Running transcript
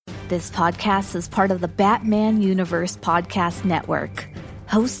This podcast is part of the Batman Universe Podcast Network,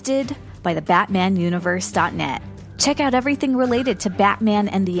 hosted by the BatmanUniverse.net. Check out everything related to Batman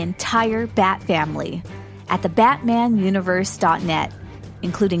and the entire Bat family at the BatmanUniverse.net,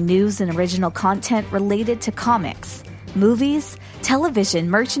 including news and original content related to comics, movies, television,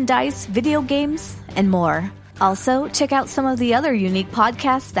 merchandise, video games, and more. Also, check out some of the other unique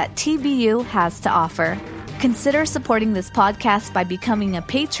podcasts that TBU has to offer. Consider supporting this podcast by becoming a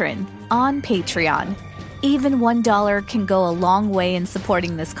patron on Patreon. Even $1 can go a long way in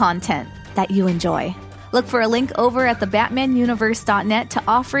supporting this content that you enjoy. Look for a link over at thebatmanuniverse.net to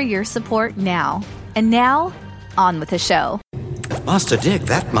offer your support now. And now, on with the show. Master Dick,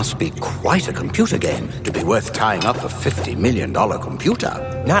 that must be quite a computer game to be worth tying up a $50 million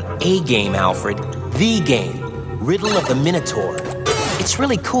computer. Not a game, Alfred. The game. Riddle of the Minotaur. It's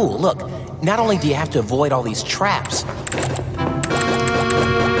really cool. Look, not only do you have to avoid all these traps, but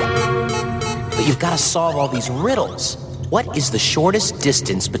you've got to solve all these riddles. What is the shortest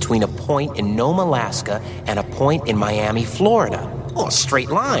distance between a point in Nome, Alaska, and a point in Miami, Florida? Oh, a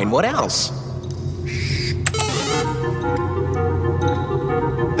straight line. What else?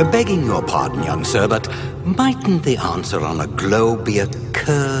 Begging your pardon, young sir, but mightn't the answer on a globe be a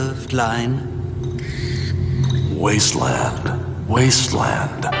curved line? Wasteland.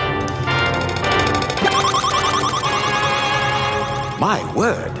 Wasteland. My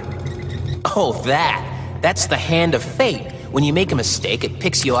word. Oh, that's the hand of fate. When you make a mistake, it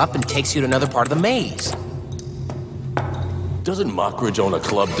picks you up and takes you to another part of the maze. Doesn't Mockridge own a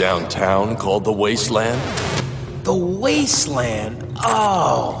club downtown called the Wasteland? The Wasteland?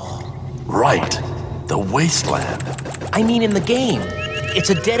 Oh. Right. The Wasteland. I mean in the game. It's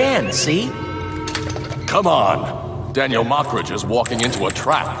a dead end, see? Come on. Daniel Mockridge is walking into a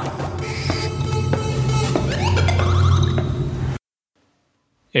trap.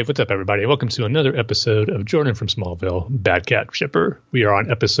 Hey, what's up, everybody? Welcome to another episode of Jordan from Smallville, Batcat Shipper. We are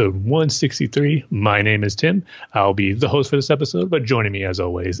on episode 163. My name is Tim. I'll be the host for this episode, but joining me, as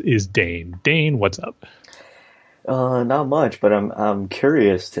always, is Dane. Dane, what's up? Not much, but I'm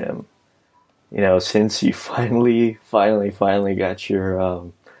curious, Tim. You know, since you finally got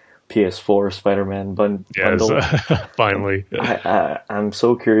your PS4 Spider-Man bundle. Yes, finally. I'm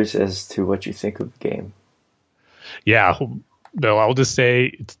so curious as to what you think of the game. Yeah, Bill, I'll just say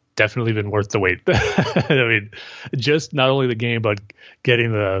it's definitely been worth the wait. I mean, just not only the game, but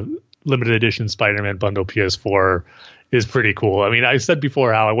getting the limited edition Spider-Man bundle PS4 is pretty cool. I mean, I said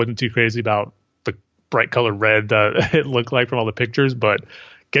before how I wasn't too crazy about the bright colored red that it looked like from all the pictures, but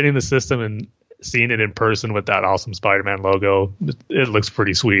getting the system and seeing it in person with that awesome Spider-Man logo, it looks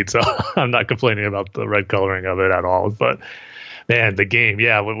pretty sweet. So I'm not complaining about the red coloring of it at all. But man, the game,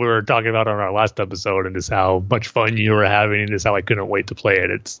 yeah, what we were talking about on our last episode and just how much fun you were having and just how I couldn't wait to play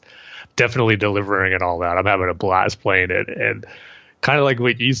it. It's definitely delivering and all that. I'm having a blast playing it. And kind of like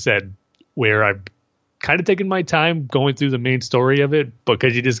what you said, where I've kind of taken my time going through the main story of it,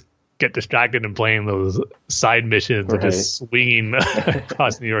 because you just get distracted and playing those side missions and just swinging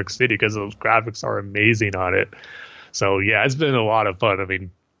across New York City because those graphics are amazing on it. So yeah, it's been a lot of fun. I mean,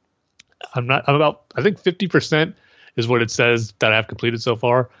 I'm about, I think 50% is what it says that I've completed so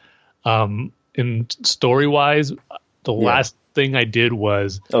far. In story wise, the last thing I did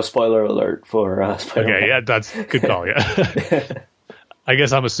was... Oh, spoiler alert for Spider-Man. Okay, yeah, that's good call, yeah. I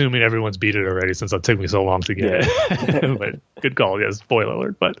guess I'm assuming everyone's beat it already since it took me so long to get it. But good call, yeah, spoiler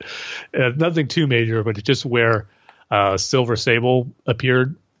alert. But nothing too major, but it's just where Silver Sable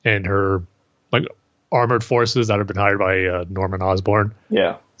appeared and her like armored forces that have been hired by Norman Osborn.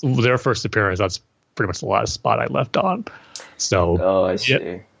 Yeah. Their first appearance, that's pretty much the last spot I left on. So I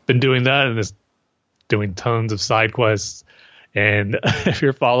see. Been doing that and just doing tons of side quests. And if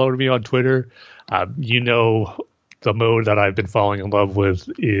you're following me on Twitter, you know the mode that I've been falling in love with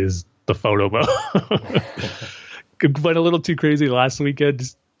is the photo mode. Went a little too crazy last weekend,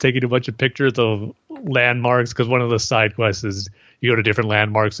 just taking a bunch of pictures of landmarks, because one of the side quests is you go to different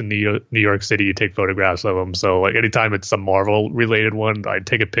landmarks in New York City, you take photographs of them. So like anytime it's a Marvel related one, I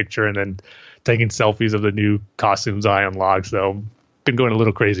take a picture and then taking selfies of the new costumes I unlocked. So been going a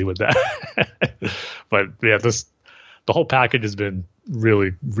little crazy with that. But yeah, the whole package has been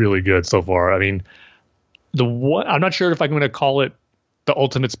really, really good so far. I mean, I'm not sure if I'm going to call it the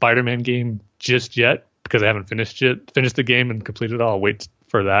Ultimate Spider-Man game just yet, because I haven't finished the game and completed it all. I'll wait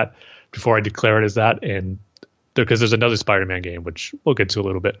for that before I declare it as that. And because there's another Spider-Man game, which we'll get to a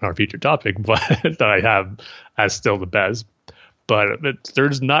little bit in our feature topic, but that I have as still the best. But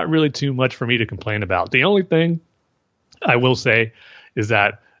there's not really too much for me to complain about. The only thing I will say is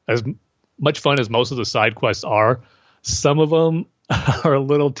that as much fun as most of the side quests are, some of them are a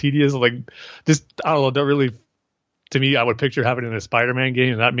little tedious. Like, just, I don't know, don't really, to me, I would picture having it in a Spider-Man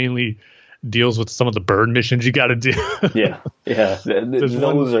game, and that mainly deals with some of the bird missions you got to do. Yeah.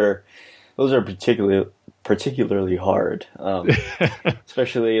 Those are particularly hard,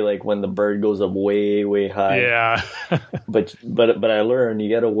 especially like when the bird goes up way, way high. Yeah. but I learned you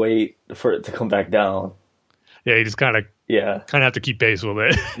got to wait for it to come back down. Yeah, you just kind of have to keep pace with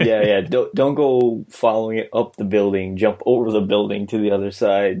it. Yeah. Don't go following it up the building. Jump over the building to the other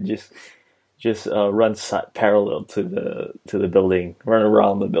side. Just run parallel to the building. Run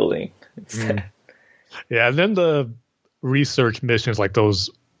around the building instead. Yeah, and then the research missions, like those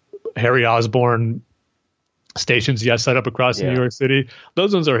Harry Osborn stations you got set up across New York City,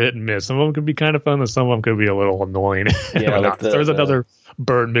 those ones are hit and miss. Some of them can be kind of fun, and some of them can be a little annoying. Yeah, like there's another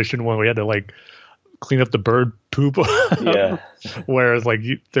bird mission one where we had to like clean up the bird poop. Yeah. Whereas like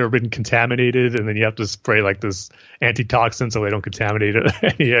they've been contaminated, and then you have to spray like this antitoxin so they don't contaminate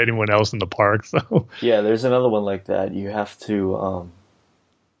anyone else in the park. So yeah, there's another one like that. You have to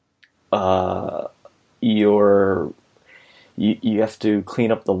you have to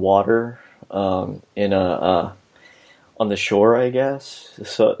clean up the water on the shore, I guess.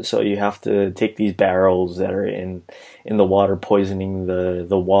 So you have to take these barrels that are in the water, poisoning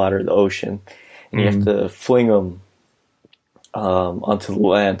the water, the ocean, and you have to fling them onto the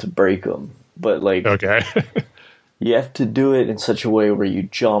land to break them. But like, okay. You have to do it in such a way where you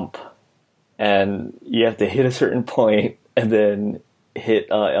jump, and you have to hit a certain point, and then hit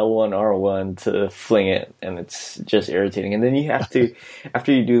L1, R1 to fling it, and it's just irritating. And then you have to,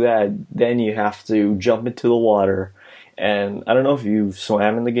 after you do that, then you have to jump into the water. And I don't know if you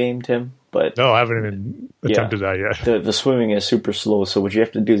swam in the game, Tim, but no, I haven't even attempted that yet. The swimming is super slow, so what you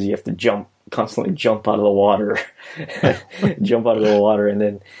have to do is you have to constantly jump out of the water, and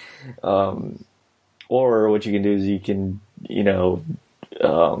then, or what you can do is you can,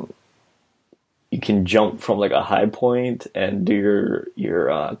 you can jump from like a high point and do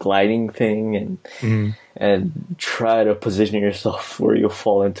your gliding thing and try to position yourself where you'll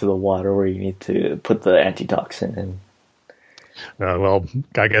fall into the water where you need to put the antitoxin in. Well,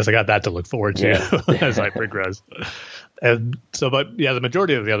 I guess I got that to look forward to as I progress. And so, but yeah, the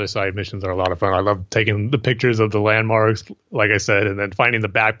majority of the other side missions are a lot of fun. I love taking the pictures of the landmarks, like I said, and then finding the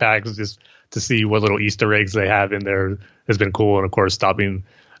backpacks just to see what little Easter eggs they have in there has been cool. And of course, stopping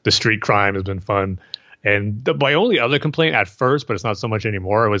the street crime has been fun. And my only other complaint at first, but it's not so much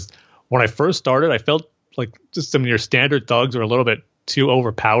anymore, was when I first started, I felt like just some of your standard thugs are a little bit too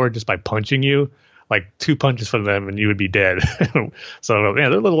overpowered just by punching you. Like 2 punches from them and you would be dead. So yeah,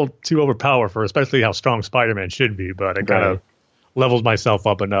 they're a little too overpowered for especially how strong Spider-Man should be. But I kind of leveled myself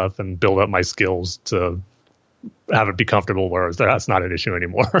up enough and built up my skills to have it be comfortable, whereas that's not an issue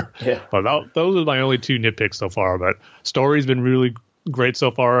anymore. Yeah. But those are my only two nitpicks so far. But story's been really great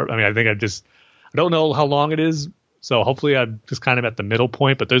so far. I mean, I think I don't know how long it is, so hopefully I'm just kind of at the middle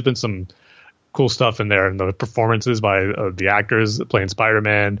point. But there's been some cool stuff in there, and the performances by the actors playing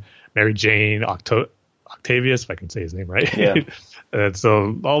Spider-Man, Mary Jane, Octavius, if I can say his name right. Yeah. And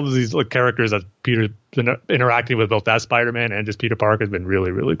so all of these characters that Peter's been interacting with, both that Spider-Man and just Peter Parker, has been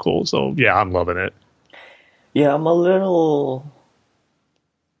really, really cool. So yeah, I'm loving it. Yeah, I'm a little.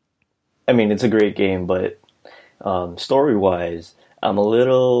 I mean, it's a great game, but story-wise, I'm a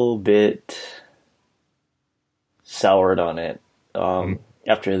little bit soured on it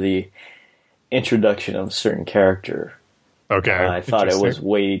after the introduction of a certain character. Okay. I thought it was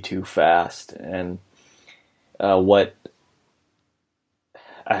way too fast, and I mean,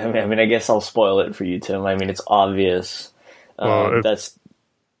 I guess I'll spoil it for you, Tim. I mean, it's obvious. What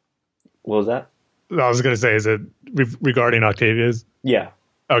was that? I was going to say, is it regarding Octavius? Yeah.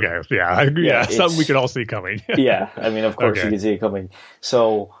 Okay. Yeah. Something we could all see coming. Yeah. I mean, of course you can see it coming.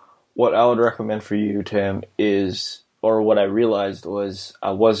 So what I would recommend for you, Tim, is, or what I realized was,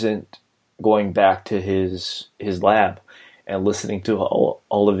 I wasn't going back to his lab and listening to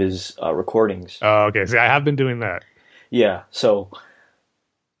all of his recordings. Oh, okay. See, I have been doing that. Yeah. So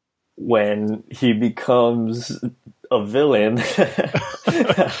when he becomes a villain, I'm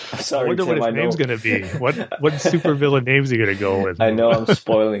sorry, I wonder Tim, what his name's going to be. What super villain name's he going to go with? I know I'm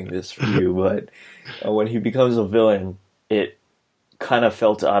spoiling this for you, but when he becomes a villain, it kind of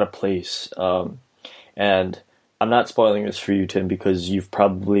felt out of place. And I'm not spoiling this for you, Tim, because you've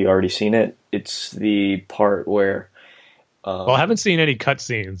probably already seen it. It's the part where... well, I haven't seen any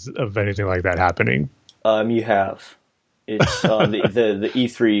cutscenes of anything like that happening. You have. It's the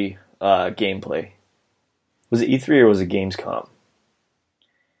E3 gameplay. Was it E3 or was it Gamescom?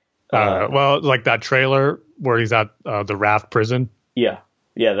 Well, like that trailer where he's at the Raft prison. Yeah,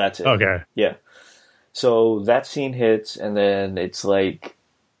 that's it. Okay. Yeah. So that scene hits, and then it's like,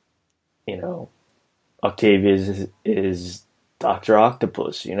 Octavius is Dr.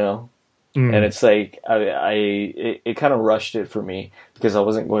 Octopus, And it's like it kind of rushed it for me because I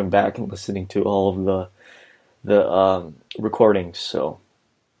wasn't going back and listening to all of the recordings. So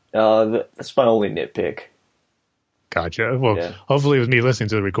that's my only nitpick. Gotcha. Well, hopefully with me listening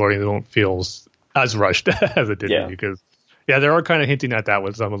to the recording, it won't feel as rushed as it did because they are kind of hinting at that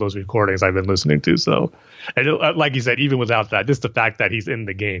with some of those recordings I've been listening to. So, and like you said, even without that, just the fact that he's in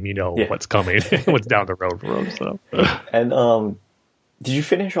the game, what's coming, what's down the road for him. So, and did you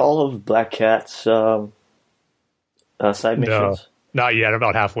finish all of Black Cat's side missions? No, not yet.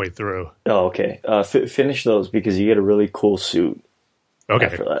 About halfway through. Oh, okay. Finish those because you get a really cool suit. Okay.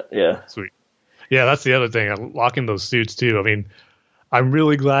 After that, yeah. Sweet. Yeah, that's the other thing. Unlocking those suits too. I mean, I'm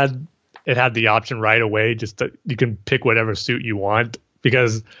really glad it had the option right away. Just that you can pick whatever suit you want.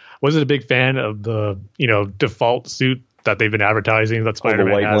 Because I wasn't a big fan of the default suit that they've been advertising that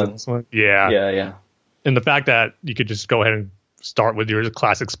Spider-Man has. In this one. Yeah. Yeah. And the fact that you could just go ahead and start with your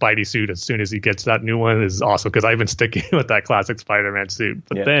classic Spidey suit as soon as he gets that new one is awesome. Because I've been sticking with that classic Spider-Man suit.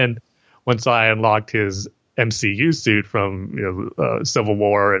 But then once I unlocked his MCU suit from Civil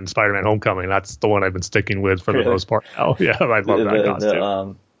War and Spider-Man Homecoming, that's the one I've been sticking with for the most part now. Yeah, I love that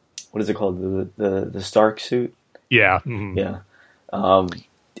costume. What is it called? The Stark suit? Yeah. Mm-hmm. Yeah.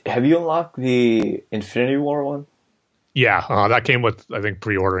 Have you unlocked the Infinity War one? Yeah, that came with, I think,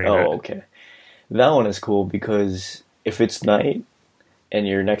 pre-ordering it. Oh, okay. That one is cool because if it's night and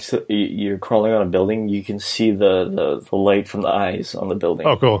you're crawling on a building, you can see the light from the eyes on the building.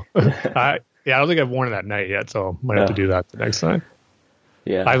 Oh, cool. I don't think I've worn it that night yet, so I might have to do that the next time.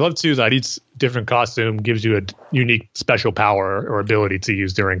 Yeah, I love too that each different costume gives you a unique special power or ability to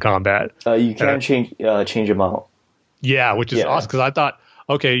use during combat. You can change them out. Yeah, which is awesome because I thought,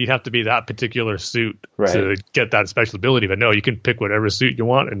 okay, you have to be that particular suit to get that special ability, but no, you can pick whatever suit you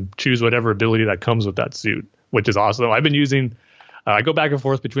want and choose whatever ability that comes with that suit, which is awesome. I've been using. I go back and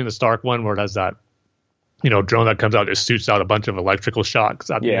forth between the Stark one where it has that, drone that comes out and shoots out a bunch of electrical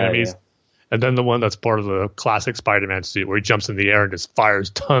shocks at the enemies. Yeah. And then the one that's part of the classic Spider-Man suit where he jumps in the air and just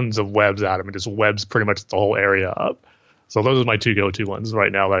fires tons of webs at him and just webs pretty much the whole area up. So those are my two go-to ones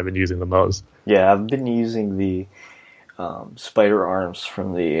right now that I've been using the most. Yeah, I've been using the spider arms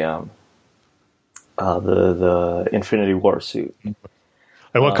from the Infinity War suit.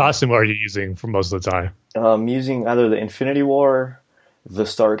 And what costume are you using for most of the time? I'm using either the Infinity War, the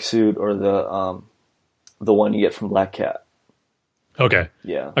Stark suit, or the one you get from Black Cat. Okay.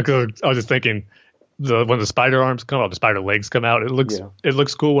 Yeah. I was just thinking, when the spider arms come out, the spider legs come out. It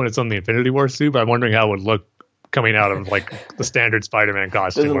looks cool when it's on the Infinity War suit, but I'm wondering how it would look coming out of like the standard Spider-Man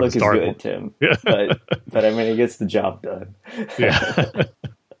costume. Doesn't look as good, Tim. Yeah. But I mean, it gets the job done. Yeah.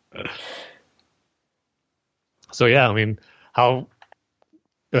 So yeah, I mean, how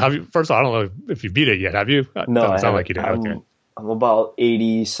have you? First of all, I don't know if you beat it yet. Have you? No, doesn't sound like you did. I'm about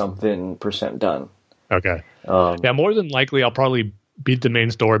 80-something% done. Okay. Yeah, more than likely, I'll probably beat the main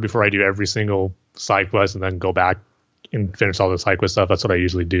story before I do every single side quest, and then go back and finish all the side quest stuff. That's what I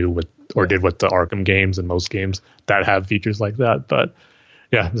usually do did with the Arkham games and most games that have features like that. But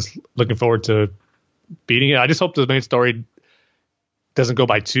yeah, just looking forward to beating it. I just hope the main story doesn't go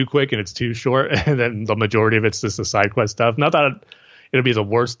by too quick and it's too short, and then the majority of it's just the side quest stuff. Not that it'll be the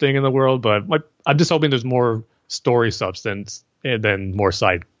worst thing in the world, but I'm just hoping there's more story substance and then more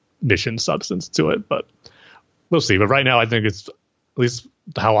side mission substance to it. But we'll see. But right now, I think it's at least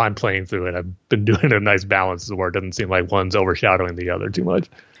how I'm playing through it. I've been doing a nice balance where it doesn't seem like one's overshadowing the other too much.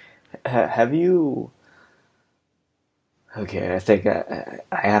 Have you? Okay, I think I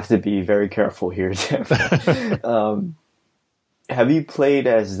have to be very careful here, Tim. Have you played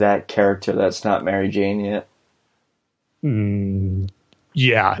as that character that's not Mary Jane yet?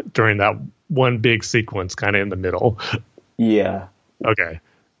 Yeah, during that one big sequence, kind of in the middle. Yeah. Okay.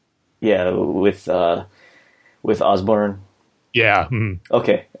 Yeah, with Osborn. Yeah.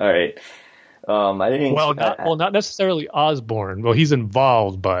 Okay. All right. I didn't. Not necessarily Osborn. Well, he's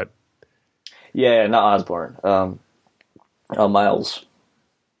involved, but yeah, not Osborn. Miles.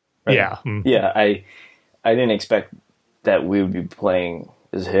 Right? Yeah. Yeah. I didn't expect that we would be playing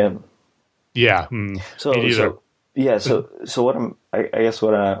as him. Yeah. So what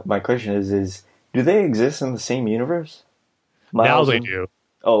my question is do they exist in the same universe? Now they do.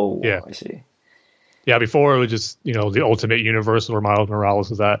 Oh, yeah. I see. Yeah, before it was just, the Ultimate Universe where Miles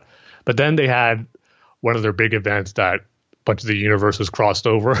Morales was at. But then they had one of their big events that a bunch of the universes crossed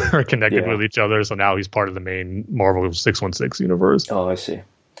over or connected with each other. So now he's part of the main Marvel 616 universe. Oh, I see.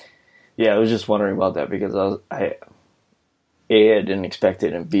 Yeah, I was just wondering about that because I didn't expect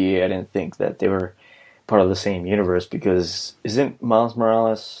it, and B, I didn't think that they were part of the same universe, because isn't Miles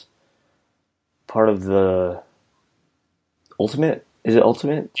Morales part of the Ultimate? Is it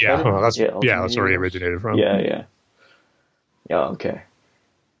Ultimate? Yeah, well, that's Ultimate that's where he Universe? originated from. Yeah. Okay.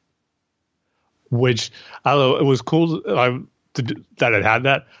 Which I don't know, it was cool that it had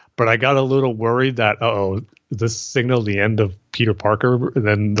that, but I got a little worried that this signaled the end of Peter Parker, and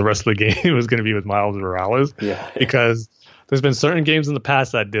then the rest of the game was going to be with Miles Morales. Yeah. Because there's been certain games in the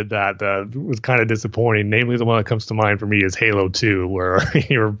past that did that was kind of disappointing. Namely, the one that comes to mind for me is Halo 2, where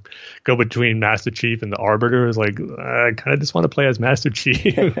you go between Master Chief and the Arbiter. It's like, I kind of just want to play as Master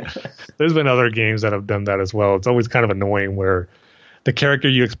Chief. There's been other games that have done that as well. It's always kind of annoying where the character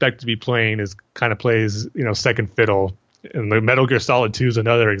you expect to be playing plays, second fiddle. And the Metal Gear Solid 2 is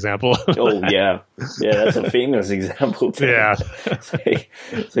another example. Oh, yeah. Yeah, that's a famous example, too. Yeah.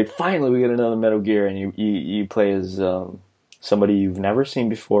 It's like, finally we get another Metal Gear, and you play as somebody you've never seen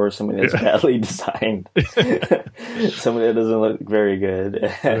before, somebody that's badly designed, somebody that doesn't look very good.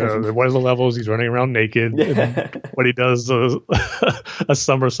 One of the levels, he's running around naked. And when he does a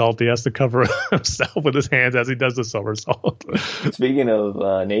somersault, he has to cover himself with his hands as he does the somersault. Speaking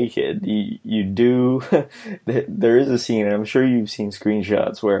of naked, you do. There is a scene, and I'm sure you've seen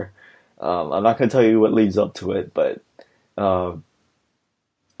screenshots where I'm not going to tell you what leads up to it, but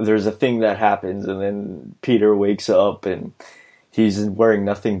there's a thing that happens, and then Peter wakes up and he's wearing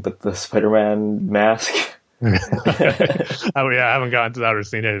nothing but the Spider-Man mask. I haven't gotten to that or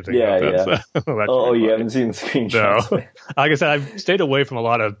seen anything. Yeah. So You haven't seen the screenshots? No. Like I said, I've stayed away from a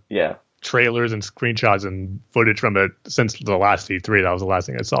lot of trailers and screenshots and footage from it since the last E3. That was the last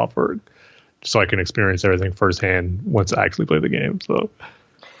thing I saw so I can experience everything firsthand once I actually play the game. So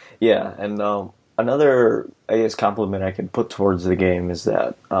yeah, and another, I guess, compliment I can put towards the game is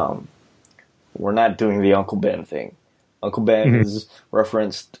that we're not doing the Uncle Ben thing. Uncle Ben is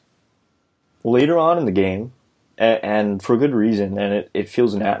referenced later on in the game, and for good reason, and it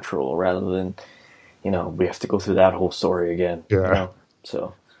feels natural rather than, we have to go through that whole story again. Yeah.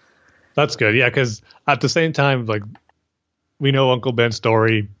 So that's good. Yeah, because at the same time, like, we know Uncle Ben's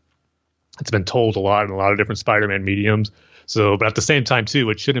story. It's been told a lot in a lot of different Spider-Man mediums. So, but at the same time,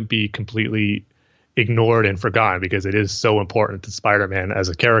 too, it shouldn't be completely ignored and forgotten, because it is so important to Spider-Man as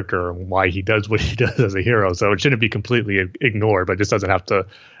a character and why he does what he does as a hero. So it shouldn't be completely ignored, but it just doesn't have to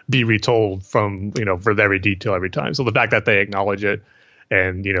be retold from, for every detail every time. So the fact that they acknowledge it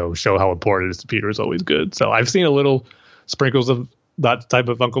and, show how important it is to Peter is always good. So I've seen a little sprinkles of that type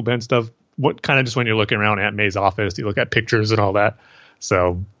of Uncle Ben stuff. What kind of just when you're looking around Aunt May's office, you look at pictures and all that.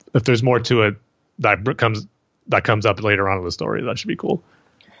 So if there's more to it that comes up later on in the story, that should be cool.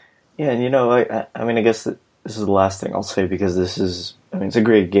 Yeah, and I mean, I guess this is the last thing I'll say, because it's a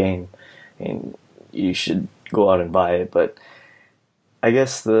great game, and you should go out and buy it. But I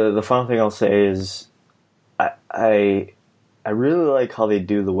guess the final thing I'll say is I really like how they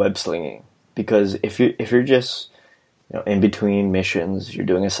do the web slinging, because if you're just in between missions, you're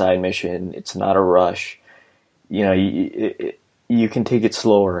doing a side mission, it's not a rush. You can take it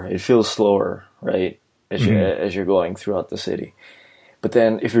slower. It feels slower, right, as you're going throughout the city. But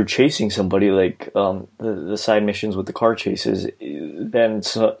then if you're chasing somebody, like the side missions with the car chases, then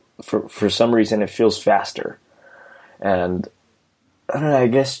for some reason it feels faster. And I don't know, I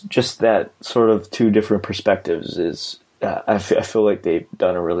guess just that sort of two different perspectives is, I feel like they've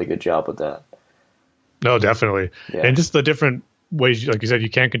done a really good job with that. No, definitely. Yeah. And just the different ways, like you said,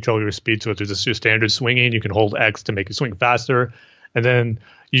 you can't control your speed. So there's just your standard swinging. You can hold X to make you swing faster. And then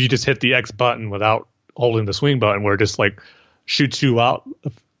you just hit the X button without holding the swing button, where it just like shoots you out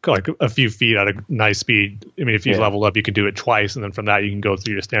like a few feet at a nice speed. I mean, if you level up, you can do it twice, and then from that you can go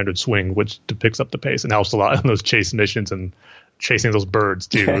through your standard swing, which picks up the pace and helps a lot in those chase missions and chasing those birds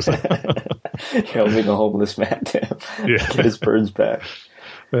too. Helping a homeless man to get his birds back.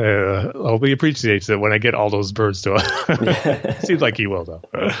 He appreciates it when I get all those birds to him. Seems like he will,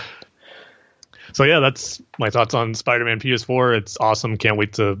 though. So yeah, that's my thoughts on Spider-Man PS4. It's awesome. Can't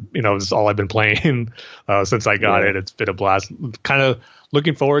wait to, this is all I've been playing since I got it. It's been a blast. Kind of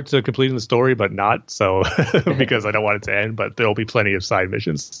looking forward to completing the story, but not so because I don't want it to end. But there'll be plenty of side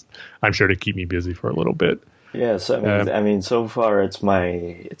missions, I'm sure, to keep me busy for a little bit. Yeah, so I mean, so far it's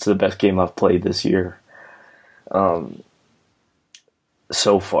the best game I've played this year.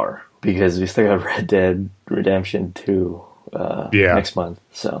 So far, because we still got Red Dead Redemption 2 next month.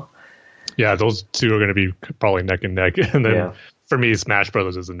 So. Yeah, those two are going to be probably neck and neck. And then for me, Smash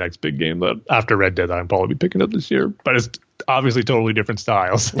Brothers is the next big game. But after Red Dead, I'm probably be picking up this year. But it's obviously totally different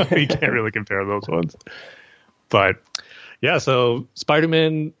styles. So you can't really compare those ones. But yeah, so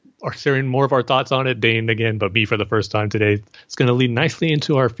Spider-Man are sharing more of our thoughts on it. Dane again, but me for the first time today. It's going to lead nicely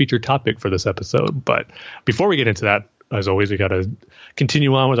into our featured topic for this episode. But before we get into that, as always, we got to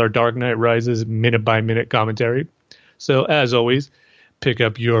continue on with our Dark Knight Rises minute by minute commentary. So as always, pick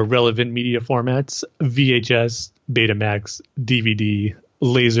up your relevant media formats: VHS, Betamax, DVD,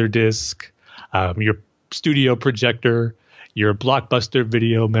 Laserdisc, your studio projector, your Blockbuster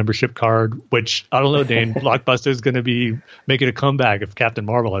video membership card, which I don't know, Dane, Blockbuster is going to be making a comeback if Captain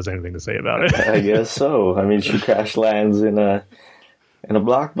Marvel has anything to say about it. I guess so. I mean, she crash lands in a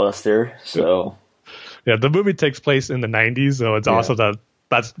Blockbuster, so. Yeah, the movie takes place in the 90s, so it's also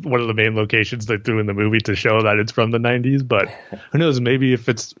that's one of the main locations they threw in the movie to show that it's from the 90s. But who knows, maybe if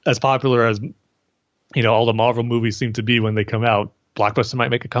it's as popular as, all the Marvel movies seem to be when they come out, Blockbuster might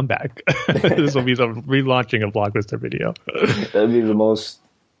make a comeback. This will be the relaunching of Blockbuster Video. That'd be the most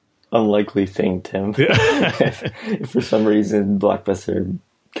unlikely thing, Tim. Yeah. if for some reason Blockbuster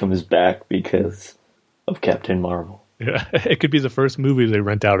comes back because of Captain Marvel. Yeah, it could be the first movie they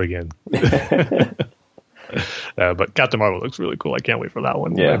rent out again. But Captain Marvel looks really cool. I can't wait for that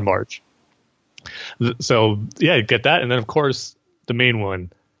one in March. So, get that. And then, of course, the main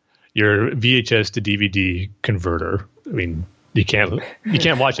one, your VHS to DVD converter. I mean, you can't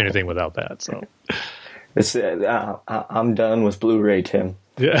watch anything without that. So, I'm done with Blu-ray, Tim.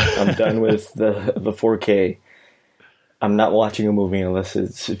 Yeah, I'm done with the 4K. I'm not watching a movie unless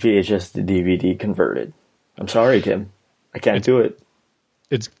it's VHS to DVD converted. I'm sorry, Tim. I can't do it.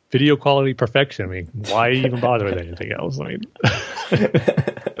 It's video quality perfection. I mean, why even bother with anything else? I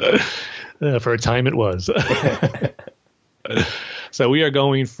mean, for a time it was. So we are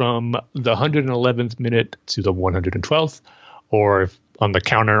going from the 111th minute to the 112th, or if on the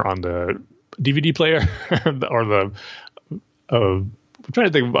counter on the DVD player, or the. I'm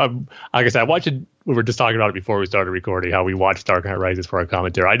trying to think. Like I said, I watched it. We were just talking about it before we started recording, how we watched Dark Knight Rises for our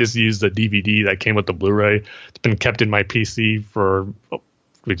commentary. I just used the DVD that came with the Blu-ray. It's been kept in my PC for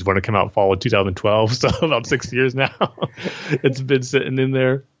when it came out fall of 2012, so about 6 years now. It's been sitting in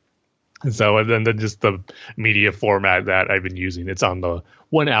there. And so, and then just the media format that I've been using, it's on the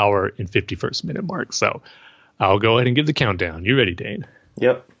 1 hour and 51st minute mark. So I'll go ahead and give the countdown. You ready, Dane?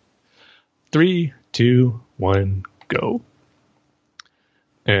 Yep. 3, 2, 1, go.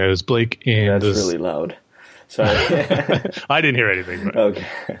 As Blake and that's really loud. Sorry. I didn't hear anything. But, okay.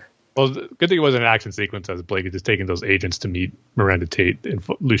 Well, good thing it wasn't an action sequence, as Blake had just taken those agents to meet Miranda Tate and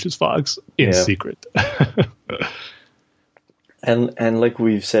Lucius Fox in secret. And like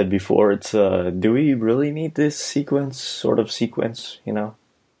we've said before, it's do we really need this sequence?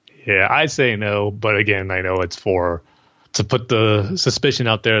 Yeah, I say no, but again, I know it's to put the suspicion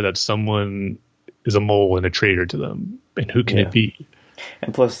out there that someone is a mole and a traitor to them, and who can it be?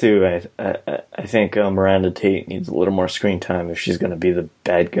 And plus, too, I think Miranda Tate needs a little more screen time if she's going to be the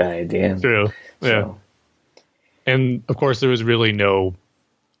bad guy at the end. True. Yeah. And of course, there was really no,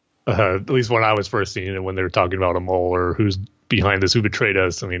 at least when I was first seeing it, when they were talking about a mole or who's behind this, who betrayed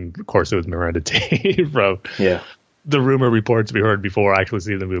us. I mean, of course, it was Miranda Tate from the rumor reports we heard before actually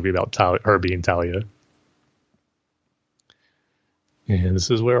seeing the movie about her being Talia. And this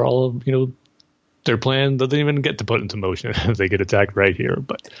is where all of, their plan doesn't even get to put into motion as they get attacked right here.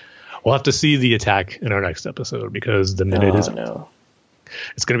 But we'll have to see the attack in our next episode because the minute is. No.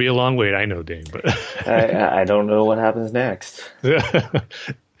 It's going to be a long wait, I know, Dane. But I don't know what happens next.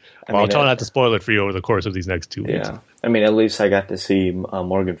 I'll try not to spoil it for you over the course of these next 2 weeks. Yeah, I mean, at least I got to see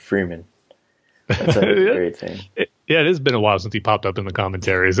Morgan Freeman. That's a great thing. It has been a while since he popped up in the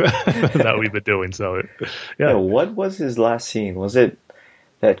commentaries that we've been doing. So, yeah. What was his last scene? Was it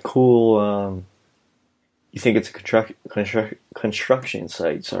that cool? You think it's a construction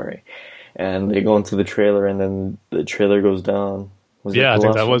site? Sorry, and they go into the trailer, and then the trailer goes down. I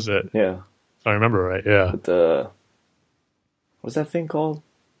think that was it. Yeah, if I remember right. Yeah. But what's that thing called?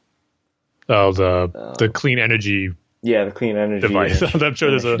 Oh, the clean energy. Yeah, the clean energy device. I'm sure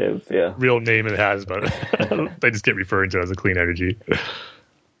there's a real name it has, but they just get referring to it as a clean energy.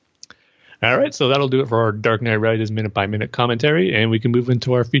 All right, so that'll do it for our Dark Knight Rises minute by minute commentary, and we can move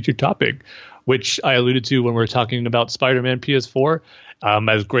into our featured topic, which I alluded to when we were talking about Spider-Man PS4.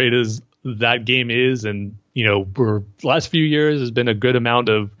 As great as that game is, and for the last few years has been a good amount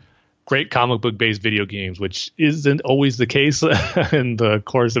of great comic book based video games, which isn't always the case in the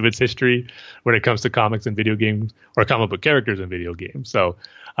course of its history when it comes to comics and video games, or comic book characters in video games. So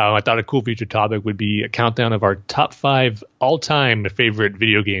I thought a cool featured topic would be a countdown of our top 5 all time favorite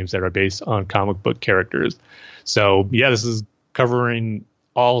video games that are based on comic book characters. So this is covering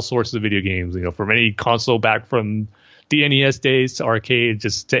all sorts of video games, from any console back from the NES days to arcade,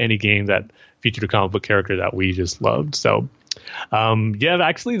 just to any game that featured a comic book character that we just loved. So Yeah,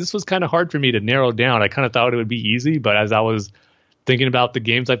 actually, this was kind of hard for me to narrow down. I kind of thought it would be easy, but as I was thinking about the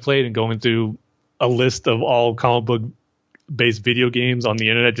games I played and going through a list of all comic book based video games on the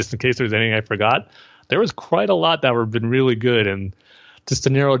internet, just in case there's anything I forgot, there was quite a lot that were been really good. And just to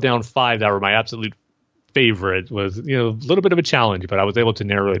narrow down 5 that were my absolute favorite was, a little bit of a challenge, but I was able to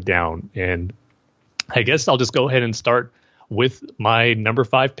narrow it down. And I guess I'll just go ahead and start with my number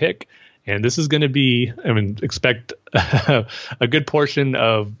 5 pick. And this is going to be, expect a good portion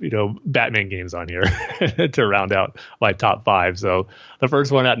of, Batman games on here to round out my top 5. So the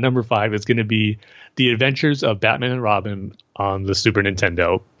first one at number 5 is going to be The Adventures of Batman and Robin on the Super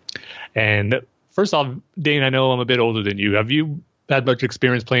Nintendo. And first off, Dane, I know I'm a bit older than you. Have you had much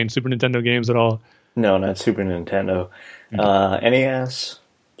experience playing Super Nintendo games at all? No, not Super Nintendo. NES,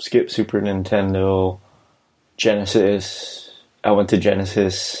 skip Super Nintendo, Genesis. I went to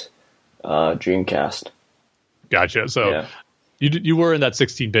Genesis. Dreamcast. Gotcha. So yeah. You were in that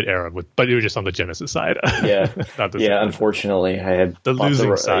 16-bit era, but you were just on the Genesis side. Yeah. Unfortunately, I had the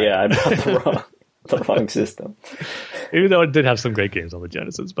losing side. Yeah, I bought the wrong system. Even though it did have some great games on the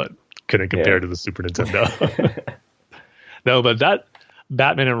Genesis, but couldn't compare to the Super Nintendo. No, but that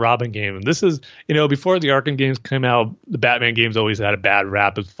Batman and Robin game, and this is, before the Arkham games came out, the Batman games always had a bad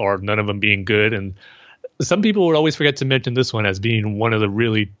rap as far as none of them being good, and some people would always forget to mention this one as being one of the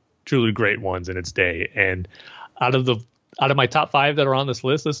really truly great ones in its day. And out of my top 5 that are on this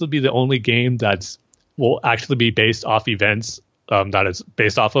list, this will be the only game will actually be based off events that it's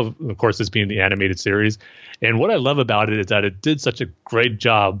based off of course, this being the animated series. And what I love about it is that it did such a great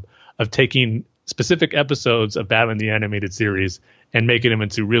job of taking specific episodes of Batman the Animated Series and making them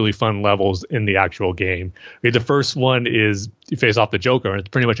into really fun levels in the actual game. The first one is you face off the Joker, and it's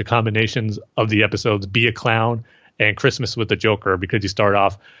pretty much a combination of the episodes Be a Clown and Christmas with the Joker, because you start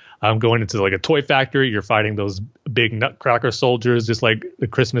off going into like a toy factory. You're fighting those big nutcracker soldiers, just like the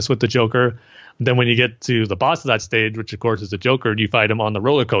Christmas with the Joker. And then when you get to the boss of that stage, which of course is the Joker, you fight him on the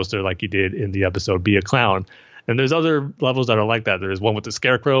roller coaster like you did in the episode Be a Clown. And there's other levels that are like that. There's one with the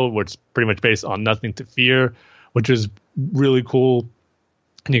Scarecrow, which is pretty much based on Nothing to Fear, which is really cool.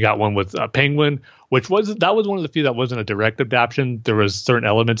 And you got one with Penguin, that was one of the few that wasn't a direct adaptation. There was certain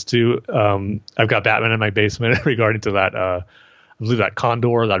elements to. I've got Batman in my basement regarding to that. I believe that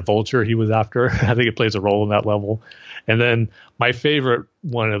Condor, that vulture he was after. I think it plays a role in that level. And then my favorite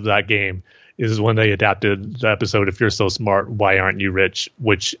one of that game is when they adapted the episode If You're So Smart, Why Aren't You Rich?,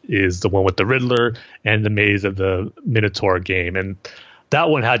 which is the one with the Riddler and the Maze of the Minotaur game. And that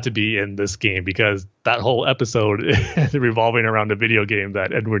one had to be in this game because that whole episode is revolving around the video game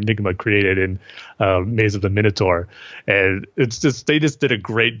that Edward Nygma created in Maze of the Minotaur. And it's just, they just did a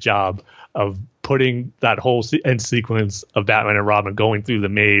great job of putting that whole end sequence of Batman and Robin going through the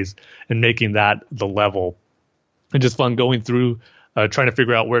maze and making that the level. And just fun going through, trying to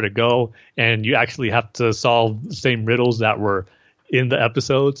figure out where to go. And you actually have to solve the same riddles that were in the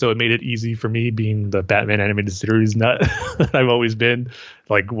episode, so it made it easy for me, being the Batman animated series nut that I've always been.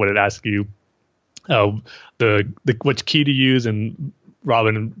 Like, when it asks you which key to use, and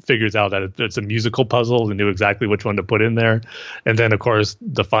Robin figures out that it's a musical puzzle and knew exactly which one to put in there. And then, of course,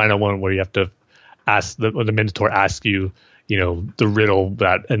 the final one where you have to ask the Minotaur asks you, the riddle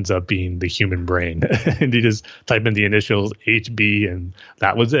that ends up being the human brain. And you just type in the initials HB, and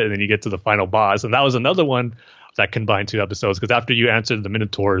that was it. And then you get to the final boss. And that was another one that combined 2 episodes, because after you answered the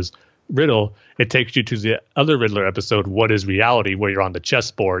Minotaur's riddle, it takes you to the other Riddler episode, What is Reality?, where you're on the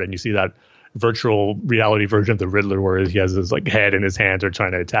chessboard and you see that virtual reality version of the Riddler where he has his head in his hands or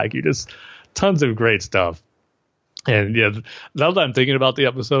trying to attack you. Just tons of great stuff. And yeah, now that I'm thinking about the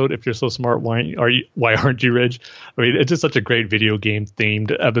episode, If You're So Smart, Why Aren't You Rich? I mean, it's just such a great video game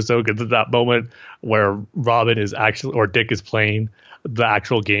themed episode, because at that moment where Robin is actually, or Dick is playing the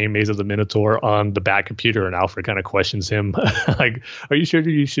actual game Maze of the Minotaur on the Bat computer, and Alfred kind of questions him like, are you sure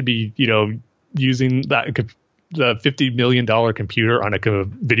you should be using the $50 million computer on a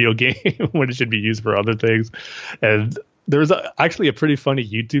video game when it should be used for other things? And there's actually a pretty funny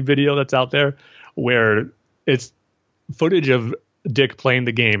YouTube video that's out there where it's footage of Dick playing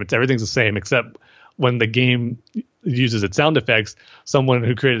the game. Everything's the same, except when the game uses its sound effects, someone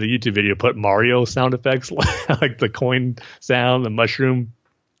who created the YouTube video put Mario sound effects, like the coin sound, the mushroom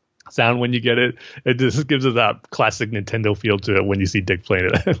sound when you get it. It just gives it that classic Nintendo feel to it when you see Dick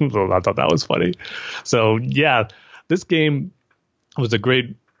playing it. So I thought that was funny. So yeah, this game was a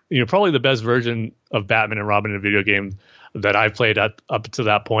great, probably the best version of Batman and Robin in a video game that I've played up to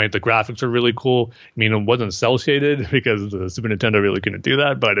that point. The graphics are really cool. I mean, it wasn't cel shaded because the Super Nintendo really couldn't do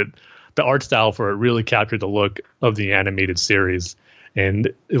that, but the art style for it really captured the look of the animated series.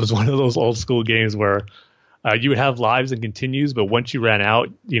 And it was one of those old school games where you would have lives and continues, but once you ran out,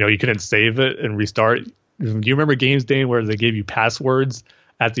 you couldn't save it and restart. Do you remember games, Dane, where they gave you passwords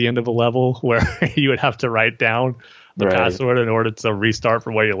at the end of a level where you would have to write down the password in order to restart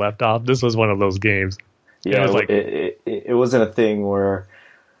from where you left off? This was one of those games. Yeah, it wasn't a thing where,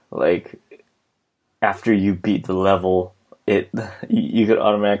 like, after you beat the level, you could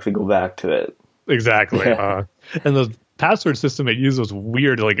automatically go back to it. Exactly. And the password system it used was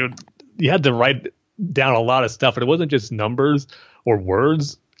weird. Like, you had to write down a lot of stuff, and it wasn't just numbers or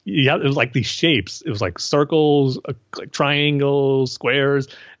words. It was like these shapes. It was like circles, like triangles, squares,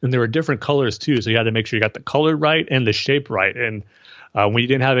 and there were different colors too. So you had to make sure you got the color right and the shape right. And when you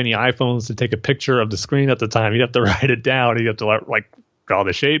didn't have any iPhones to take a picture of the screen at the time, you have to write it down. And you have to like draw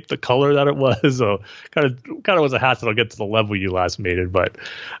the shape, the color that it was. So kind of was a hassle to get to the level you last made it. But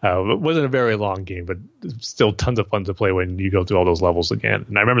it wasn't a very long game, but still tons of fun to play when you go through all those levels again.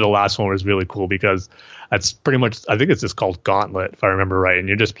 And I remember the last one was really cool because that's pretty much, I think it's just called Gauntlet, if I remember right. And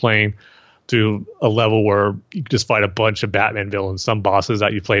you're just playing through a level where you just fight a bunch of Batman villains, some bosses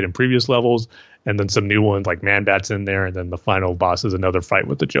that you played in previous levels, and then some new ones like Man-Bat's in there, and then the final boss is another fight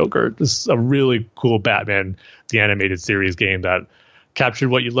with the Joker. This is a really cool Batman, the animated series game that captured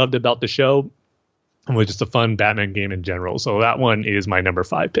what you loved about the show and was just a fun Batman game in general. So that one is my number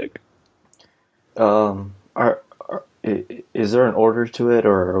 5 pick. Is there an order to it,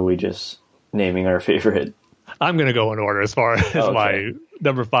 or are we just naming our favorite? I'm going to go in order as far as my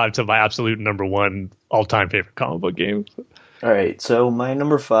number 5 to my absolute number 1 all-time favorite comic book game. All right, so my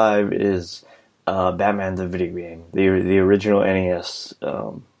number 5 is Batman the video game, the original NES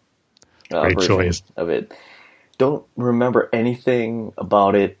Great version choice. of it. Don't remember anything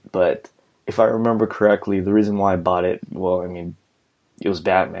about it, but if I remember correctly, the reason why I bought it, well, I mean, it was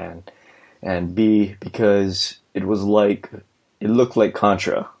Batman, and B, because it looked like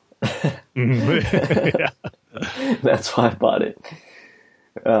Contra. Yeah. That's why I bought it.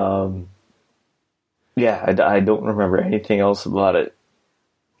 I don't remember anything else about it.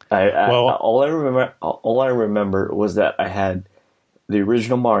 All I remember was that I had the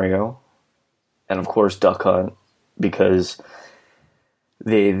original Mario, and of course Duck Hunt, because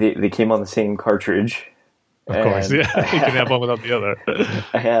they came on the same cartridge. Of course, yeah. You can have one without the other.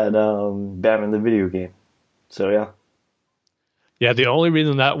 I had Batman the video game. So yeah. Yeah, the only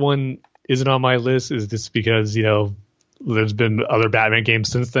reason that one isn't on my list is just because, there's been other Batman games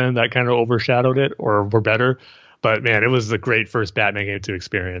since then that kind of overshadowed it or were better. But man, it was a great first Batman game to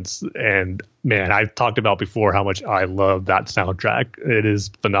experience. And man, I've talked about before how much I love that soundtrack. It is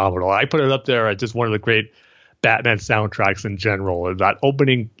phenomenal. I put it up there as just one of the great Batman soundtracks in general. That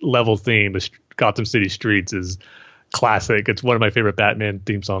opening level theme, the Gotham City Streets, is classic. It's one of my favorite Batman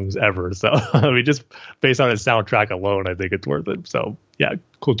theme songs ever. So I mean, just based on its soundtrack alone, I think it's worth it. So yeah,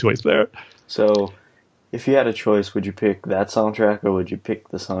 cool choice there. So if you had a choice, would you pick that soundtrack or would you pick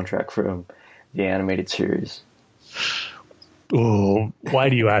the soundtrack from the animated series? Oh, why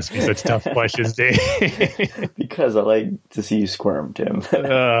do you ask me such tough questions, Dave? Because I like to see you squirm, Tim.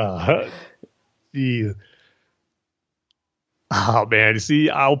 Geez. Oh man, see,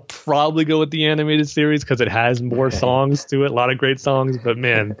 I'll probably go with the animated series because it has more songs to it, a lot of great songs. But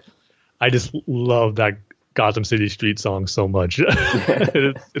man, I just love that Gotham City Street song so much.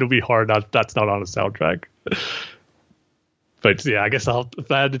 It'll be hard that's not on a soundtrack. But yeah, I guess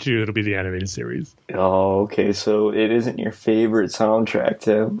if I had to choose, it'll be the animated series. Oh, okay. So it isn't your favorite soundtrack,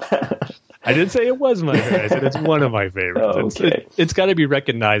 Tim. I didn't say it was my favorite. I said it's one of my favorites. Oh, okay. It's got to be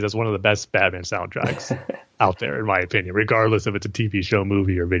recognized as one of the best Batman soundtracks out there, in my opinion, regardless if it's a TV show,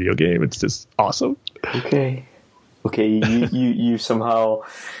 movie, or video game. It's just awesome. Okay, you somehow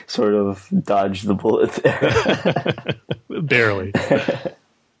sort of dodged the bullet there. Barely.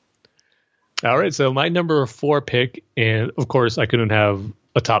 All right, so my number 4 pick, and of course I couldn't have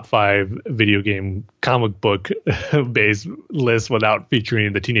a top 5 video game comic book based list without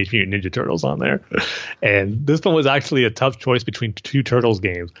featuring the Teenage Mutant Ninja Turtles on there. And this one was actually a tough choice between 2 Turtles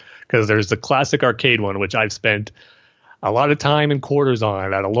games, because there's the classic arcade one, which I've spent a lot of time and quarters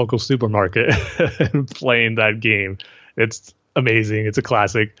on at a local supermarket playing that game. It's amazing. It's a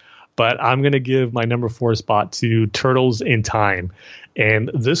classic. But I'm going to give my number 4 spot to Turtles in Time.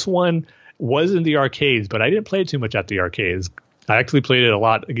 And this one was in the arcades, but I didn't play it too much at the arcades. I actually played it a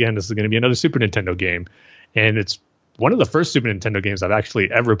lot. Again, this is going to be another Super Nintendo game. And it's one of the first Super Nintendo games I've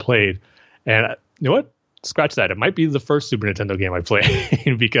actually ever played. And you know what? Scratch that. It might be the first Super Nintendo game I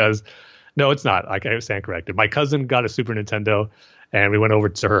played because, no, it's not. I stand corrected. My cousin got a Super Nintendo, and we went over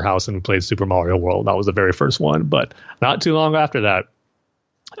to her house and played Super Mario World. That was the very first one. But not too long after that,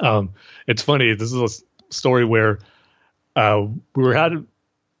 it's funny. This is a story where we're having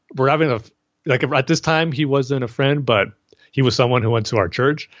like at this time he wasn't a friend, but he was someone who went to our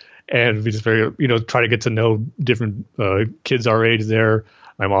church, and we just very try to get to know different kids our age there.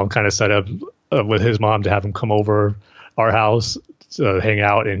 My mom kind of set up with his mom to have him come over our house to hang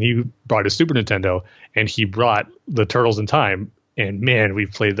out, and he brought his Super Nintendo, and he brought the Turtles in Time, and man, we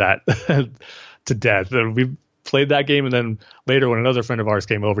played that to death. We played that game, and then later when another friend of ours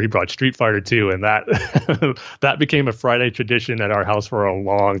came over, he brought Street Fighter 2, and that became a Friday tradition at our house for a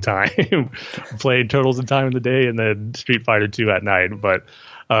long time. Played Turtles in Time in the day and then Street Fighter 2 at night. But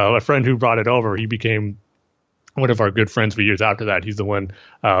a friend who brought it over, he became one of our good friends for years after that. He's the one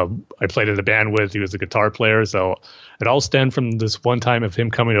I played in the band with. He was a guitar player. So it all stemmed from this one time of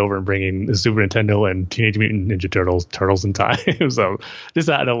him coming over and bringing the Super Nintendo and Teenage Mutant Ninja Turtles, Turtles in Time. So just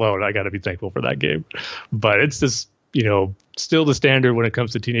that alone, I got to be thankful for that game. But it's just, still the standard when it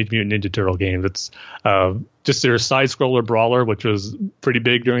comes to Teenage Mutant Ninja Turtle games. It's just their side-scroller brawler, which was pretty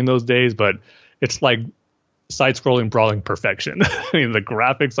big during those days, but it's like side-scrolling brawling perfection. I mean, the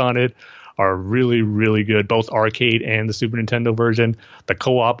graphics on it are really, really good, both arcade and the Super Nintendo version. The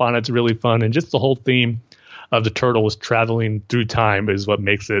co-op on it's really fun, and just the whole theme of the Turtles traveling through time is what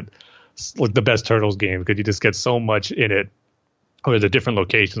makes it like the best Turtles game, because you just get so much in it. Or the different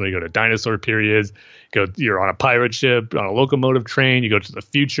locations. You go to dinosaur periods, you're on a pirate ship, on a locomotive train, you go to the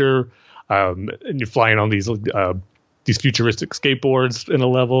future, and you're flying on these futuristic skateboards in a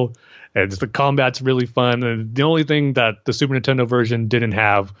level. And just the combat's really fun. And the only thing that the Super Nintendo version didn't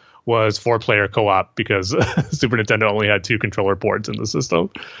have was 4-player co-op, because Super Nintendo only had 2 controller ports in the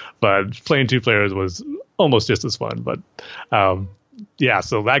system. But playing 2 players was almost just as fun. But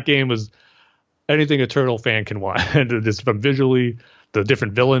so that game was anything a Turtle fan can want. Just from visually, the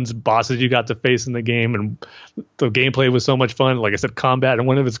different villains, bosses you got to face in the game, and the gameplay was so much fun. Like I said, combat, and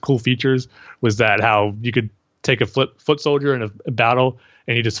one of its cool features was that how you could take a foot soldier in a battle,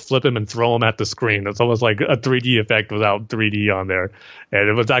 and you just flip him and throw him at the screen. It's almost like a 3D effect without 3D on there. And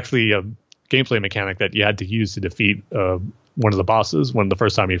it was actually a gameplay mechanic that you had to use to defeat one of the bosses the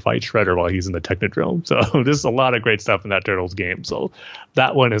first time you fight Shredder while he's in the Technodrome. So there's a lot of great stuff in that Turtles game. So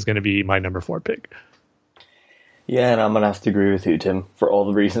that one is going to be my number 4 pick. Yeah, and I'm going to have to agree with you, Tim, for all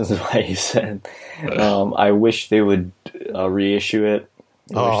the reasons why you said. I wish they would reissue it.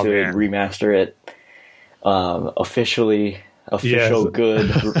 I wish they would remaster it. Official good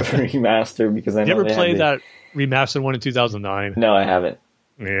remaster, because I know. You ever played that remastered one in 2009? No, I haven't.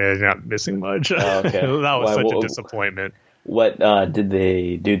 Yeah, you're not missing much. Oh, okay. That was such a disappointment. What did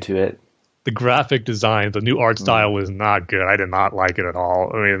they do to it? The graphic design, the new art style was not good. I did not like it at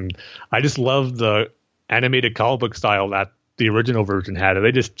all. I mean, I just love the animated comic book style that the original version had.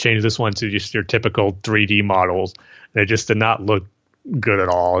 They just changed this one to just your typical 3D models. And it just did not look good at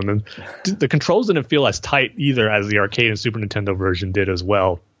all. And then the controls didn't feel as tight either as the arcade and Super Nintendo version did as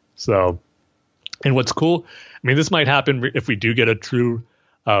well. So, and what's cool, I mean, this might happen if we do get a true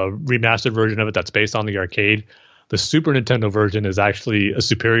remastered version of it that's based on the arcade. The Super Nintendo version is actually a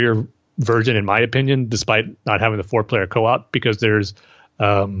superior version, in my opinion, despite not having the 4-player co-op, because there's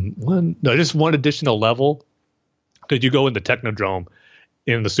just one additional level. Because you go in the Technodrome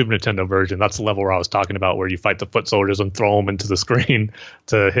in the Super Nintendo version. That's the level where I was talking about, where you fight the foot soldiers and throw them into the screen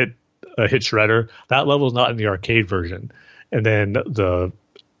to hit Shredder. That level is not in the arcade version. And then the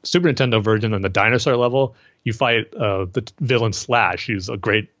Super Nintendo version, and the dinosaur level, you fight the villain Slash, who's a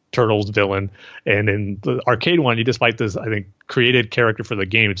great Turtles villain. And in the arcade one, you just fight this, I think, created character for the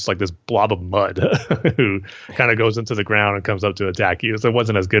game. It's like this blob of mud who kind of goes into the ground and comes up to attack you. So it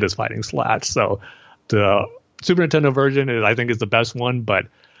wasn't as good as fighting Slash. So the Super Nintendo version, I think, is the best one. But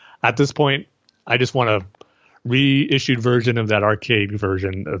at this point, I just want a reissued version of that arcade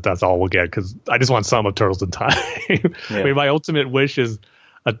version. If that's all we'll get, because I just want some of Turtles in Time. Yeah. I mean, my ultimate wish is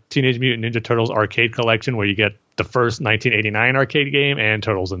a Teenage Mutant Ninja Turtles arcade collection where you get the first 1989 arcade game and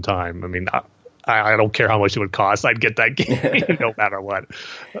Turtles in Time. I mean, I don't care how much it would cost. I'd get that game no matter what.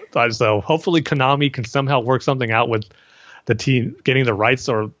 So hopefully Konami can somehow work something out with the team getting the rights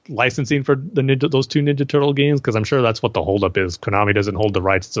or licensing for those 2 Ninja Turtle games, because I'm sure that's what the holdup is. Konami doesn't hold the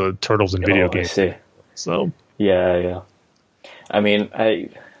rights to Turtles in video games. I see. So yeah. I mean,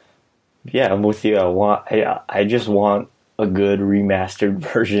 I'm with you. I just want a good remastered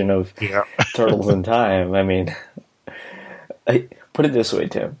version of Turtles in Time. I mean, put it this way,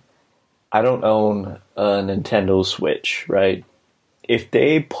 Tim. I don't own a Nintendo Switch, right? If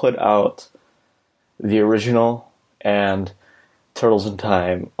they put out the original and Turtles in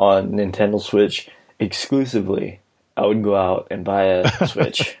Time on Nintendo Switch exclusively, I would go out and buy a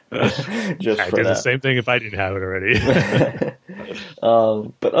Switch. Just I for do that. The same thing if I didn't have it already.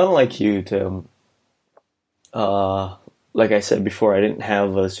 But unlike you, Tim, like I said before, I didn't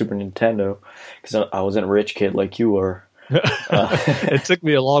have a Super Nintendo because I wasn't a rich kid like you were. It took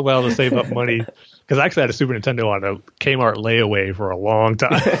me a long while to save up money because I actually had a Super Nintendo on a Kmart layaway for a long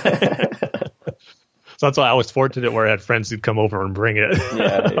time. So that's why I was fortunate where I had friends who'd come over and bring it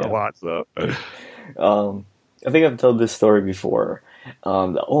a lot. So, I think I've told this story before.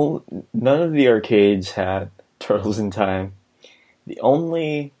 None of the arcades had Turtles in Time. The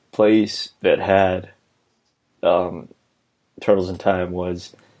only place that had Turtles in Time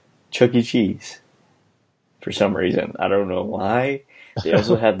was Chuck E. Cheese. For some reason, I don't know why. They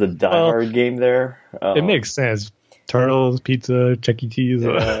also had the Die Hard game there. It makes sense. Turtles, pizza, Chuck E. Cheese.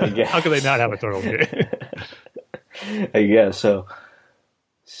 How could they not have a Turtles game? I guess so.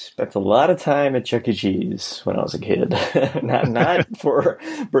 Spent a lot of time at Chuck E. Cheese when I was a kid. not for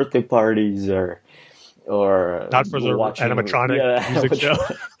birthday parties or not for the animatronic music show,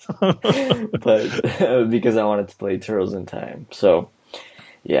 but because I wanted to play Turtles in Time. So,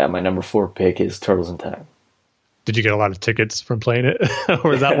 yeah, my number 4 pick is Turtles in Time. Did you get a lot of tickets from playing it,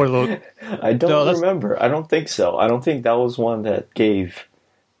 or is that one of those? I don't remember. I don't think so. I don't think that was one that gave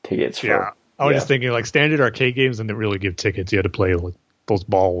tickets. For, I was just thinking like standard arcade games didn't really give tickets. You had to play like those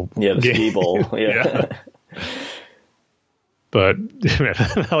ball. Yeah, the skee ball. Yeah. But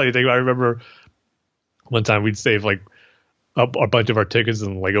now you think, I remember one time we'd save like a bunch of our tickets,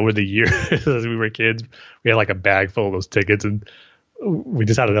 and like over the years as we were kids, we had like a bag full of those tickets, and we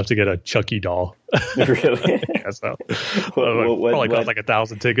just had enough to get a Chucky doll. Really? Yeah, so probably got like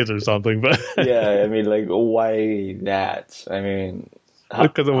 1,000 tickets or something. But yeah, I mean, like, why that? I mean, how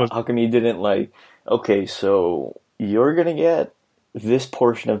come you didn't like? Okay, so you're gonna get this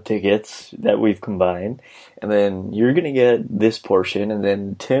portion of tickets that we've combined, and then you're gonna get this portion, and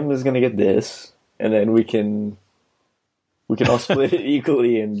then Tim is gonna get this, and then we can all split it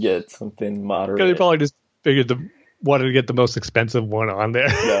equally and get something moderate. Because they probably just figured wanted to get the most expensive one on there.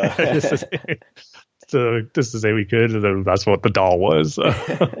 Yeah. just to say we could, and then that's what the doll was. So.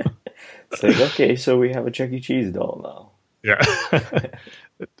 It's like, okay, so we have a Chuck E. Cheese doll now. Yeah.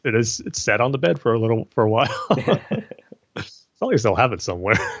 It's set on the bed for a while. Probably still have it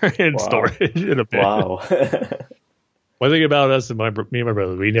somewhere in storage in a bin. Wow. One thing about us and me and my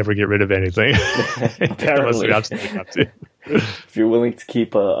brother, we never get rid of anything. Apparently. We absolutely have to. If you're willing to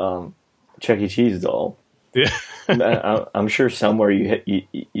keep a Chuck E. Cheese doll, I'm sure somewhere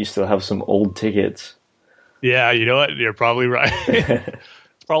you still have some old tickets. Yeah, you know what? You're probably right.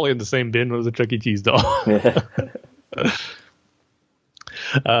 It's probably in the same bin as a Chuck E. Cheese doll.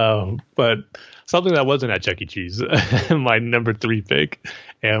 But something that wasn't at Chuck E. Cheese, my number 3 pick,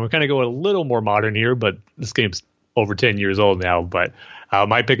 and we're kind of going a little more modern here, but this game's over 10 years old now. But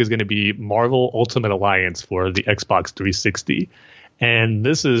my pick is going to be Marvel Ultimate Alliance for the Xbox 360, and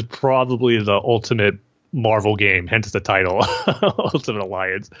this is probably the ultimate Marvel game, hence the title, Ultimate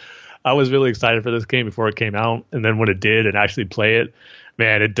Alliance. I was really excited for this game before it came out, and then when it did and actually play it,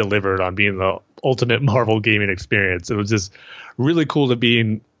 man, it delivered on being the ultimate Marvel gaming experience. It was just really cool to be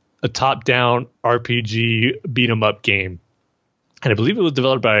in a top-down RPG beat-em-up game. And I believe it was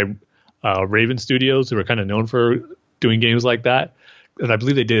developed by Raven Studios, who were kind of known for doing games like that. And I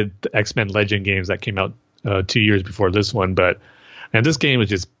believe they did the X-Men Legend games that came out 2 years before this one. And this game was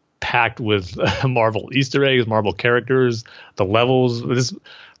just packed with Marvel Easter eggs, Marvel characters, the levels. This is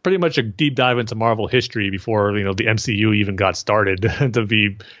pretty much a deep dive into Marvel history before, the MCU even got started to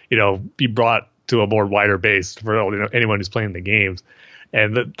be brought to a more wider base for anyone who's playing the games.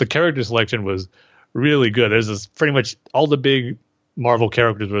 And the character selection was really good. There's pretty much all the big Marvel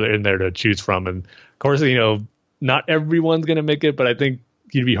characters were in there to choose from. And of course, not everyone's going to make it, but I think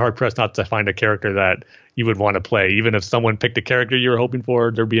you'd be hard pressed not to find a character that you would want to play. Even if someone picked a character you were hoping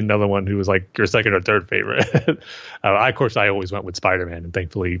for, there'd be another one who was like your second or third favorite. I always went with Spider-Man, and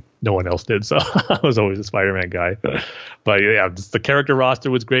thankfully no one else did. So I was always a Spider-Man guy. But yeah, the character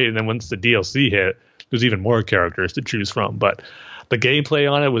roster was great. And then once the DLC hit, there's even more characters to choose from. But the gameplay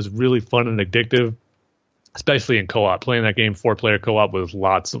on it was really fun and addictive, especially in co-op. Playing that game 4-player co-op was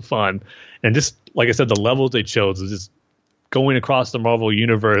lots of fun. And just like I said, the levels they chose was just going across the Marvel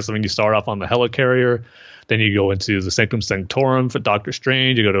universe. I mean, you start off on the Helicarrier, then you go into the Sanctum Sanctorum for Doctor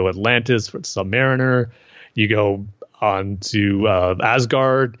Strange, you go to Atlantis for Submariner, you go on to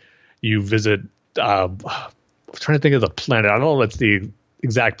Asgard, you visit, I'm trying to think of the planet. I don't know if that's the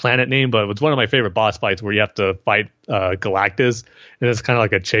exact planet name, but it's one of my favorite boss fights where you have to fight Galactus, and it's kind of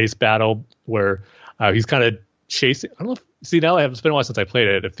like a chase battle where he's kind of chasing. I don't know now it's been a while since I played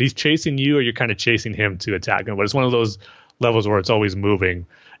it. If he's chasing you or you're kind of chasing him to attack him, but it's one of those levels where it's always moving.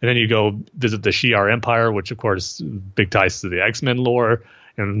 And then you go visit the Shi'ar Empire, which of course big ties to the X-Men lore.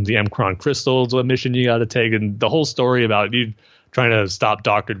 and the Mcron crystals, a mission you got to take, and the whole story about you trying to stop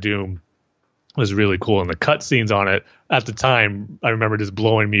Doctor Doom was really cool. And the cutscenes on it at the time, I remember just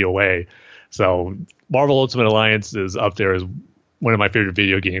blowing me away. So Marvel Ultimate Alliance is up there as one of my favorite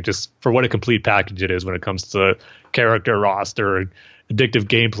video games, just for what a complete package it is when it comes to character roster, addictive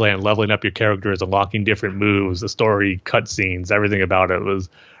gameplay, and leveling up your characters, unlocking different moves, the story, cutscenes, everything about it was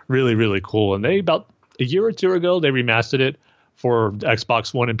really, really cool. And they, about a year or two ago, they remastered it for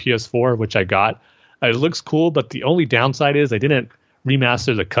Xbox One and PS4, which I got. It looks cool, but the only downside is they didn't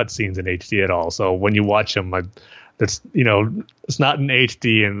remaster the cutscenes in HD at all. So when you watch them, it's not in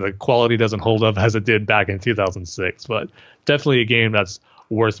HD, and the quality doesn't hold up as it did back in 2006. But definitely a game that's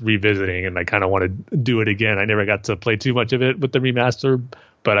worth revisiting, and I kind of want to do it again. I never got to play too much of it with the remaster,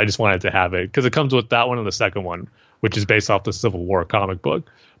 but I just wanted to have it because it comes with that one and the second one, which is based off the Civil War comic book.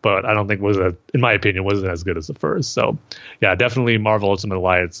 But I don't think in my opinion, wasn't as good as the first. So yeah, definitely Marvel Ultimate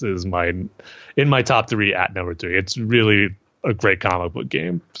Alliance is in my top 3 at number 3. It's really a great comic book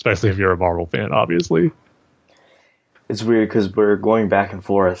game, especially if you're a Marvel fan, obviously. It's weird because we're going back and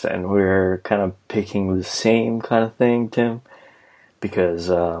forth and we're kind of picking the same kind of thing, Tim, because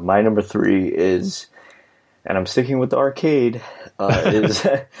my number 3 is, and I'm sticking with the arcade, is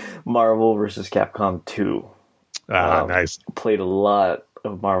Marvel vs. Capcom 2. Nice. Played a lot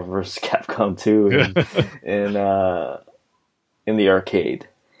of Marvel vs. Capcom 2 in the arcade.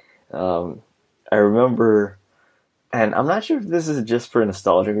 I remember, and I'm not sure if this is just for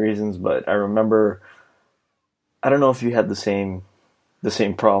nostalgic reasons, but I remember, I don't know if you had the same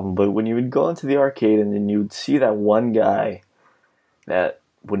problem, but when you would go into the arcade and then you would see that one guy that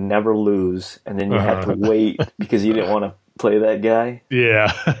would never lose, and then you had to wait because you didn't want to play that guy.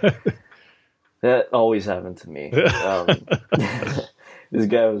 Yeah. That always happened to me. This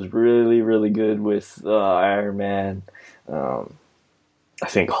guy was really, really good with Iron Man. I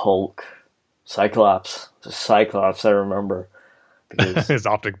think Hulk, Cyclops. Cyclops, I remember. Because, his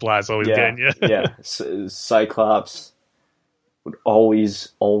optic blast always getting you. Yeah, Cyclops would always,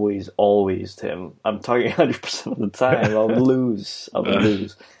 Tim. I'm talking 100% of the time. I would lose.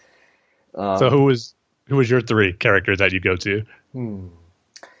 So who was your 3 characters that you go to?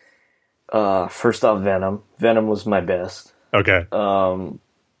 First off, Venom. Venom was my best. Okay. War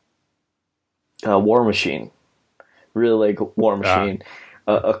Machine. Really like War Machine.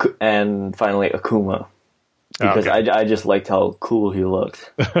 And finally Akuma. Because I just liked how cool he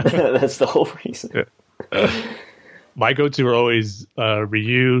looked. That's the whole reason. My go-to were always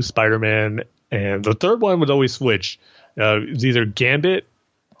Ryu, Spider-Man, and the third one would always switch. It was either Gambit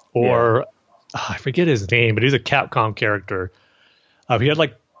or I forget his name, but he's a Capcom character. He had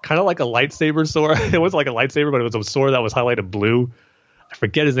kind of like a lightsaber sword. It wasn't like a lightsaber, but it was a sword that was highlighted blue. I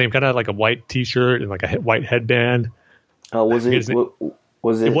forget his name. Kind of had like a white T-shirt and like a white headband. Was it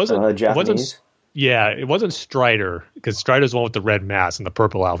Japanese? It wasn't Strider, because Strider's the one with the red mask and the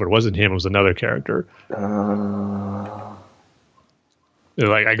purple outfit. It wasn't him. It was another character. I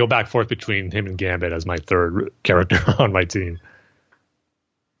go back and forth between him and Gambit as my third character on my team.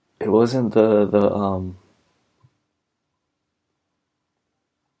 It wasn't the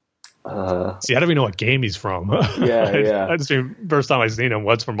See, I don't even know what game he's from. Yeah. I just mean, first time I seen him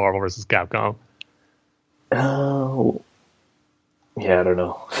was from Marvel vs. Capcom. Oh. Yeah, I don't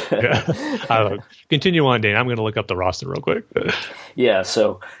know. Continue on, Dane. I'm going to look up the roster real quick. Yeah,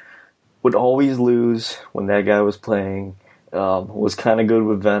 so would always lose when that guy was playing. Was kind of good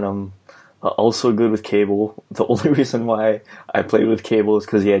with Venom. Also good with Cable. The only reason why I played with Cable is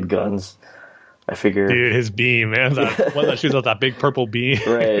because he had guns. I figured... Dude, his beam, man. One that shoots out that big purple beam.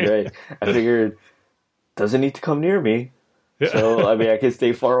 Right. I figured, doesn't need to come near me. So, I mean, I can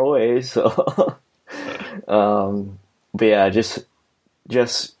stay far away, so... but yeah, just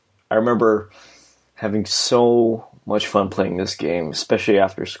I remember having so much fun playing this game, especially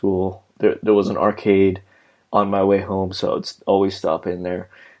after school. There was an arcade on my way home, so I'd always stop in there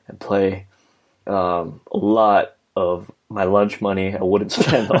and play. A lot of my lunch money I wouldn't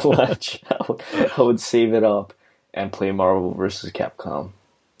spend on lunch. I would save it up and play Marvel vs. Capcom.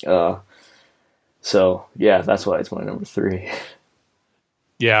 So yeah, that's why it's my number 3.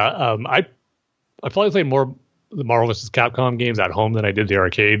 Yeah, I probably played more the Marvel vs. Capcom games at home than I did the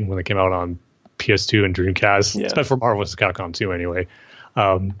arcade when they came out on PS2 and Dreamcast, especially for Marvel vs. Capcom 2 anyway.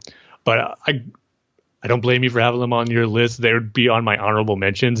 But I don't blame you for having them on your list. They would be on my honorable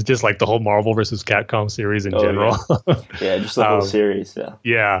mentions, just like the whole Marvel vs. Capcom series in general. Yeah, just the whole series,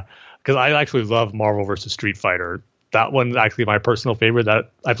 Yeah, because I actually love Marvel vs. Street Fighter. That one's actually my personal favorite.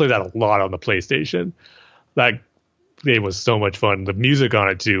 That I played that a lot on the PlayStation. That game was so much fun. The music on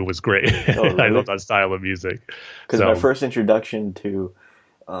it too was great. Oh, really? I love that style of music. Because my first introduction to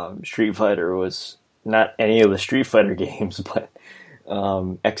Street Fighter was not any of the Street Fighter games, but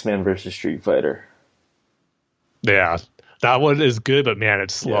X-Men versus Street Fighter. Yeah, that one is good, but man,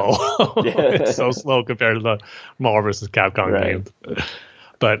 it's slow. Yeah. It's so slow compared to the Marvel vs. Capcom Right. games.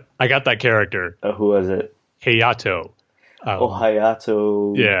 But I got that character, Who was it? Hayato.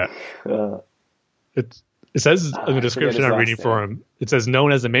 Hayato. Yeah. It says in the forget description his I'm reading last for him, it says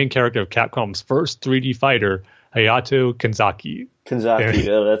known as the main character of Capcom's first 3D fighter, Hayato Kanzaki. Kanzaki.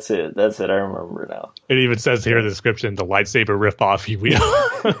 Yeah, that's it. That's it. I remember now. It even says here in the description, the lightsaber ripoff he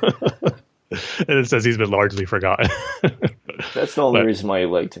wielded. And it says he's been largely forgotten. That's the only But- reason why you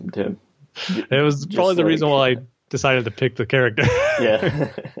liked him, Tim. It was probably the reason why I decided to pick the character. Yeah.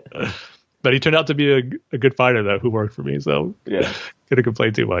 But he turned out to be a good fighter, though, who worked for me. So Yeah. couldn't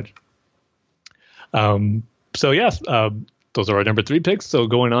complain too much. So yes, those are our number 3 picks. So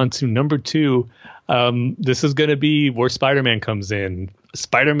going on to number 2, this is going to be where Spider-Man comes in.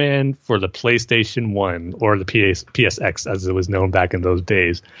 Spider-Man for the PlayStation 1 or the PSX, as it was known back in those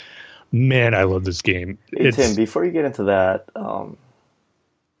days. Man, I love this game. Hey, Tim, before you get into that,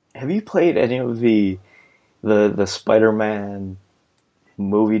 have you played any of the Spider-Man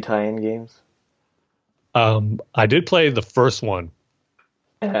movie tie-in games? I did play the first one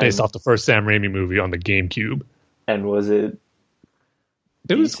And, based off the first Sam Raimi movie on the GameCube. and was it?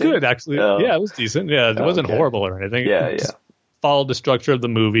 It was Decent? good, actually. Oh. Yeah, it was decent. Yeah, it wasn't okay. horrible or anything. Yeah, It yeah. just followed the structure of the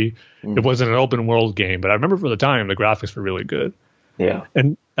movie. It wasn't an open world game, but I remember for the time the graphics were really good. Yeah.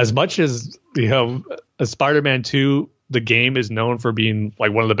 And as much as as Spider-Man 2, the game is known for being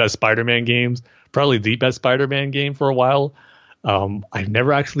like one of the best Spider-Man games, probably the best Spider-Man game for a while. I've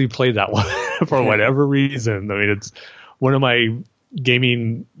never actually played that one for whatever reason. I mean, it's one of my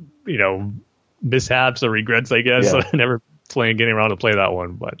gaming, mishaps or regrets, I guess. Yeah. I never getting around to play that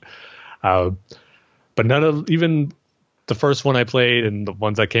one, but none of even the first one I played and the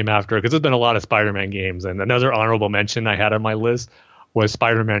ones that came after, because there's been a lot of Spider-Man games. And another honorable mention I had on my list was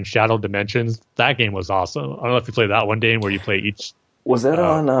Spider-Man Shadow Dimensions. That game was awesome. I don't know if you played that one, Dane, where you play each. Was that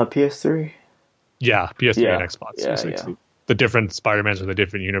on PS3? Yeah, PS3 Yeah. and Xbox Yeah, 360. yeah. The different Spider-Mans from the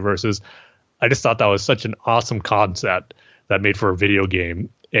different universes. I just thought that was such an awesome concept that made for a video game,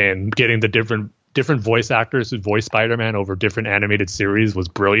 and getting the different voice actors who voice Spider-Man over different animated series was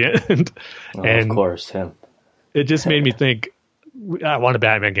brilliant. Of course, Tim. It just made me think, I want a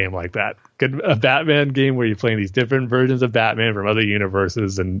Batman game like that. A Batman game where you're playing these different versions of Batman from other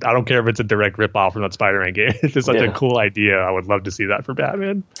universes, and I don't care if it's a direct rip-off from that Spider-Man game. It's just such a cool idea. I would love to see that for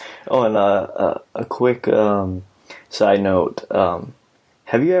Batman. Oh, and a quick side note.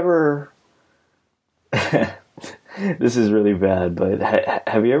 Have you ever... This is really bad, but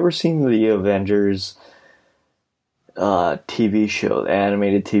have you ever seen the Avengers TV show, the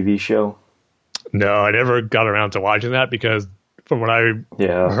animated TV show? No, I never got around to watching that because from what I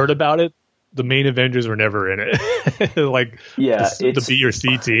heard about it, the main Avengers were never in it. Like the B or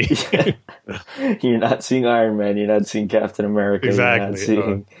C team. You're not seeing Iron Man. You're not seeing Captain America. Exactly. You're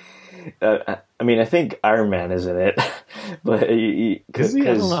not seeing, I mean, I think Iron Man is in it, but I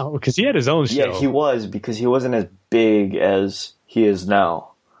don't know, because he had his own show. Yeah, he was, because he wasn't as big as he is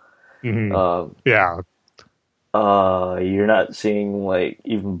now. Mm-hmm. You're not seeing like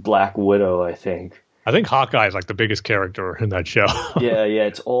even Black Widow, I think. I think Hawkeye is like the biggest character in that show. yeah,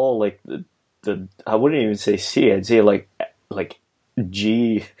 it's all like the I wouldn't even say C, I'd say like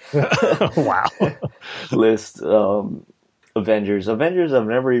G Wow. list. Avengers I've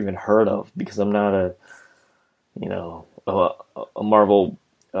never even heard of because I'm not a Marvel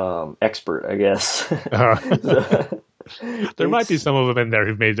expert, I guess. There might be some of them in there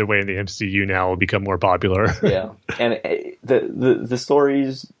who've made their way in the MCU now will become more popular. Yeah, and the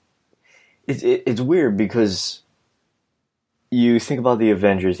stories, it's weird because you think about the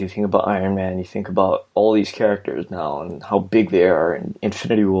Avengers, you think about Iron Man, you think about all these characters now and how big they are, and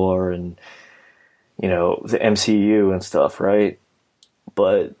Infinity War, and the MCU and stuff, right?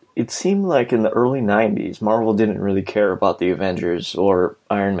 But it seemed like in the early 90s, Marvel didn't really care about the Avengers or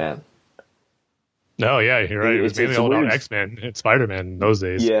Iron Man. No, yeah, you're right. It was mainly all about X-Men and Spider-Man in those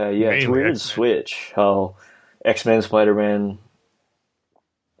days. Yeah, it's a weird switch how X-Men, Spider-Man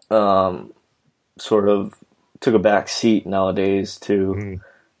sort of took a back seat nowadays to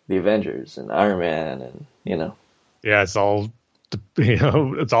the Avengers and Iron Man, and Yeah, it's all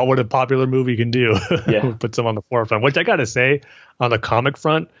it's all what a popular movie can do. Yeah. Puts them on the forefront. Which I gotta say, on the comic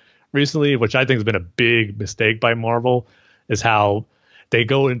front recently, which I think has been a big mistake by Marvel, is how they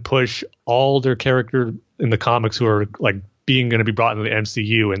go and push all their characters in the comics who are like going to be brought into the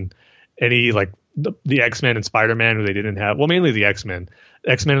MCU, and any like the X-Men and Spider-Man who they didn't have. Well, mainly the X-Men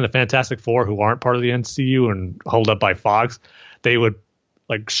and the Fantastic Four who aren't part of the MCU and hold up by Fox. They would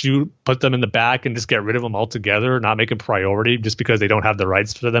like put them in the back and just get rid of them altogether, not make a priority just because they don't have the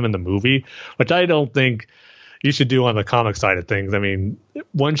rights for them in the movie, which I don't think you should do on the comic side of things. I mean,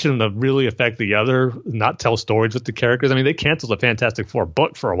 one shouldn't really affect the other, not tell stories with the characters. I mean, they canceled the Fantastic Four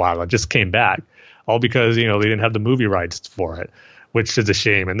book for a while. It just came back, all because, they didn't have the movie rights for it, which is a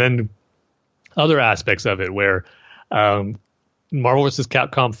shame. And then other aspects of it where Marvel vs.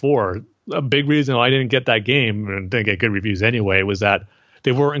 Capcom 4, a big reason why I didn't get that game and didn't get good reviews anyway was that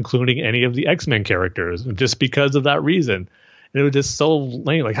they weren't including any of the X-Men characters just because of that reason. And it was just so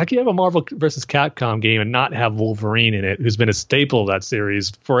lame. Like, how can you have a Marvel vs. Capcom game and not have Wolverine in it, who's been a staple of that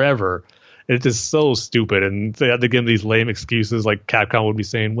series forever? It's just so stupid. And they had to give them these lame excuses, like Capcom would be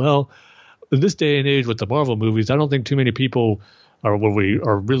saying, well, in this day and age with the Marvel movies, I don't think too many people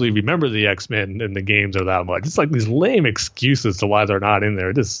really remember the X-Men in the games are that much. It's like these lame excuses to why they're not in there.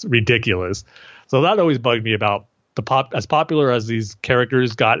 It's just ridiculous. So that always bugged me about as popular as these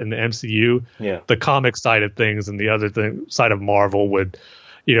characters got in the MCU, the comic side of things and the other side of Marvel would,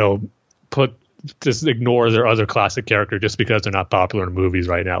 just ignore their other classic character just because they're not popular in movies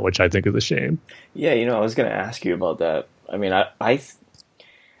right now, which I think is a shame. Yeah, I was going to ask you about that. I mean, I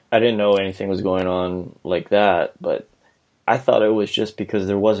didn't know anything was going on like that, but I thought it was just because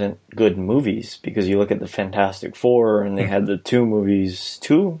there wasn't good movies. Because you look at the Fantastic Four, and they had the two movies.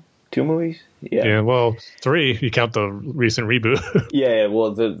 Two movies? Yeah, well, 3. You count the recent reboot. Yeah,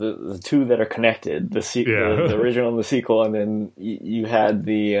 well, the two that are connected, the original and the sequel, and then you had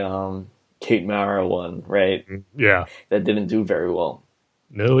the Kate Mara one, right? Yeah, that didn't do very well.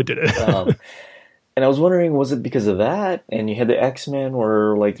 No, it didn't. And I was wondering, was it because of that? And you had the X-Men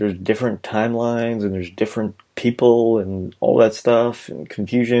where, like, there's different timelines and there's different people and all that stuff and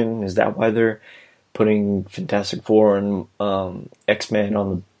confusion. Is that why they're putting Fantastic Four and X-Men on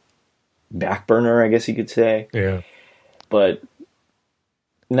the back burner, I guess you could say? Yeah. But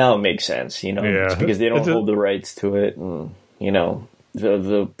now it makes sense, It's because they don't hold the rights to it. And,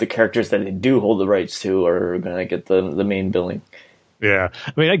 the characters that they do hold the rights to are going to get the main billing. Yeah,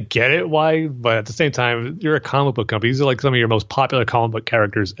 I mean, I get it why, but at the same time, you're a comic book company. These are like some of your most popular comic book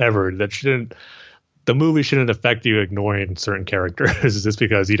characters ever. The movie shouldn't affect you ignoring certain characters just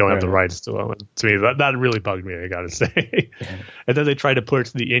because you don't have the rights to them. And to me, that really bugged me, I gotta say. And then they tried to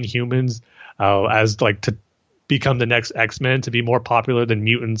push the Inhumans as like to become the next X-Men, to be more popular than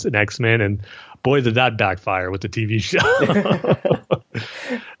mutants and X-Men, and boy, did that backfire with the TV show.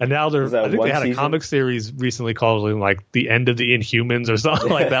 And now I think they had a comic series recently called like The End of the Inhumans or something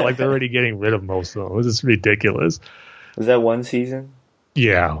like that. Like they're already getting rid of most of them. This is ridiculous. Was that one season?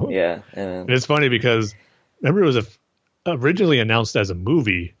 Yeah. Yeah. And it's funny because remember it was originally announced as a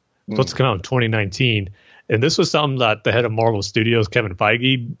movie. It's supposed to come out in 2019. And this was something that the head of Marvel Studios, Kevin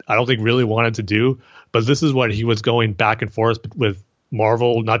Feige, I don't think really wanted to do. But this is what he was going back and forth with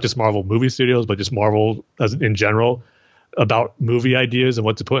Marvel, not just Marvel movie studios, but just Marvel as in general, about movie ideas and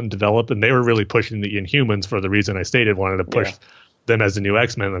what to put and develop. And they were really pushing the Inhumans for the reason I stated, wanted to push them as the new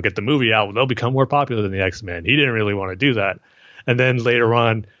X-Men and get the movie out. They'll become more popular than the X-Men. He didn't really want to do that. And then later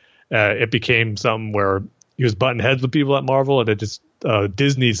on, it became something where he was butting heads with people at Marvel, and it just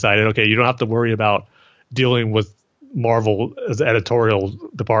Disney decided, okay, you don't have to worry about dealing with Marvel as the editorial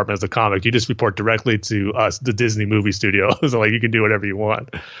department as a comic. You just report directly to us, the Disney movie studio. So like you can do whatever you want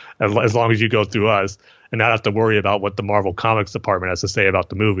as long as you go through us and not have to worry about what the Marvel comics department has to say about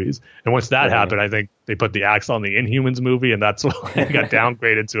the movies. And once that happened, I think they put the axe on the Inhumans movie, and that's why it got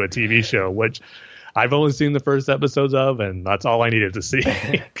downgraded to a TV show, which I've only seen the first episodes of, and that's all I needed to see.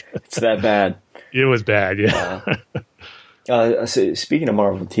 It's that bad. It was bad, yeah. So speaking of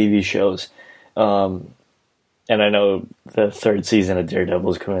Marvel TV shows, and I know the 3rd season of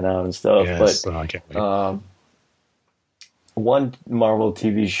Daredevil is coming out and stuff, but I can't wait. One Marvel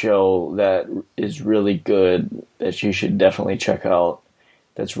TV show that is really good that you should definitely check out,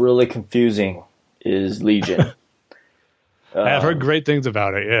 that's really confusing, is Legion. I've heard great things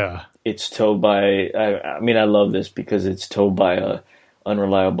about it, yeah. It's told by, I love this because it's told by a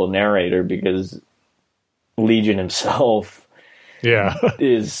unreliable narrator, because Legion himself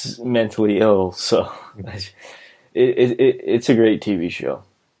is mentally ill, so it's a great TV show.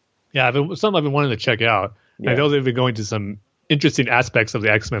 Yeah, something I've been wanting to check out. Yeah. I know they've been going to some interesting aspects of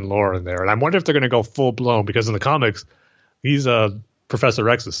the X-Men lore in there, and I wonder if they're going to go full blown, because in the comics, he's Professor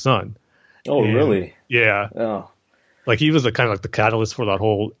X's son. Oh, really? Yeah. Oh. Like he was kind of like the catalyst for that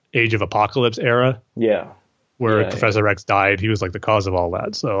whole Age of Apocalypse era. Yeah. Where Professor X died. He was like the cause of all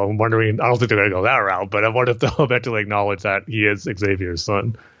that. So I'm wondering, I don't think they're going to go that route, but I wonder if they'll eventually acknowledge that he is Xavier's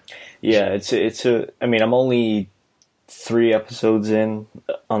son. Yeah, I'm only 3 episodes in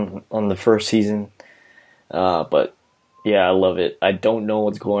on the first season. But Yeah, I love it. I don't know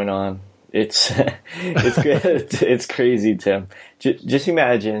what's going on. It's it's good. It's crazy, Tim. Just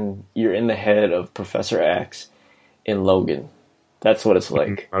imagine you're in the head of Professor X in Logan. That's what it's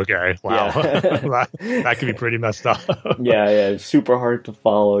like. Okay, wow. Yeah. That could be pretty messed up. Yeah, it's super hard to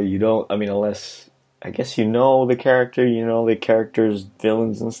follow. You don't, I mean, unless, I guess you know the character, you know the character's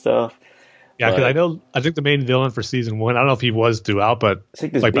villains and stuff. Yeah, because I think the main villain for season 1, I don't know if he was throughout, but It's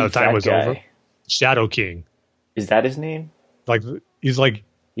like this by big the time fat it was guy. over, Shadow King. Is that his name? Like, he's like,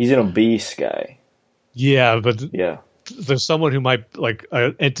 He's an obese guy. yeah, but Yeah. there's someone who might, like,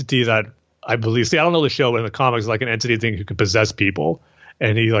 an entity that I believe, see, I don't know the show, but in the comics, like an entity thing who can possess people,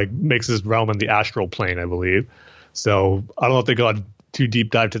 and he, like, makes his realm in the astral plane, I believe. So, I don't know if they got too deep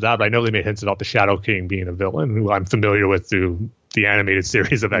dive to that, but I know they made hints about the Shadow King being a villain, who I'm familiar with through the animated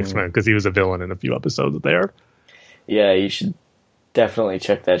series of X-Men, because he was a villain in a few episodes there. Yeah, you should definitely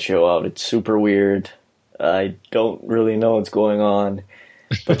check that show out. It's super weird. I don't really know what's going on,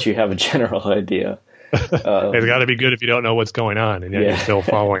 but you have a general idea. It's got to be good if you don't know what's going on, and yet you're still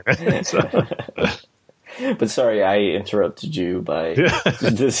following it. So. But sorry, I interrupted you by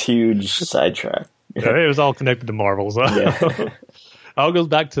this huge sidetrack. It was all connected to Marvel. So. Yeah. All goes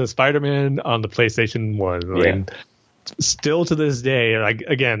back to Spider-Man on the PlayStation 1. I mean, still to this day, like,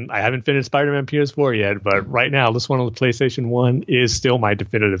 again, I haven't finished Spider-Man PS4 yet, but right now, this one on the PlayStation 1 is still my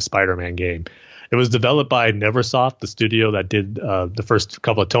definitive Spider-Man game. It was developed by Neversoft, the studio that did the first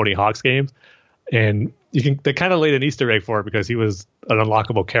couple of Tony Hawk's games. And they kind of laid an Easter egg for it because he was an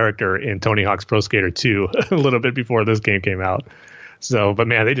unlockable character in Tony Hawk's Pro Skater 2 a little bit before this game came out. So, but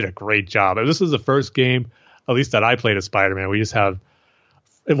man, they did a great job. This was the first game, at least that I played as Spider-Man.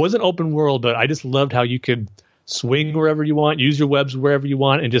 It wasn't open world, but I just loved how you could swing wherever you want, use your webs wherever you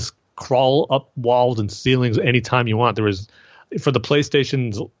want, and just crawl up walls and ceilings anytime you want. There was, for the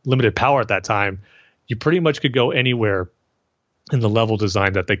PlayStation's limited power at that time, you pretty much could go anywhere in the level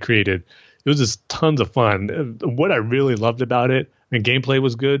design that they created. It was just tons of fun. What I really loved about it, I mean, gameplay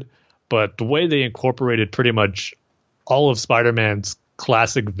was good, but the way they incorporated pretty much all of Spider-Man's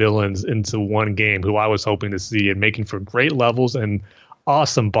classic villains into one game, who I was hoping to see, and making for great levels and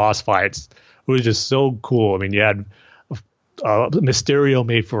awesome boss fights. It was just so cool. I mean, you had Mysterio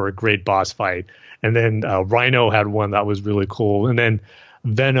made for a great boss fight, and then Rhino had one that was really cool, and then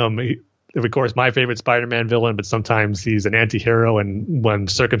Venom, of course, my favorite Spider-Man villain, but sometimes he's an anti-hero, and when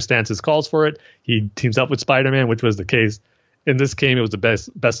circumstances calls for it, he teams up with Spider-Man, which was the case in this game. It was the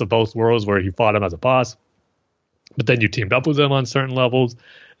best of both worlds, where you fought him as a boss, but then you teamed up with him on certain levels,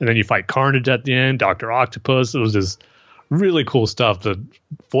 and then you fight Carnage at the end, Dr. Octopus. It was just really cool stuff. The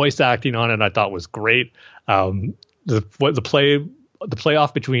voice acting on it I thought was great. The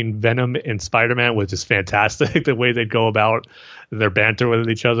playoff between Venom and Spider-Man was just fantastic. The way they'd go about their banter with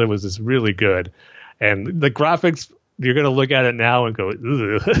each other was just really good. And the graphics, you're going to look at it now and go,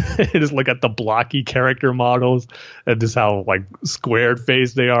 ugh. Just look at the blocky character models and just how, like, squared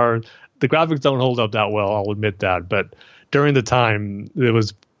faced they are. The graphics don't hold up that well, I'll admit that. But during the time, it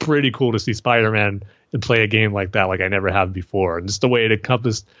was pretty cool to see Spider-Man and play a game like that, like I never have before. And just the way it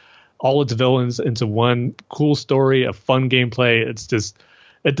encompassed all its villains into one cool story, a fun gameplay.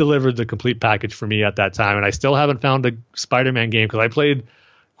 It delivered the complete package for me at that time. And I still haven't found a Spider-Man game, because I played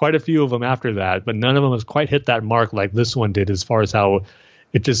quite a few of them after that, but none of them has quite hit that mark like this one did, as far as how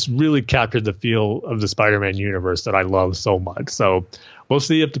it just really captured the feel of the Spider-Man universe that I love so much. So we'll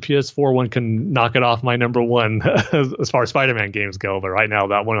see if the PS4 one can knock it off my number one as far as Spider-Man games go. But right now,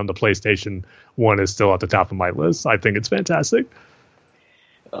 that one on the PlayStation 1 is still at the top of my list. I think it's fantastic.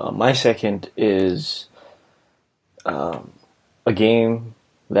 My second is a game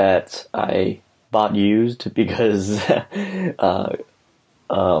that I bought used because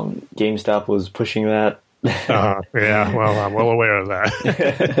GameStop was pushing that. Yeah, well, I'm well aware of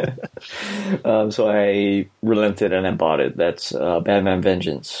that. So I relented and I bought it. That's Batman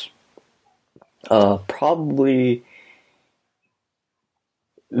Vengeance. Probably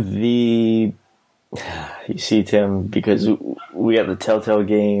you see, Tim, because we have the Telltale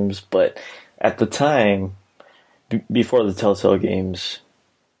games, but at the time, before the Telltale games,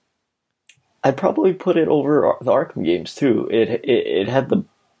 I'd probably put it over the Arkham games too. It had a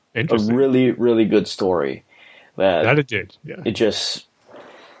really, really good story. That it did. Yeah. It just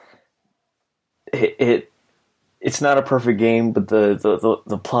it's not a perfect game, but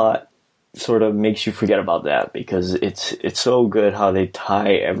the plot sort of makes you forget about that, because it's so good how they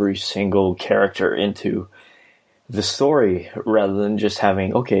tie every single character into the story, rather than just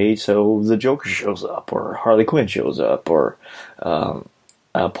having, okay, so the Joker shows up, or Harley Quinn shows up, or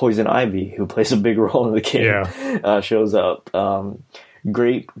Poison Ivy, who plays a big role in the game, shows up.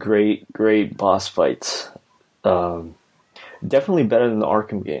 Great boss fights. Definitely better than the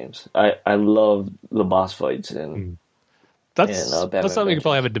Arkham games. I love the boss fights in. That's something we could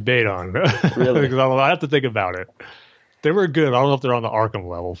probably have a debate on. Really? Because I have to think about it. They were good. I don't know if they're on the Arkham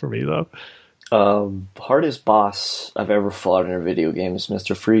level for me, though. Hardest boss I've ever fought in a video game is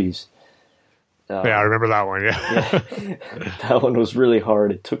Mr. Freeze. Yeah, I remember that one, yeah. That one was really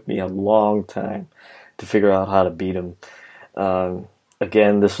hard. It took me a long time to figure out how to beat him.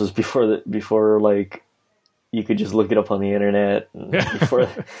 Again, this was before like you could just look it up on the internet. Before,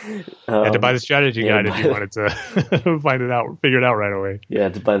 had to buy the strategy guide if you wanted to figure it out right away. Yeah,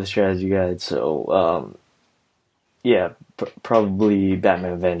 to buy the strategy guide. So, probably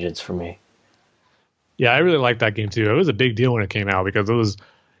Batman Vengeance for me. Yeah, I really liked that game too. It was a big deal when it came out because it was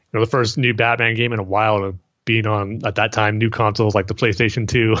the first new Batman game in a while to being on, at that time, new consoles like the PlayStation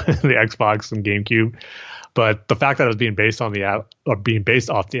 2, the Xbox, and GameCube. But the fact that it was being based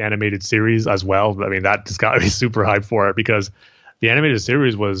off the animated series as well, I mean, that just got me super hyped for it because the animated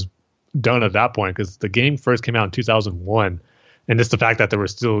series was done at that point because the game first came out in 2001. And just the fact that they were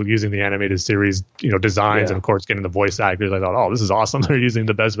still using the animated series, designs and of course getting the voice actors, I thought, oh, this is awesome. They're using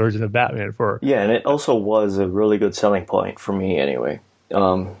the best version of Batman for. Yeah, and it also was a really good selling point for me anyway.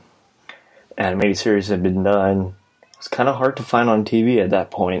 Animated series had been done. It was kind of hard to find on TV at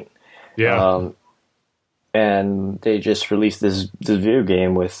that point. Yeah. And they just released this video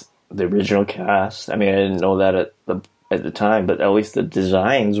game with the original cast. I mean, I didn't know that at the time, but at least the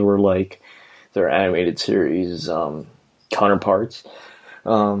designs were like their animated series counterparts.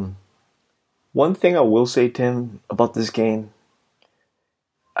 One thing I will say, Tim, about this game,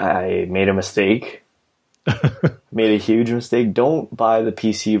 I made a mistake. Made a huge mistake. Don't buy the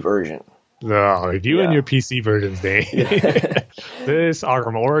PC version. No, you and your PC versions, Dave. This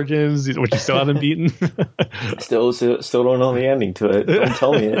Arkham Origins, which you still haven't beaten. Still don't know the ending to it. Don't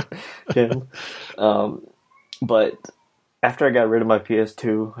tell me it, Tim. But after I got rid of my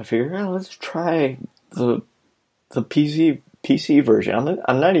PS2, I figured, let's try the PC version.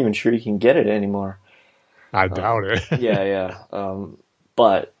 I'm not even sure you can get it anymore. I doubt it. Yeah.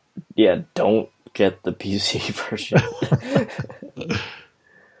 But yeah, don't get the PC version.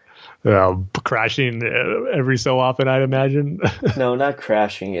 Crashing every so often, I'd imagine. No, not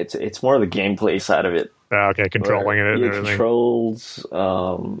crashing. It's more the gameplay side of it. Okay, controlling it and everything. Controls.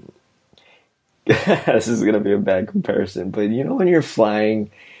 This is gonna be a bad comparison, but when you're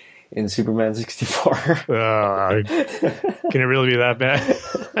flying in Superman 64, can it really be that bad?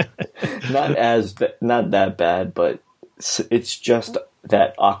 Not that bad, but it's just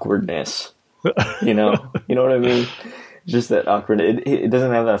that awkwardness. You know what I mean? Just that awkward. It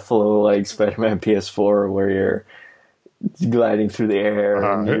doesn't have that flow like Spider-Man PS4 where you're gliding through the air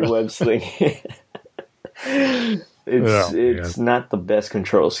and you're web slinging. It's not the best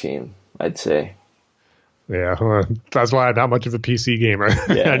control scheme, I'd say. Yeah, well, that's why I'm not much of a PC gamer.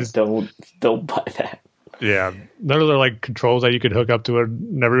 Yeah, don't buy that. Yeah, none of the like controls that you could hook up to it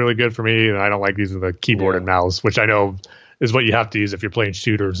never really good for me, and I don't like using the keyboard and mouse, which I know is what you have to use if you're playing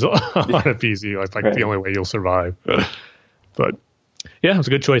shooters on a PC. It's like the only way you'll survive. But yeah, it was a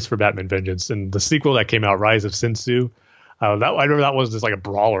good choice for Batman Vengeance. And the sequel that came out, Rise of Sinsu, I remember that was just like a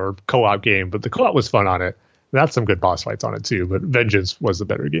brawler co-op game, but the co-op was fun on it. And that's some good boss fights on it too, but Vengeance was the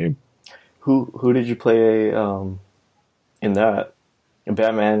better game. Who did you play in that?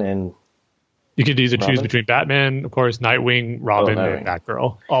 Batman and... You could either Robin? choose between Batman, of course, Nightwing, Robin, and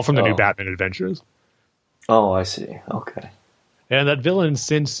Batgirl. All from the new Batman Adventures. Oh, I see. Okay. And that villain,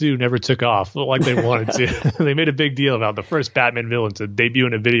 Sin Tzu, never took off like they wanted to. They made a big deal about the first Batman villain to debut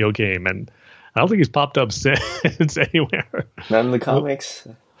in a video game, and I don't think he's popped up since anywhere. Not in the comics?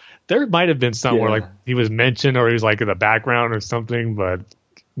 There might have been somewhere like he was mentioned or he was like in the background or something, but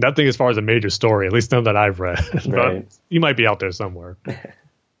nothing as far as a major story, at least none that I've read. Right. But he might be out there somewhere.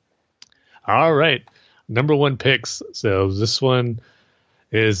 All right. Number one picks. So this one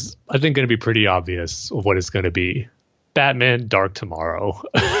is, I think, going to be pretty obvious of what it's going to be. Batman Dark Tomorrow.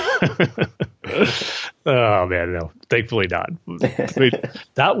 Oh man, no, thankfully not.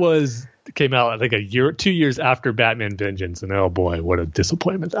 That came out I think 2 years after Batman Vengeance, and oh boy, what a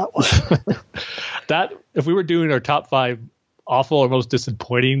disappointment that was. That if we were doing our top 5 awful or most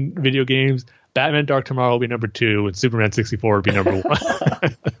disappointing video games, Batman Dark Tomorrow would be number 2, and Superman 64 would be number 1.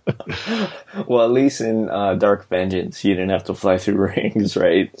 Well, at least in Dark Vengeance, you didn't have to fly through rings,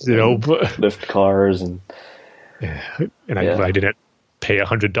 right? Lift cars and. I didn't pay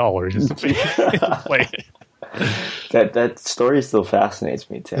 $100 just to play it. That story still fascinates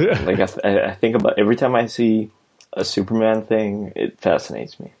me, Tim. Like I think about every time I see a Superman thing, it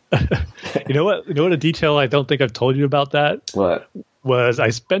fascinates me. You know what? A detail I don't think I've told you about that. What? was I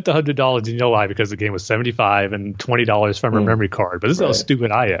spent $100, and you know why? Because the game was $75 and $20 from a memory card. But this is how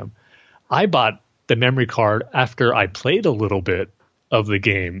stupid I am. I bought the memory card after I played a little bit of the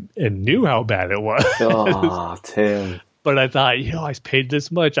game and knew how bad it was. Oh, Tim. But I thought, I paid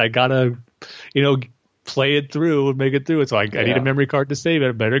this much. I gotta, play it through and make it through it. So I need a memory card to save it.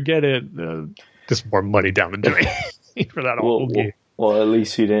 I better get it. Just more money down the drain for that whole game. Well, at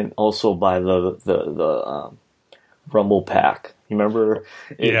least you didn't also buy the Rumble pack. You remember?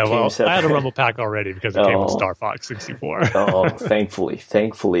 I had a Rumble pack already because it came with Star Fox 64.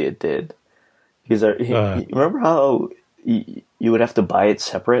 Thankfully it did. Because remember how you would have to buy it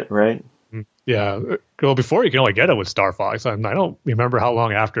separate, right? Yeah. Well, before you can only get it with Star Fox. I don't remember how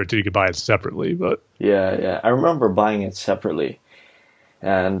long after until you could buy it separately. But yeah. I remember buying it separately,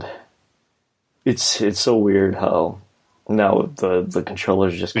 and it's so weird how now the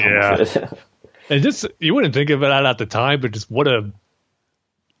controllers just come with it. And just, you wouldn't think of it at the time, but just what a,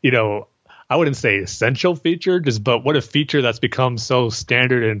 I wouldn't say essential feature, but what a feature that's become so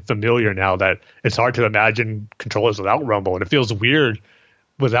standard and familiar now that it's hard to imagine controllers without Rumble. And it feels weird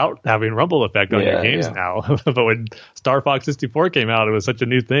without having Rumble effect on your games now. But when Star Fox 64 came out, it was such a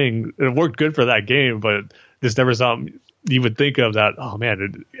new thing. It worked good for that game, but just never something you would think of that, oh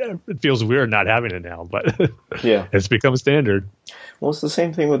man, it feels weird not having it now. But it's become standard. Well, it's the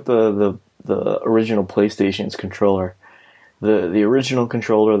same thing with the original PlayStation's controller. The original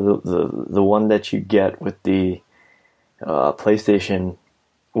controller, the one that you get with the PlayStation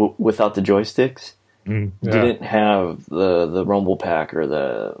without the joysticks, didn't have the Rumble pack or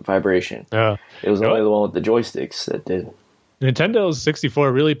the vibration. It was only the one with the joysticks that did. Nintendo's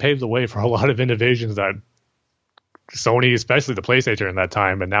 64 really paved the way for a lot of innovations that Sony, especially the PlayStation in that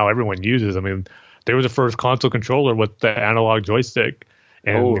time, and now everyone uses. I mean, they were the first console controller with the analog joystick.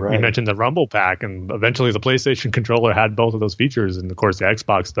 And you mentioned the Rumble pack, and eventually the PlayStation controller had both of those features, and of course the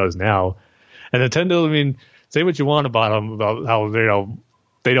Xbox does now. And Nintendo, I mean, say what you want about them, about how they're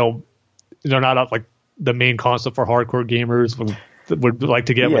not like the main console for hardcore gamers would like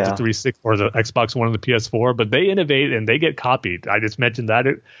to get with the 360 or the Xbox One and the PS4, but they innovate and they get copied. I just mentioned that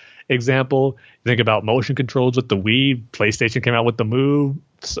example. Think about motion controls with the Wii. PlayStation came out with the Move.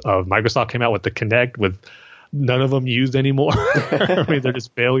 Microsoft came out with the Kinect, with none of them used anymore. I mean, they're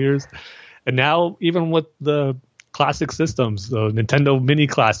just failures. And now, even with the classic systems, the Nintendo Mini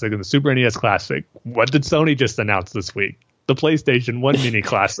Classic and the Super NES Classic, what did Sony just announce this week? The PlayStation 1 Mini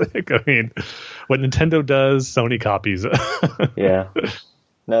Classic. I mean, what Nintendo does, Sony copies. Yeah.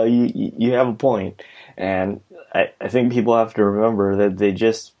 No, you have a point. And I think people have to remember that they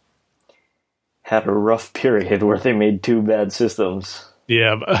just had a rough period where they made two bad systems.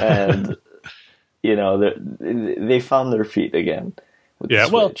 Yeah. And they found their feet again with the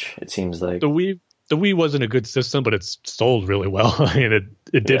Switch, it seems like. The Wii wasn't a good system, but it's sold really well. I mean,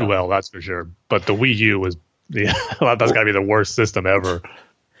 it did well, that's for sure. But the Wii U was, that's got to be the worst system ever.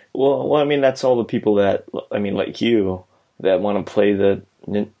 Well, I mean, that's all the people that, like you, that want to play the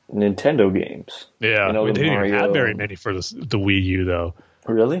Nintendo games. Yeah, I mean, they didn't even have very many for the Wii U, though.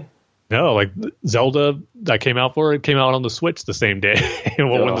 Really? No, like Zelda that came out on the Switch the same day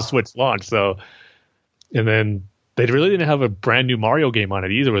when the Switch launched. So, and then they really didn't have a brand new Mario game on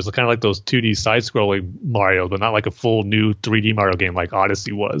it either. It was kind of like those 2D side-scrolling Mario, but not like a full new 3D Mario game like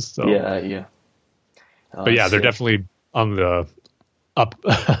Odyssey was. So. Yeah. But yeah, they're definitely on the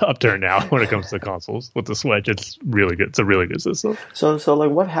upturn now when it comes to consoles with the Switch. It's really good. It's a really good system. So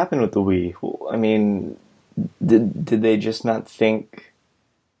like, what happened with the Wii? I mean, did they just not think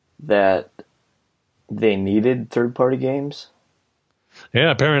that they needed third-party games? Yeah,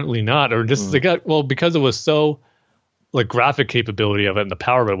 apparently not. Or just because it was so, like, graphic capability of it and the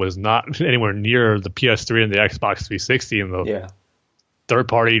power of it was not anywhere near the PS3 and the Xbox 360, and the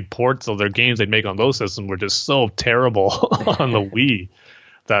third-party ports of their games they'd make on those systems were just so terrible on the Wii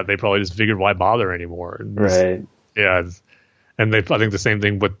that they probably just figured, why bother anymore? Right. Yeah. And I think the same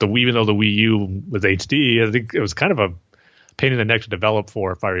thing with the Wii, even though the Wii U was HD, I think it was kind of a pain in the neck to develop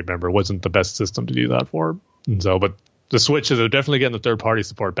for, if I remember. It wasn't the best system to do that for. And so, but the Switch, they're definitely getting the third-party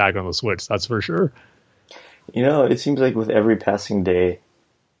support back on the Switch. That's for sure. It seems like with every passing day,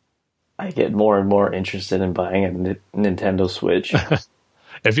 I get more and more interested in buying a Nintendo Switch.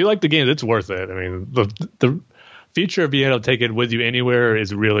 If you like the game, it's worth it. I mean, the feature of being able to take it with you anywhere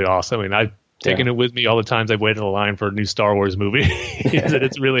is really awesome. I mean, I've taken it with me all the times I've waited in line for a new Star Wars movie. And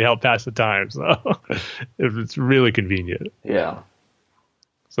it's really helped pass the time. So it's really convenient. Yeah.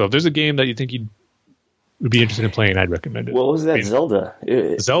 So if there's a game that you think you would be interested in playing, I'd recommend it. What was that? Zelda?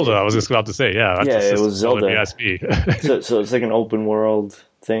 Zelda, I was just about to say, it was Zelda. If you asked me. so it's like an open world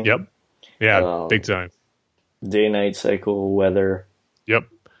thing? Yep. Yeah, big time. Day-night cycle, weather. Yep.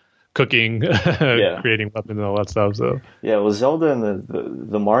 Cooking, creating weapons and all that stuff. So yeah, it was Zelda and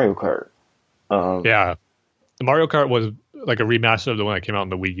the Mario Kart. Yeah. The Mario Kart was like a remaster of the one that came out on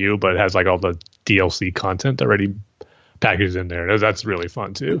the Wii U, but it has like all the DLC content already packaged in there. That's really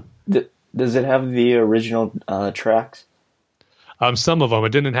fun too. Does it have the original tracks? Some of them. It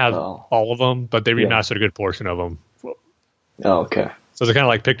didn't have all of them, but they remastered a good portion of them. Oh, okay. So they kind of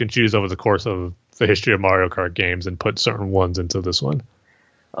like picked and choose over the course of the history of Mario Kart games and put certain ones into this one.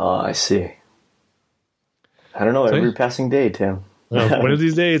 Oh, I see. I don't know. Every passing day, Tim. Well, one of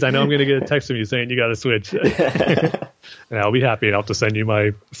these days, I know I'm going to get a text from you saying you got to switch. And I'll be happy. I'll have to send you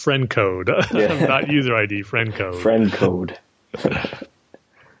my friend code. Not user ID, friend code. Friend code. But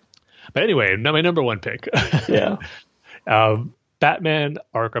anyway, now my number one pick. Yeah. Batman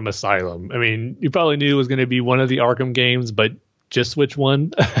Arkham Asylum. I mean, you probably knew it was going to be one of the Arkham games, but just which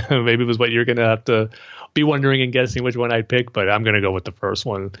one? Maybe it was what you're going to have to be wondering and guessing which one I'd pick, but I'm going to go with the first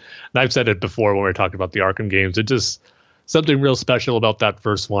one. And I've said it before when we were talking about the Arkham games. It just something real special about that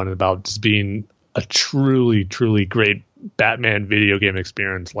first one, about just being a truly, truly great Batman video game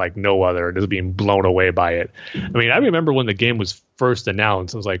experience like no other, and just being blown away by it. I mean, I remember when the game was first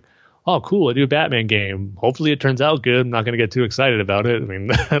announced, I was like, oh, cool, a new Batman game. Hopefully it turns out good. I'm not going to get too excited about it. I mean,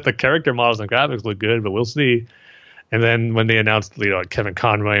 the character models and graphics look good, but we'll see. And then when they announced, Kevin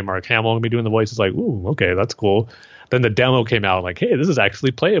Conroy and Mark Hamill going to be doing the voices, like, ooh, okay, that's cool. Then the demo came out, like, hey, this is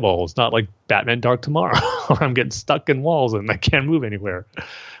actually playable. It's not like Batman Dark Tomorrow, where I'm getting stuck in walls and I can't move anywhere.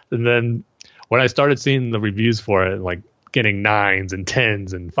 And then when I started seeing the reviews for it, like getting 9s and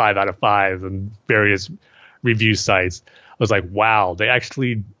 10s and 5 out of 5 and various review sites, I was like, wow, they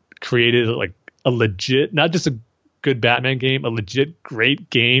actually created like a legit, not just a good Batman game, a legit great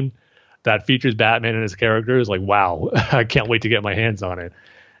game that features Batman and his characters. Like, wow, I can't wait to get my hands on it.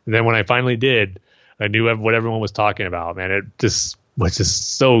 And then when I finally did, I knew what everyone was talking about, man. It just was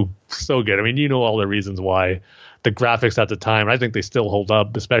just so good. I mean, you know all the reasons why. The graphics at the time, I think they still hold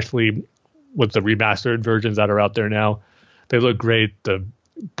up, especially with the remastered versions that are out there now. They look great. The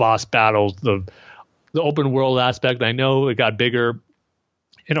boss battles, the open world aspect. I know it got bigger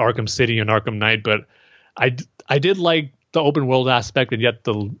in Arkham City and Arkham Knight, but I did like the open world aspect, and yet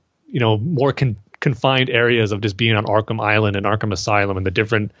the more confined areas of just being on Arkham Island and Arkham Asylum and the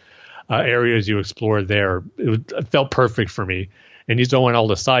different areas you explore there. It felt perfect for me. And you throw in all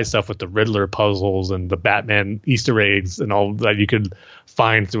the side stuff with the Riddler puzzles and the Batman Easter eggs and all that you could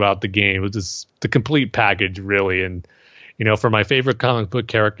find throughout the game. It was just the complete package, really. And, for my favorite comic book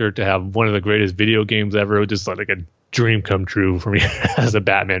character to have one of the greatest video games ever, it was just like a dream come true for me as a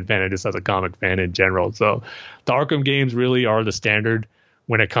Batman fan and just as a comic fan in general. So the Arkham games really are the standard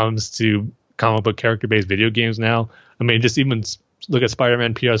when it comes to comic book character-based video games now. I mean, just even look at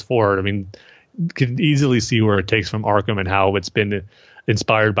Spider-Man PS4. I mean, you can easily see where it takes from Arkham and how it's been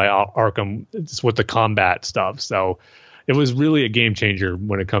inspired by Arkham just with the combat stuff. So it was really a game changer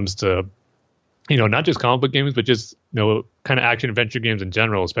when it comes to, not just comic book games, but just, kind of action adventure games in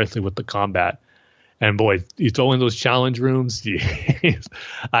general, especially with the combat. And boy, you throw in those challenge rooms. Geez,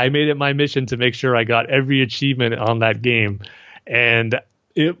 I made it my mission to make sure I got every achievement on that game. And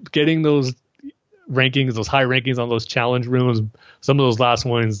getting those rankings, those high rankings on those challenge rooms, some of those last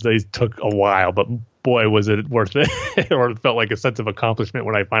ones, they took a while, but boy, was it worth it. Or it felt like a sense of accomplishment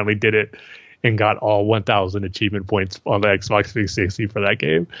when I finally did it and got all 1,000 achievement points on the Xbox 360 for that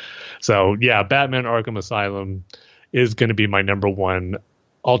game. So yeah, Batman Arkham Asylum is going to be my number one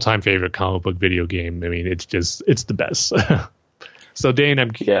all-time favorite comic book video game. I mean, it's the best. So Dane,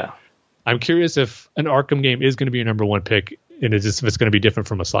 I'm curious if an Arkham game is going to be your number one pick, and if it's going to be different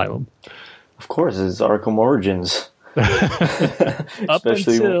from Asylum. Of course, it's Arkham Origins. up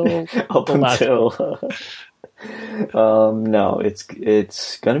until no, it's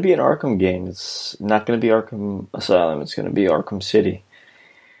going to be an Arkham game. It's not going to be Arkham Asylum. It's going to be Arkham City.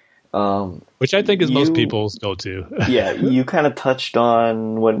 Which I think is most people's go-to. Yeah, you kind of touched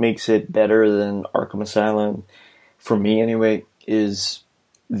on what makes it better than Arkham Asylum, for me anyway, is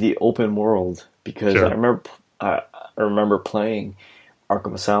the open world. Because sure. I remember playing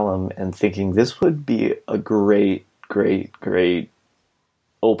Arkham Asylum and thinking this would be a great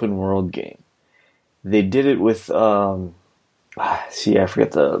open world game. They did it with I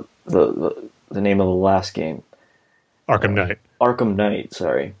forget the name of the last game. Arkham Knight. Arkham Knight,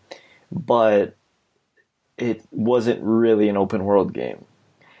 sorry. But it wasn't really an open world game.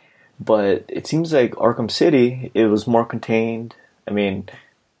 But it seems like Arkham City, it was more contained. I mean,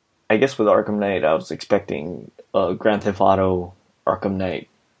 I guess with Arkham Knight, I was expecting Grand Theft Auto Arkham Knight,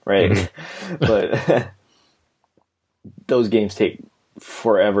 right? Mm-hmm. But those games take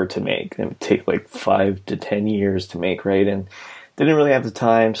forever to make. They take like 5 to 10 years to make, right? And didn't really have the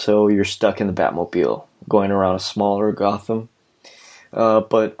time, so you're stuck in the Batmobile, going around a smaller Gotham.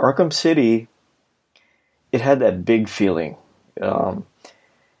 But Arkham City, it had that big feeling.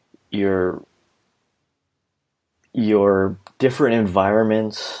 Your different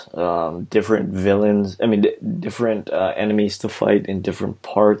environments, different villains, different enemies to fight in different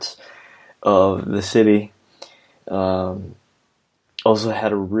parts of the city. Also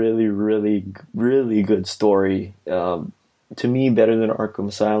had a really, really, really good story. To me, better than Arkham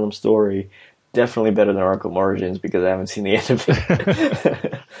Asylum story. Definitely better than Arkham Origins because I haven't seen the end of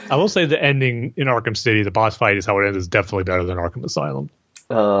it. I will say the ending in Arkham City, the boss fight is how it ends, is definitely better than Arkham Asylum.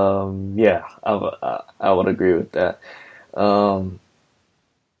 Yeah, I would agree with that.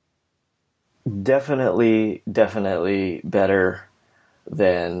 Definitely better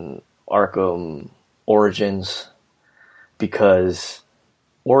than Arkham Origins, because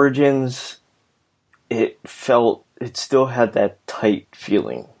Origins, it still had that tight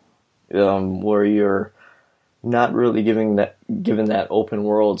feeling, where you're not really given that open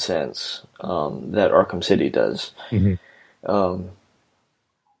world sense that Arkham City does. Mm-hmm.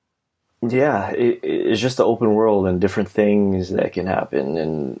 It's just the open world and different things that can happen,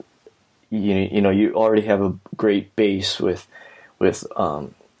 and you already have a great base with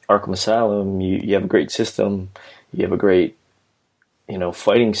Arkham Asylum. You have a great system. You have a great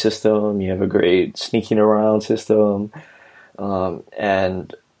fighting system. You have a great sneaking around system,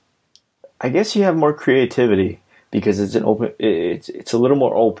 and I guess you have more creativity because it's an open. It's a little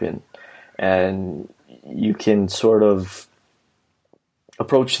more open, and you can sort of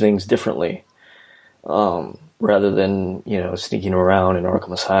approach things differently, rather than sneaking around in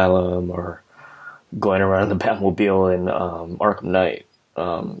Arkham Asylum or going around in the Batmobile in Arkham Knight.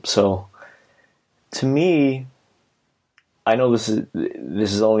 So to me, I know this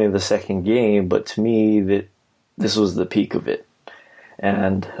is only the second game, but to me that this was the peak of it,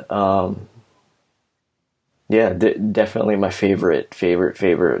 and definitely my favorite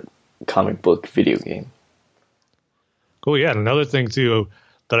comic book video game. Cool. Yeah, and another thing too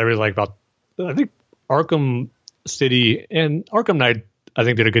that I really like about, I think Arkham City and Arkham Knight, I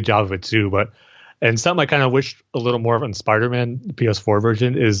think did a good job of it too. And something I kind of wish a little more of in Spider-Man, the PS4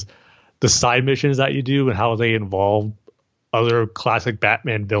 version, is the side missions that you do and how they involve other classic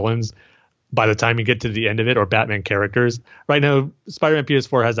Batman villains by the time you get to the end of it, or Batman characters. Right now, Spider-Man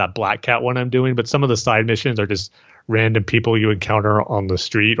PS4 has that Black Cat one I'm doing, but some of the side missions are just random people you encounter on the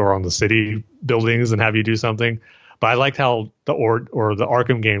street or on the city buildings and have you do something. But I liked how the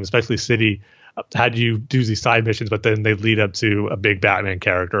Arkham game, especially City, had you do these side missions, but then they lead up to a big Batman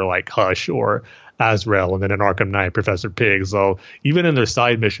character like Hush or Azrael, and then in Arkham Knight, Professor Pig. So even in their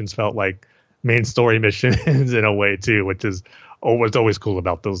side missions felt like main story missions in a way too, which is what's always cool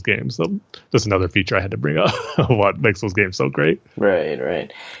about those games. So just another feature I had to bring up what makes those games so great.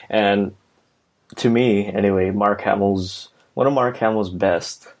 Right. And to me, anyway, one of Mark Hamill's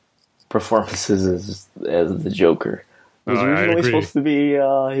best performances as the Joker. It was originally supposed to be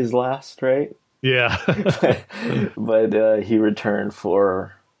his last, right? Yeah. but he returned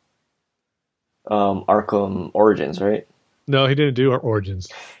for Arkham Origins, right? No, he didn't do Origins.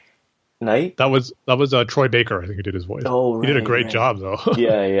 Knight? That was Troy Baker, I think, who did his voice. Oh, right. He did a great job, though.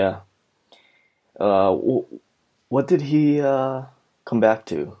 Yeah. What did he come back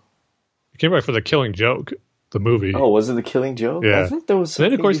to? He came back for The Killing Joke, the movie. Oh, was it The Killing Joke? Yeah. I think there was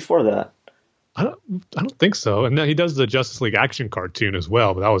something before that. I don't think so. And then he does the Justice League action cartoon as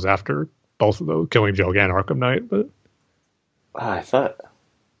well, but that was after both of those, Killing Joke and Arkham Knight. But I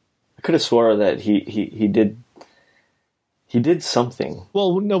could have swore that he did something.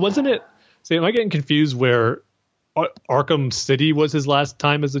 Well, no, wasn't it? See, am I getting confused where Arkham City was his last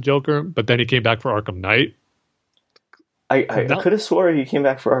time as the Joker, but then he came back for Arkham Knight? I could have swore he came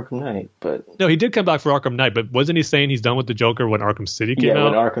back for Arkham Knight, but no, he did come back for Arkham Knight. But wasn't he saying he's done with the Joker when Arkham City came out? Yeah,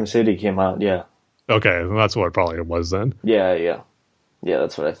 when Arkham City came out, yeah. Okay, well, that's what it probably was then. Yeah,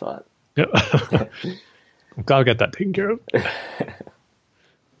 that's what I thought. Yeah, I'm glad I got that taken care of.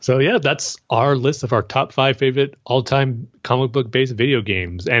 So yeah, that's our list of our top 5 favorite all-time comic book based video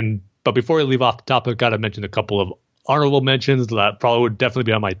games. But before we leave off the topic, I got to mention a couple of honorable mentions that probably would definitely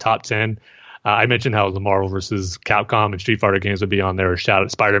be on my top 10. I mentioned how the Marvel vs. Capcom and Street Fighter games would be on there.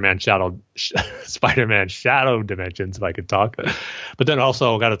 Spider-Man Shadow Dimensions, if I could talk. But then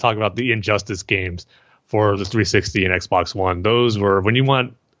also got to talk about the Injustice games for the 360 and Xbox One. Those were, when you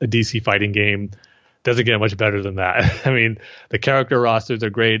want a DC fighting game, doesn't get much better than that. I mean, the character rosters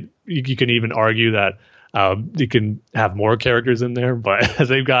are great. You can even argue that you can have more characters in there, but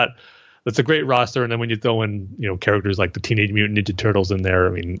they've got It's a great roster, and then when you throw in characters like the Teenage Mutant Ninja Turtles in there, I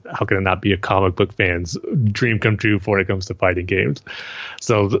mean, how can it not be a comic book fan's dream come true when it comes to fighting games?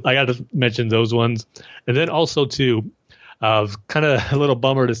 So I got to mention those ones, and then also too, kind of a little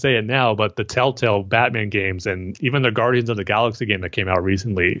bummer to say it now, but the Telltale Batman games and even the Guardians of the Galaxy game that came out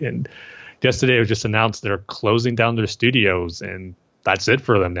recently, and yesterday it was just announced they're closing down their studios, and that's it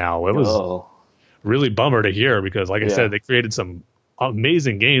for them now. It was really bummer to hear because, like I said, they created some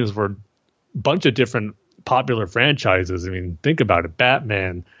amazing games for a bunch of different popular franchises. I mean, think about it.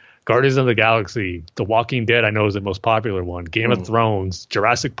 Batman, Guardians of the Galaxy, The Walking Dead, I know is the most popular one, Game of Thrones,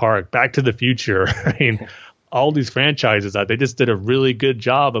 Jurassic Park, Back to the Future. I mean, all these franchises that they just did a really good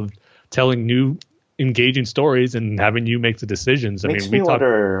job of telling new engaging stories and having you make the decisions. Makes me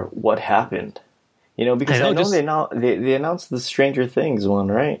wonder what happened. Because I know they announced the Stranger Things one,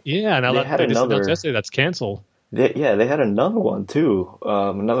 right? Yeah, now they just announced yesterday that's canceled. They had another one too,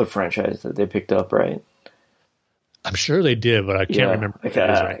 another franchise that they picked up, right? I'm sure they did, but I can't remember. I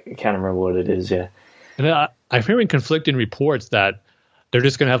can't remember what it is. Yeah, and I'm hearing conflicting reports that they're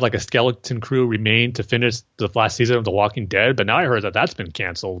just going to have like a skeleton crew remain to finish the last season of The Walking Dead. But now I heard that that's been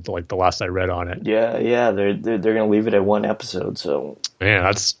canceled, like the last I read on it. Yeah, they're going to leave it at one episode. So man,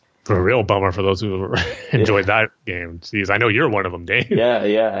 that's a real bummer for those who enjoyed that game. Jeez, I know you're one of them, Dave. Yeah,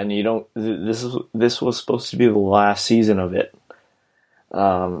 and you don't. This was supposed to be the last season of it,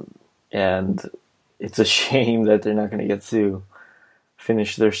 and it's a shame that they're not going to get to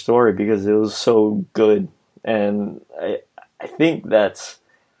finish their story because it was so good, and I think that's,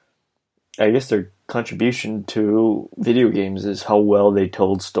 I guess, their contribution to video games is how well they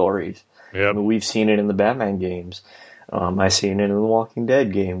told stories. Yep. I mean, we've seen it in the Batman games. I've seen it in the Walking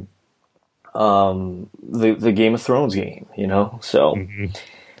Dead game. The Game of Thrones game, So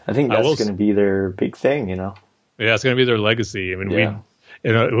I think that's going to be their big thing, Yeah, it's going to be their legacy. I mean,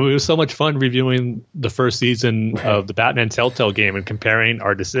 it was so much fun reviewing the first season of the Batman Telltale game and comparing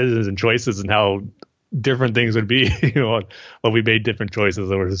our decisions and choices and how different things would be, when we made different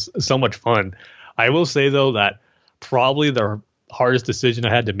choices. It was so much fun. I will say though that probably the hardest decision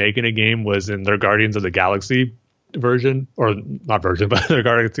I had to make in a game was in their Guardians of the Galaxy version, or not version, but their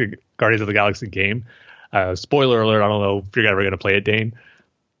Guardians of the Galaxy game. Spoiler alert, I don't know if you're ever going to play it, Dane,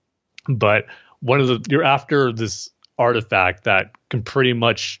 but you're after this artifact that can pretty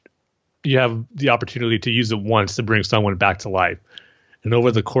much, you have the opportunity to use it once to bring someone back to life. And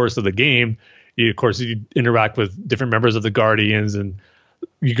over the course of the game, you interact with different members of the Guardians, and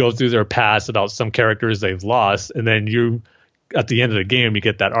you go through their past about some characters they've lost, and then at the end of the game, you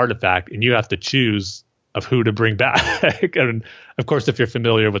get that artifact, and you have to choose of who to bring back. And of course, if you're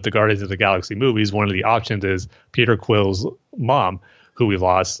familiar with the Guardians of the Galaxy movies, one of the options is Peter Quill's mom, who we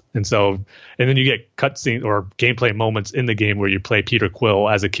lost. And then you get cutscene or gameplay moments in the game where you play Peter Quill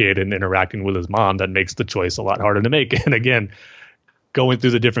as a kid and interacting with his mom. That makes the choice a lot harder to make. And again, going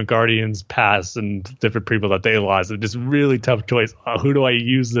through the different Guardians past and different people that they lost, it's just really tough choice. Who do I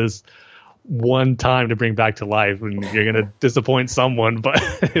use this one time to bring back to life? And you're going to disappoint someone, but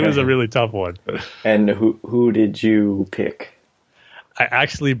it was a really tough one. And who did you pick? I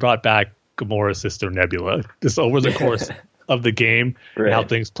actually brought back Gamora's sister Nebula. Just over the course of the game and how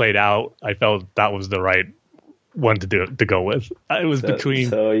things played out, I felt that was the right one to go with. It was between.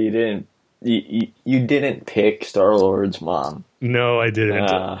 So you didn't pick Star-Lord's mom. No, I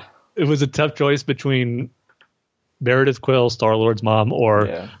didn't. It was a tough choice between Meredith Quill, Star-Lord's mom,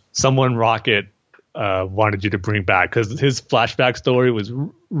 or someone Rocket wanted you to bring back, because his flashback story was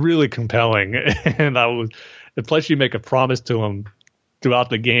really compelling, and plus you make a promise to him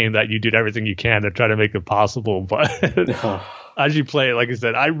throughout the game that you did everything you can to try to make it possible. But as you play it, like I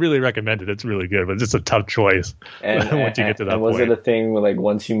said, I really recommend it. It's really good, but it's just a tough choice once you get to that point. Was it a thing where, like,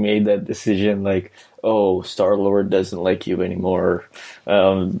 once you made that decision, like, oh, Star-Lord doesn't like you anymore?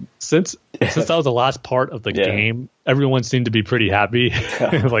 Since that was the last part of the game, everyone seemed to be pretty happy.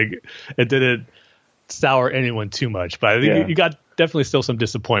 Like, it didn't sour anyone too much, but I think you got definitely still some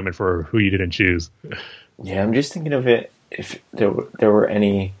disappointment for who you didn't choose. Yeah, I'm just thinking of it. If there were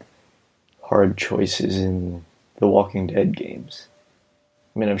any hard choices in the Walking Dead games.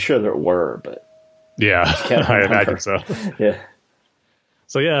 I mean, I'm sure there were, but I imagine so. Yeah.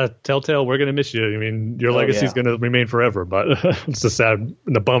 So yeah, Telltale, we're gonna miss you. I mean, your legacy is gonna remain forever, but it's just sad and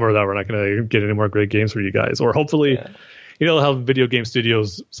the bummer that we're not gonna get any more great games for you guys. Or hopefully, you know how video game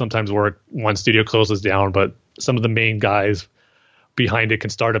studios sometimes work. One studio closes down, but some of the main guys behind it can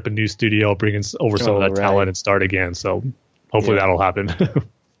start up a new studio, bring in over some of that talent and start again. So hopefully that'll happen.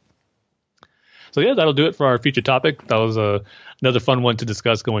 So yeah, that'll do it for our feature topic. That was another fun one to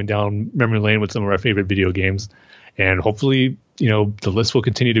discuss, going down memory lane with some of our favorite video games. And hopefully, the list will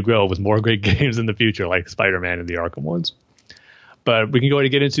continue to grow with more great games in the future, like Spider-Man and the Arkham ones. But we can go ahead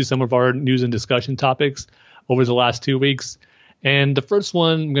and get into some of our news and discussion topics over the last 2 weeks. And the first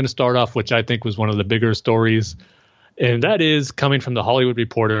one I'm going to start off, which I think was one of the bigger stories, and that is coming from the Hollywood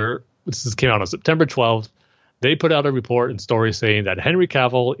Reporter. This came out on September 12th. They put out a report and story saying that Henry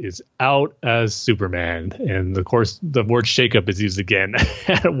Cavill is out as Superman. And of course, the word shakeup is used again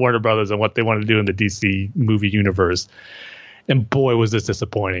at Warner Brothers and what they want to do in the DC movie universe. And boy, was this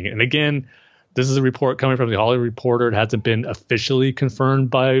disappointing. And again, this is a report coming from the Hollywood Reporter. It hasn't been officially confirmed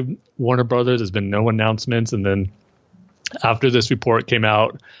by Warner Brothers. There's been no announcements. And then after this report came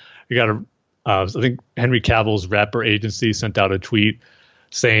out, we got I think Henry Cavill's rapper agency sent out a tweet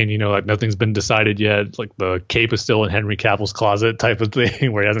saying, like nothing's been decided yet. Like the cape is still in Henry Cavill's closet type of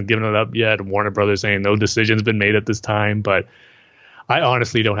thing where he hasn't given it up yet. And Warner Brothers saying no decision's been made at this time. But I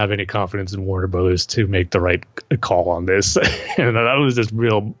honestly don't have any confidence in Warner Brothers to make the right call on this. And that was just a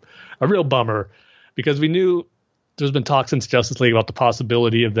real bummer, because we knew there's been talk since Justice League about the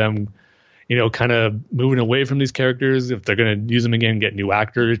possibility of them, kind of moving away from these characters if they're going to use them again, get new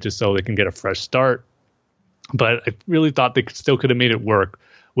actors just so they can get a fresh start. But I really thought they still could have made it work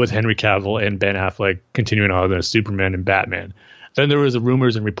with Henry Cavill and Ben Affleck continuing on as Superman and Batman. Then there was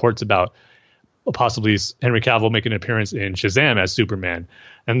rumors and reports about possibly Henry Cavill making an appearance in Shazam as Superman.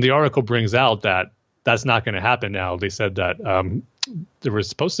 And the article brings out that that's not going to happen now. They said that there was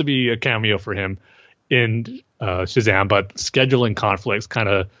supposed to be a cameo for him in Shazam, but scheduling conflicts kind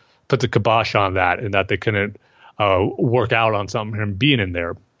of put the kibosh on that, and that they couldn't work out on something him being in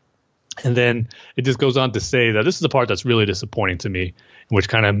there. And then it just goes on to say that this is the part that's really disappointing to me, which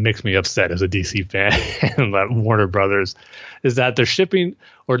kind of makes me upset as a DC fan, and that Warner Brothers is that they're shifting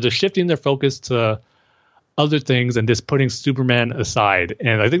their focus to other things and just putting Superman aside.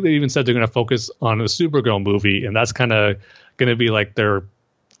 And I think they even said they're going to focus on a Supergirl movie, and that's kind of going to be like their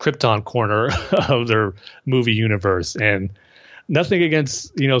Krypton corner of their movie universe. And nothing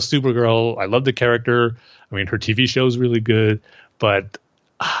against, Supergirl. I love the character. I mean, her TV show is really good, but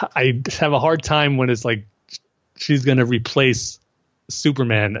I just have a hard time when it's like she's going to replace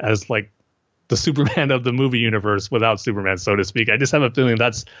Superman as like the Superman of the movie universe without Superman, so to speak. I just have a feeling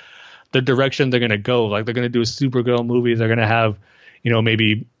that's the direction they're going to go. Like they're going to do a Supergirl movie. They're going to have,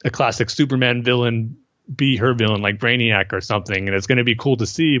 maybe a classic Superman villain be her villain, like Brainiac or something. And it's going to be cool to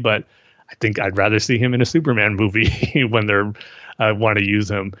see, but I think I'd rather see him in a Superman movie when they're want to use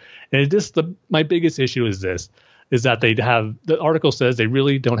him. And it just my biggest issue is that the article says they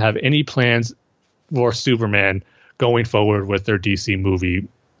really don't have any plans for Superman going forward with their DC movie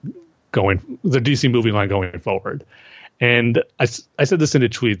line going forward. And I said this in a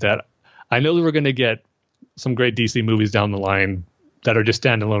tweet that I know that we're going to get some great DC movies down the line that are just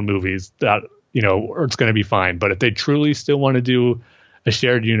standalone movies that, or it's going to be fine. But if they truly still want to do a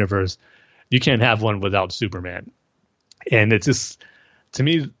shared universe, you can't have one without Superman. And it's just, to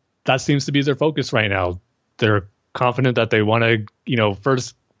me, that seems to be their focus right now. They're confident that they want to,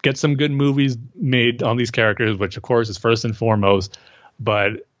 first get some good movies made on these characters, which of course is first and foremost.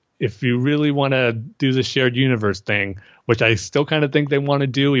 But if you really want to do the shared universe thing, which I still kind of think they want to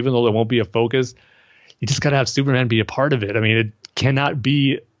do, even though there won't be a focus, you just got to have Superman be a part of it. I mean, it cannot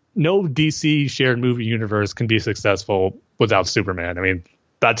be, no DC shared movie universe can be successful without Superman. I mean,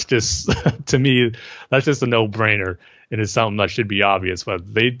 that's just, to me, that's just a no-brainer. And it's something that should be obvious,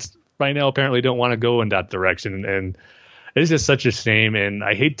 but they right now apparently don't want to go in that direction. And it's just such a shame. And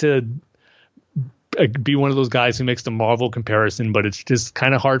I hate to be one of those guys who makes the Marvel comparison, but it's just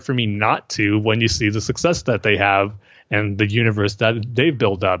kind of hard for me not to when you see the success that they have and the universe that they've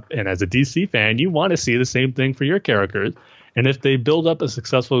built up. And as a DC fan, you want to see the same thing for your characters. And if they build up a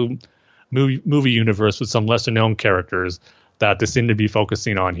successful movie universe with some lesser known characters that they seem to be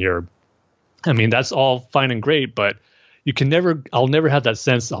focusing on here, I mean, that's all fine and great, but I'll never have that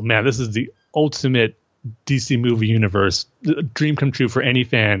sense, oh man, this is the ultimate DC movie universe, dream come true for any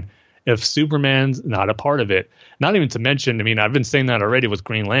fan, if Superman's not a part of it. Not even to mention, I mean, I've been saying that already with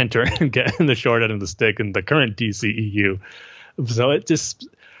Green Lantern getting the short end of the stick in the current DCEU. So it just,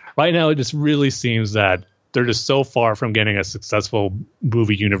 right now, it just really seems that they're just so far from getting a successful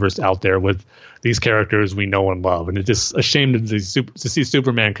movie universe out there with these characters we know and love. And it's just a shame to see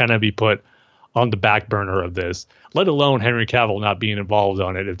Superman kind of be put on the back burner of this, let alone Henry Cavill not being involved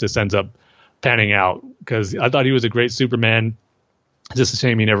on it if this ends up panning out, because I thought he was a great Superman. It's just a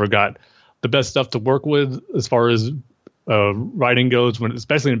shame he never got the best stuff to work with as far as writing goes,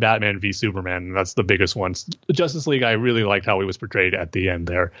 especially in Batman v Superman. And that's the biggest one. The Justice League, I really liked how he was portrayed at the end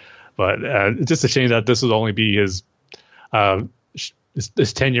there, but it's just a shame that this would only be his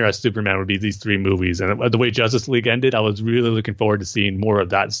this tenure as Superman would be these 3 movies. And the way Justice League ended, I was really looking forward to seeing more of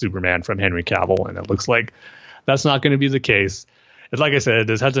that Superman from Henry Cavill. And it looks like that's not going to be the case. And like I said,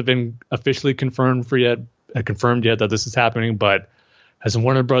 this hasn't been officially confirmed yet that this is happening, but has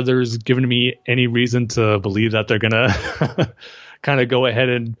Warner Brothers given me any reason to believe that they're going to kind of go ahead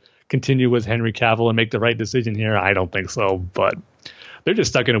and continue with Henry Cavill and make the right decision here? I don't think so, but they're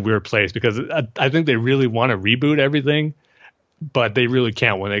just stuck in a weird place because I think they really want to reboot everything, but they really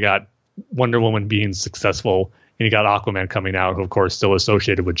can't when they got Wonder Woman being successful and you got Aquaman coming out, who of course still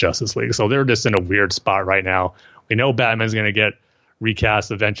associated with Justice League. So they're just in a weird spot right now. We know Batman's going to get recast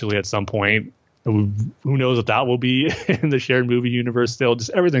eventually at some point. Who knows if that will be in the shared movie universe still.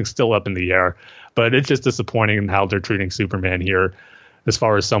 Just everything's still up in the air. But it's just disappointing in how they're treating Superman here as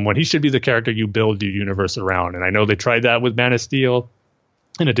far as someone. He should be the character you build your universe around. And I know they tried that with Man of Steel,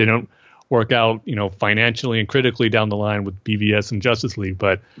 and it didn't work out, financially and critically down the line with BVS and Justice League.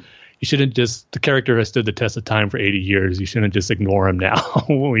 But you shouldn't the character has stood the test of time for 80 years. You shouldn't just ignore him now.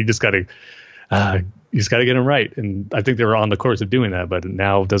 You just got to get him right. And I think they were on the course of doing that, but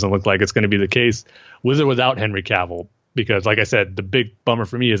now it doesn't look like it's going to be the case with or without Henry Cavill. Because like I said, the big bummer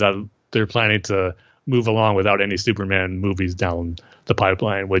for me is that they're planning to move along without any Superman movies down the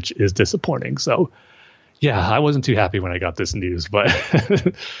pipeline, which is disappointing. So yeah, I wasn't too happy when I got this news, but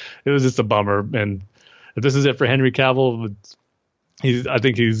it was just a bummer. And if this is it for Henry Cavill, I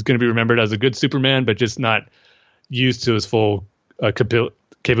think he's going to be remembered as a good Superman, but just not used to his full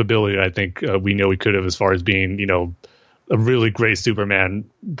capability. I think we know he could have, as far as being, a really great Superman.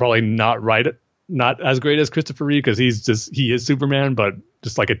 Probably not as great as Christopher Reeve, because he is Superman, but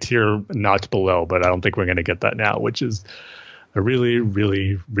just like a tier notch below. But I don't think we're going to get that now, which is a really,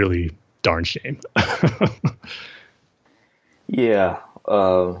 really, really darn shame. Yeah.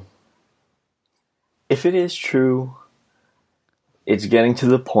 If it is true, it's getting to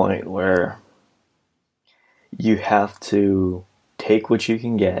the point where you have to take what you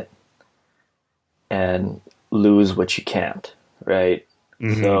can get and lose what you can't, right?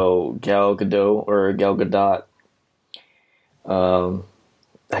 Mm-hmm. So Gal Gadot,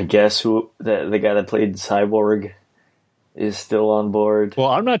 I guess the guy that played Cyborg is still on board. Well,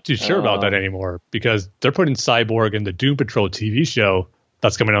 I'm not too sure about that anymore, because they're putting Cyborg in the Doom Patrol TV show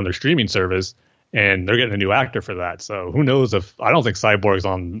that's coming on their streaming service, and they're getting a new actor for that. So who knows if I don't think Cyborg's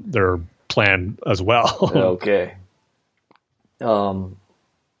on their plan as well. Okay.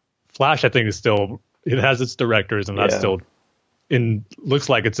 Flash, I think, is still, it has its directors, and that's still looks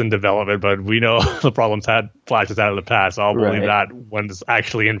like it's in development, but we know the problems Flash has had in the past. So I'll believe that when it's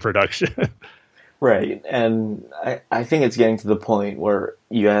actually in production. Right. And I think it's getting to the point where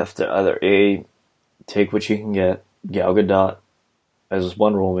you have to either A, take what you can get, Gal Gadot as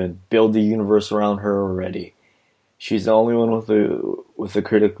Wonder Woman, build the universe around her already. She's the only one with a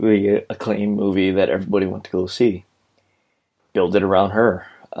critically acclaimed movie that everybody went to go see. Build it around her.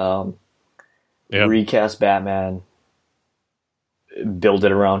 Recast Batman. Build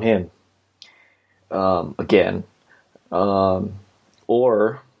it around him. Again.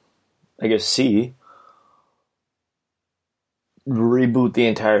 Or, I guess C, reboot the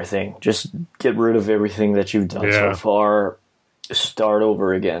entire thing. Just get rid of everything that you've done so far. Start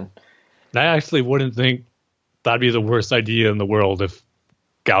over again. I actually wouldn't think that'd be the worst idea in the world if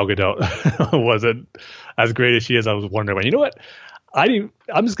Gal Gadot wasn't as great as she is. I was wondering, you know what? I'm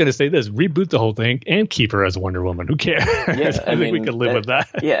just going to say this: reboot the whole thing and keep her as Wonder Woman. Who cares? Yeah, I think we could live with that.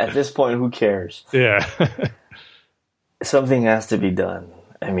 Yeah, at this point, who cares? Yeah. Something has to be done.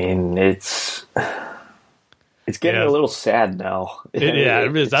 I mean, it's getting a little sad now.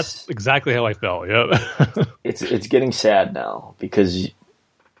 It is. That's exactly how I felt. Yep. It's getting sad now because,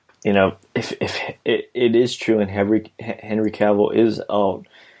 if it is true and Henry Cavill is out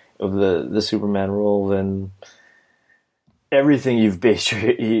of the Superman role, then everything you've based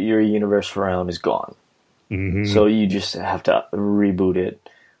your universe around is gone. Mm-hmm. So you just have to reboot it,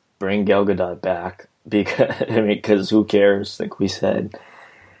 bring Gal Gadot back, because who cares? Like we said.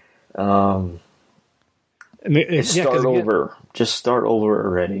 Start over. Just start over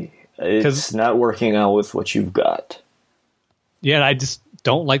already. It's not working out with what you've got. Yeah, and I just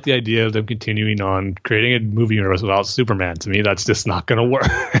don't like the idea of them continuing on creating a movie universe without Superman. To me, that's just not going to work.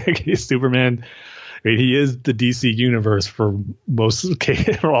 Superman, he is the DC universe for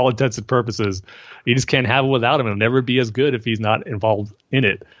for all intents and purposes. You just can't have it without him. It'll never be as good if he's not involved in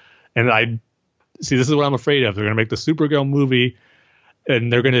it. And this is what I'm afraid of. They're going to make the Supergirl movie,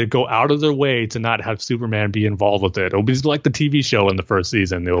 and they're going to go out of their way to not have Superman be involved with it. It'll be like the TV show in the first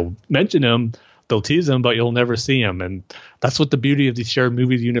season. They'll mention him. they'll tease him, but you'll never see him. And that's what the beauty of these shared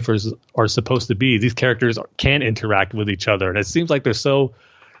movie universes are supposed to be. These characters can interact with each other. And it seems like they're so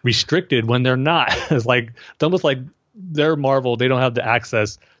restricted when they're not. It's almost like they're Marvel. They don't have the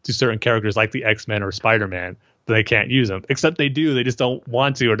access to certain characters like the X-Men or Spider-Man. They can't use them, except they do. They just don't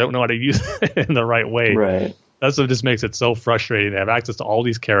want to or don't know how to use it in the right way. Right. That's what just makes it so frustrating. They have access to all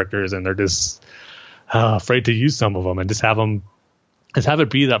these characters and they're just afraid to use some of them, and just have it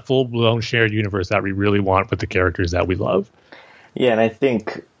be that full-blown shared universe that we really want with the characters that we love. Yeah,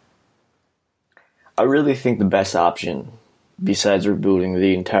 and I really think the best option, besides rebooting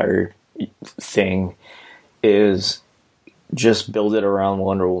the entire thing, is just build it around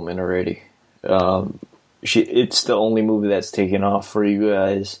Wonder Woman already. It's the only movie that's taken off for you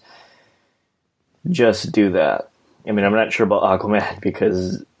guys. Just do that. I mean, I'm not sure about Aquaman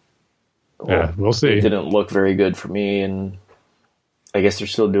because we'll see. It didn't look very good for me, and I guess they're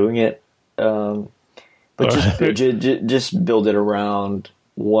still doing it. But just build it around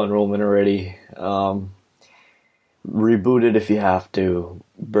Wonder Woman already. Reboot it if you have to.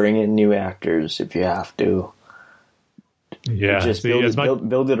 Bring in new actors if you have to. Yeah, just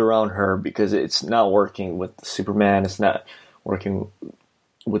build it around her, because it's not working with Superman. It's not working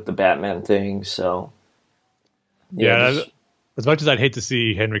with the Batman thing. So as much as I'd hate to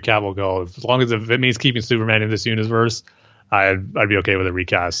see Henry Cavill go, as long as if it means keeping Superman in this universe, I'd be okay with a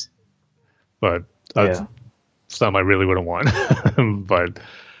recast. But that's something I really wouldn't want. But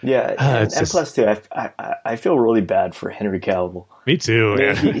yeah, and plus too, I feel really bad for Henry Cavill. Me too.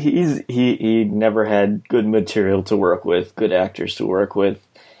 I mean, he never had good material to work with, good actors to work with.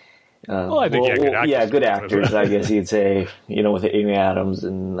 I think good actors. Good actors, I guess you'd say. With Amy Adams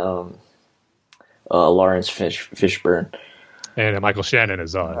and Lawrence Fishburne. And Michael Shannon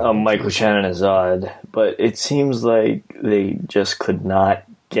is odd. Michael Shannon is odd. But it seems like they just could not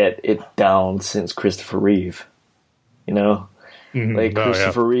get it down since Christopher Reeve. Mm-hmm.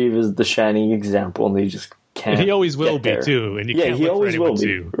 Christopher Reeve is the shining example, and they just can't. And he always will be there. too. And you can't he look always for anyone will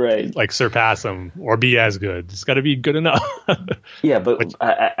be. to Right. surpass him or be as good. It's got to be good enough. Yeah, but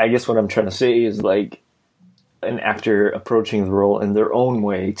I guess what I'm trying to say is an actor approaching the role in their own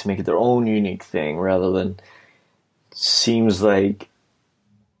way to make it their own unique thing, rather than seems like.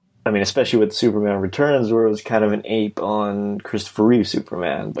 I mean, especially with Superman Returns, where it was kind of an ape on Christopher Reeve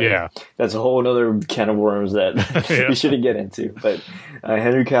Superman. But that's a whole other can of worms that we shouldn't get into. But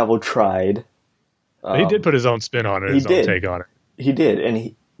Henry Cavill tried. He did put his own spin on it, his own take on it. He did,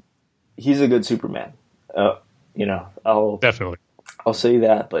 and he's a good Superman. Definitely. I'll say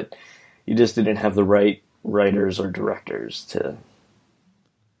that, but he just didn't have the right writers or directors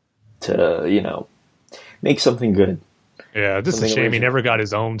to make something good. Yeah, this is a shame. He never got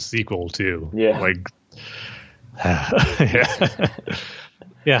his own sequel too. Yeah,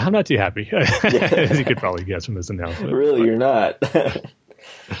 yeah, I'm not too happy. As you could probably guess from this announcement. Really, you're not.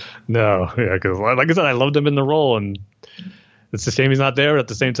 No, because like I said, I loved him in the role, and it's a shame he's not there. At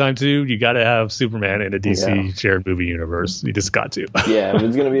the same time, too, you got to have Superman in a DC shared movie universe. You just got to. Yeah, if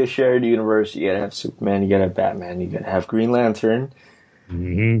it's going to be a shared universe, you got to have Superman, you got to have Batman, you got to have Green Lantern.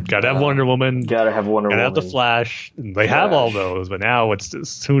 Mm-hmm. Got to have Wonder Woman. Got to have Wonder Woman. Got to have the Flash. They have all those, but now it's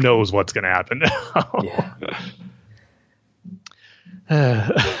just who knows what's going to happen now.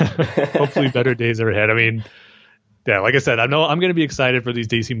 Hopefully, better days are ahead. I mean, like I said, I know I'm going to be excited for these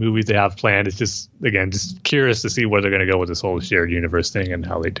DC movies they have planned. It's just curious to see where they're going to go with this whole shared universe thing and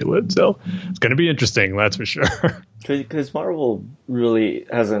how they do it. So it's going to be interesting, that's for sure. Because Marvel really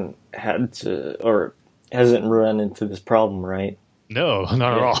hasn't run into this problem, right? No,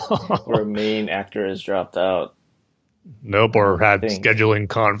 not at all. Where a main actor has dropped out. Nope, or had scheduling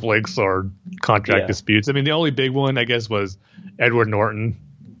conflicts or contract disputes. I mean, the only big one, I guess, was Edward Norton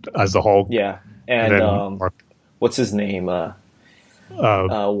as the Hulk. Yeah, and what's his name?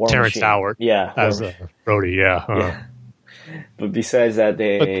 Terrence Howard. Yeah, as Brody. Yeah. Yeah. But besides that,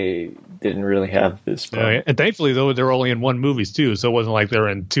 they didn't really have this problem. And thankfully, though, they were only in one movies too, so it wasn't like they were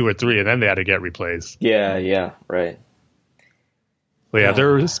in 2 or 3 and then they had to get replaced. Yeah, right. Well, yeah,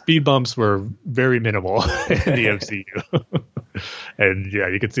 their speed bumps were very minimal in the MCU. And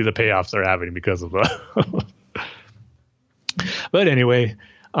you can see the payoffs they're having because of that. But anyway,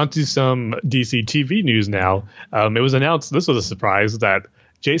 onto some DC TV news now. It was announced, this was a surprise, that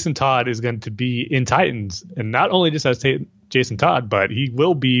Jason Todd is going to be in Titans. And not only just as Jason Todd, but he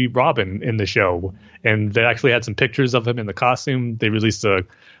will be Robin in the show. And they actually had some pictures of him in the costume. They released a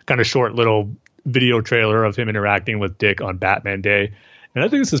kind of short little video trailer of him interacting with Dick on Batman Day. And I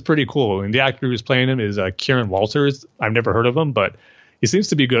think this is pretty cool. And the actor who's playing him is Kieran Walters. I've never heard of him, but he seems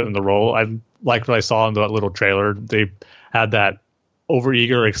to be good in the role. I liked what I saw in that little trailer. They had that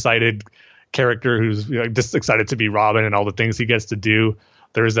overeager, excited character who's just excited to be Robin and all the things he gets to do.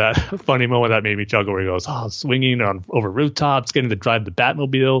 There's that funny moment that made me chuckle where he goes, swinging over rooftops, getting to drive the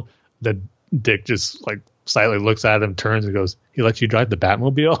Batmobile. Then Dick just like silently looks at him, turns and goes, he lets you drive the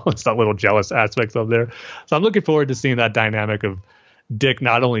Batmobile? It's that little jealous aspects of there. So I'm looking forward to seeing that dynamic of Dick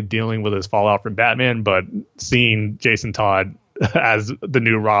not only dealing with his fallout from Batman, but seeing Jason Todd as the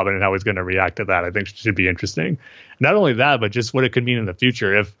new Robin and how he's going to react to that. I think should be interesting. Not only that, but just what it could mean in the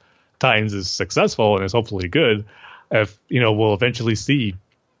future if Titans is successful and is hopefully good. If we'll eventually see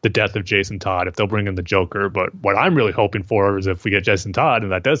the death of Jason Todd, if they'll bring in the Joker. But what I'm really hoping for is if we get Jason Todd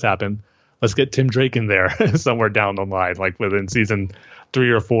and that does happen, let's get Tim Drake in there somewhere down the line, like within season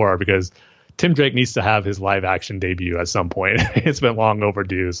 3 or 4, because Tim Drake needs to have his live action debut at some point. It's been long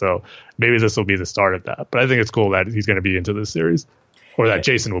overdue, so maybe this will be the start of that. But I think it's cool that he's going to be into this series, or that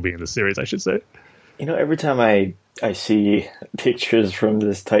Jason will be in the series, I should say. Every time I see pictures from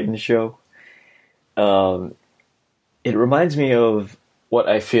this Titan show, it reminds me of what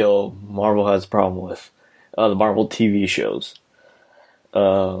I feel Marvel has a problem with, the Marvel TV shows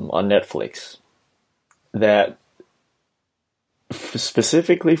on Netflix. That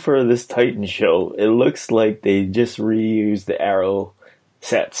specifically for this Titan show, it looks like they just reused the Arrow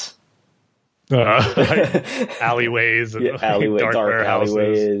sets. Like alleyways and dark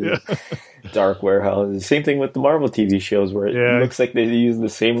alleyways, dark warehouses. Same thing with the Marvel TV shows, where it looks like they use the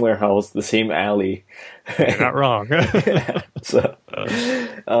same warehouse, the same alley. You're not wrong. So,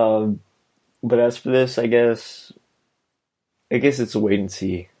 but as for this, I guess it's a wait and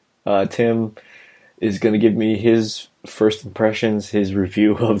see. Tim is going to give me his first impressions, his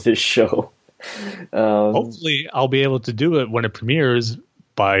review of this show. Hopefully, I'll be able to do it when it premieres.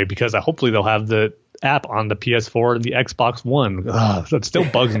 Because hopefully they'll have the app on the PS4 and the Xbox One. That still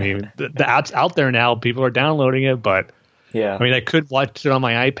bugs me. The app's out there now. People are downloading it, but I mean, I could watch it on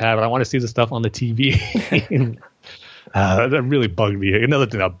my iPad, but I want to see the stuff on the TV. That really bugged me. Another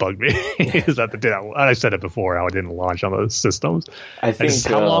thing that bugged me is that I said it before, how it didn't launch on those systems. I think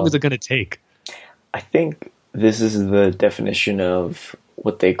how long is it going to take? I think this is the definition of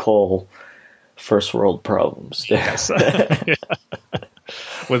what they call first world problems. Yes.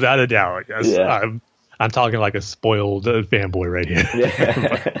 Without a doubt, yes. Yeah. I'm talking like a spoiled fanboy right here.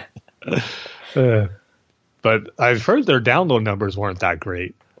 Yeah. But I've heard their download numbers weren't that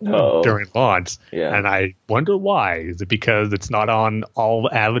great during launch. Yeah. And I wonder why. Is it because it's not on all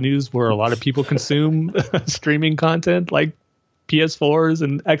avenues where a lot of people consume streaming content like PS4s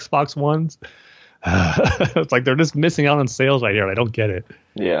and Xbox Ones? It's like they're just missing out on sales right here. I don't get it.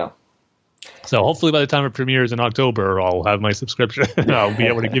 Yeah. So hopefully by the time it premieres in October, I'll have my subscription and I'll be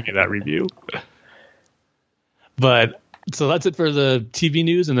able to give you that review. But so that's it for the TV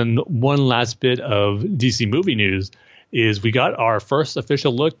news. And then one last bit of DC movie news is we got our first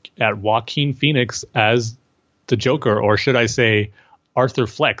official look at Joaquin Phoenix as the Joker, or should I say Arthur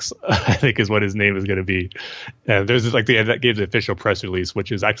Flex, I think is what his name is going to be. And there's that gave the official press release,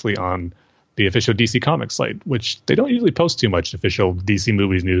 which is actually on the official DC Comics site, which they don't usually post too much official DC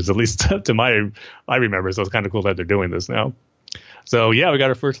movies news, at least to I remember. So it's kind of cool that they're doing this now. So yeah, we got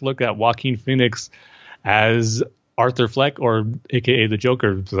our first look at Joaquin Phoenix as Arthur Fleck, or AKA the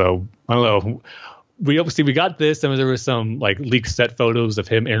Joker. So I don't know. We got this, and there was some like leaked set photos of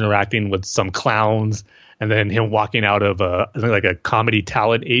him interacting with some clowns, and then him walking out of a comedy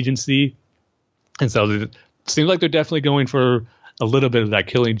talent agency. And so it seems like they're definitely going for a little bit of that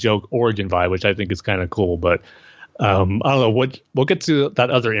Killing Joke origin vibe, which I think is kind of cool. But I don't know we'll get to that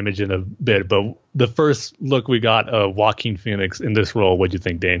other image in a bit. But the first look we got of Joaquin Phoenix in this role, what'd you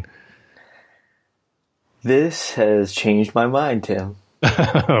think, Dane? This has changed my mind, Tim.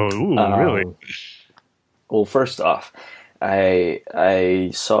 Ooh, really? Well, first off,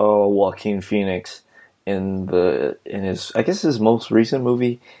 I saw Joaquin Phoenix in his most recent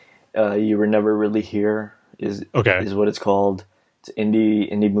movie. You Were Never Really Here is what it's called. It's an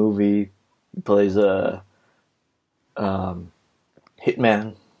indie movie. He plays a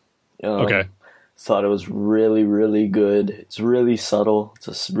hitman. Thought it was really, really good. It's really subtle.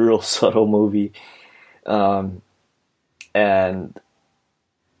 It's a real subtle movie. And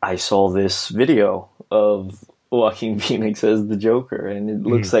I saw this video of Joaquin Phoenix as the Joker, and it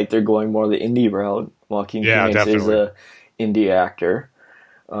looks like they're going more the indie route. Joaquin Phoenix is a indie actor.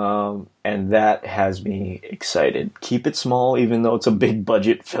 And that has me excited. Keep it small, even though it's a big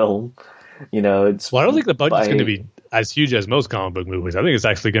budget film. It's I don't think the budget's going to be as huge as most comic book movies. I think it's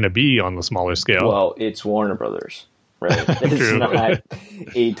actually going to be on the smaller scale. Well, it's Warner Brothers, right? It's not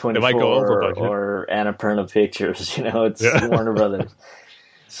A24 or Annapurna Pictures. It's Warner Brothers.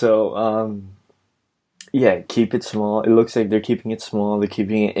 So, keep it small. It looks like they're keeping it small. They're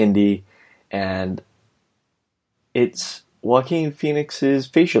keeping it indie. and it's Joaquin Phoenix's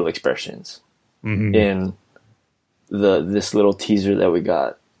facial expressions in this little teaser that we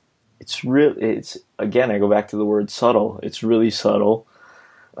got. It's again, I go back to the word subtle. It's really subtle.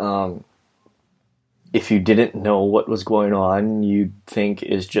 If you didn't know what was going on, you'd think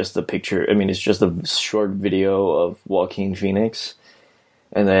it's just a picture. I mean, it's just a short video of Joaquin Phoenix,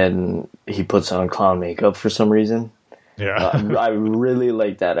 and then he puts on clown makeup for some reason. Yeah. I really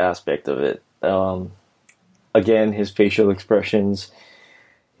like that aspect of it. Again, his facial expressions,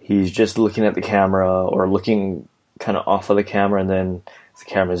 he's just looking at the camera or looking kind of off of the camera, and then the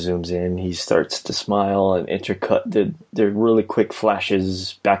camera zooms in, he starts to smile and intercut. They're really quick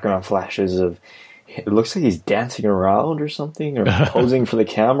flashes, background flashes of, it looks like he's dancing around or something, or posing for the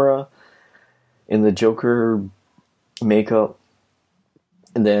camera in the Joker makeup.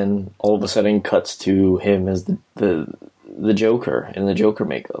 And then all of a sudden cuts to him as the Joker in the Joker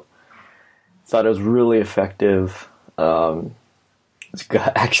makeup. Thought it was really effective.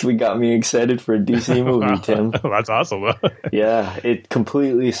 Actually got me excited for a DC movie, Tim. That's awesome. Yeah, it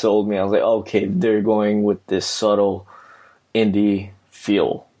completely sold me. I was like, okay, they're going with this subtle indie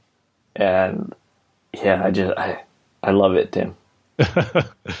feel. And yeah, I love it, Tim.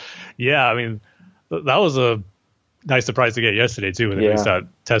 Yeah, I mean, that was a nice surprise to get yesterday, too, when they released that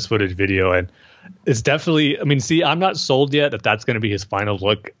test footage video. And it's definitely, I mean, see, I'm not sold yet that that's going to be his final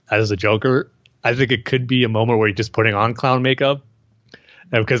look as the Joker. I think it could be a moment where he's just putting on clown makeup.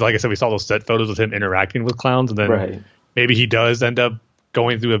 And because, like I said, we saw those set photos of him interacting with clowns. And then maybe he does end up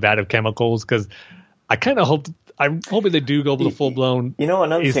going through a vat of chemicals. Because I kind of I'm hoping they do go with the full blown. You know,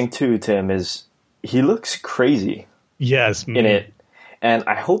 another thing, too, Tim, is he looks crazy. Yes. In it. And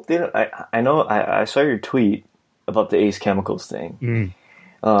I hope they don't. I know I saw your tweet about the Ace Chemicals thing.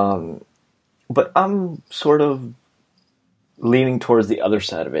 But I'm sort of leaning towards the other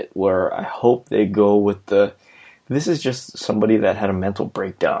side of it, where I hope they go with this is just somebody that had a mental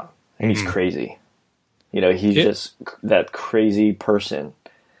breakdown and he's crazy. You know, he's just that crazy person.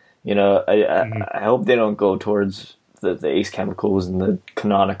 You know, I hope they don't go towards the Ace Chemicals and the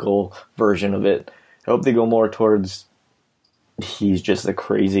canonical version of it. I hope they go more towards he's just a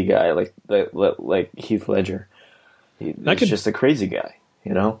crazy guy, like Heath Ledger. He's just a crazy guy,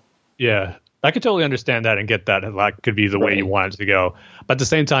 you know? Yeah, I could totally understand that and get that. That could be the way you want it to go. But at the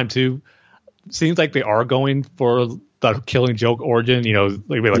same time, too, seems like they are going for the Killing Joke origin, you know,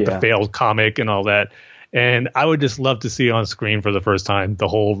 like the failed comic and all that. And I would just love to see on screen for the first time the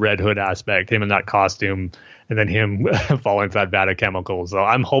whole Red Hood aspect, him in that costume, and then him falling into that vat of chemicals. So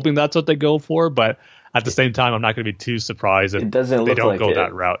I'm hoping that's what they go for, but at the same time, I'm not going to be too surprised if they don't go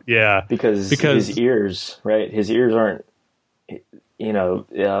that route. Yeah, because his ears, right? His ears aren't, you know,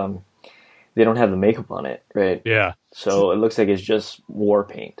 they don't have the makeup on it, right? Yeah. So it looks like it's just war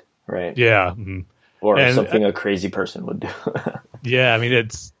paint, right? Yeah. Or something a crazy person would do. Yeah, I mean,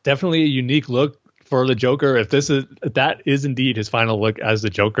 it's definitely a unique look for the Joker. If that is indeed his final look as the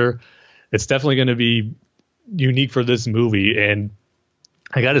Joker, it's definitely going to be unique for this movie. And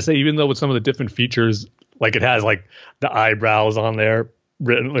I got to say, even though with some of the different features, like it has like the eyebrows on there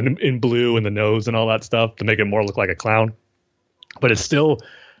written in blue and the nose and all that stuff to make it more look like a clown, but it still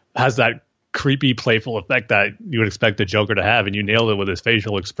has that creepy, playful effect that you would expect the Joker to have. And you nailed it with his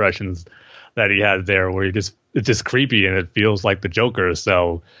facial expressions that he had there, where it's just creepy and it feels like the Joker.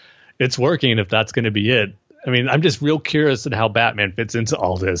 So it's working if that's going to be it. I mean, I'm just real curious in how Batman fits into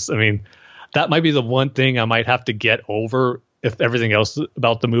all this. I mean, that might be the one thing I might have to get over if everything else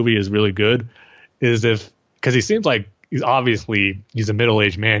about the movie is really good, is because he seems like he's a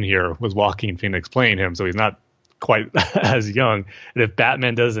middle-aged man here with Joaquin Phoenix playing him, so he's not quite as young. And if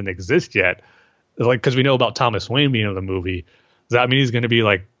Batman doesn't exist yet, like, because we know about Thomas Wayne being in the movie, does that mean he's going to be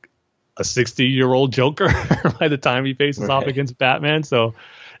like a 60-year-old Joker by the time he faces off against Batman? So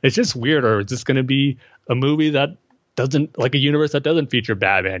it's just weird. Or it's just going to be a movie that doesn't, like a universe that doesn't feature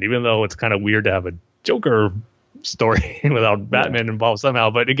Batman, even though it's kind of weird to have a Joker story without Batman involved somehow.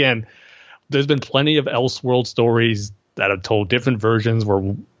 But again, there's been plenty of Elseworld stories that have told different versions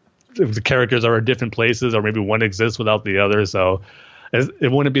where the characters are in different places, or maybe one exists without the other. So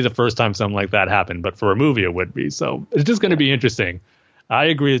it wouldn't be the first time something like that happened, but for a movie it would be. So it's just going to be interesting. I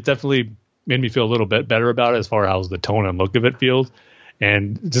agree. It definitely made me feel a little bit better about it as far as the tone and look of it feels,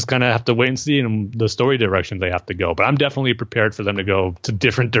 and just kind of have to wait and see in the story direction they have to go. But I'm definitely prepared for them to go to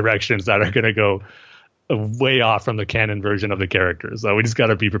different directions that are going to go way off from the canon version of the characters. So we just got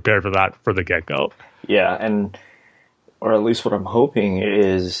to be prepared for that for the get-go. Yeah, or at least what I'm hoping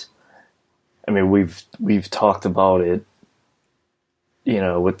is, I mean, we've talked about it, you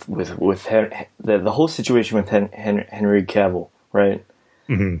know, with the whole situation with Henry Cavill, right?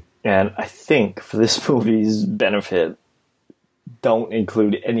 Mm-hmm. And I think for this movie's benefit, don't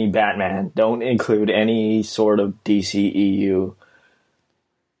include any Batman. Don't include any sort of DCEU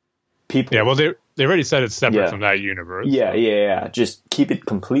people. Yeah, well, they already said it's separate from that universe. Yeah. Just keep it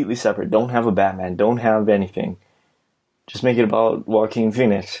completely separate. Don't have a Batman. Don't have anything. Just make it about Joaquin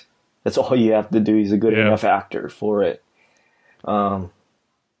Phoenix. That's all you have to do. He's a good enough actor for it. So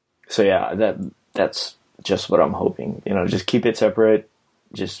yeah, that's just what I'm hoping. You know, just keep it separate.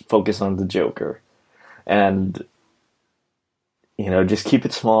 Just focus on the Joker. And, you know, just keep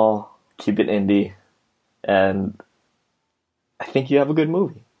it small. Keep it indie. And I think you have a good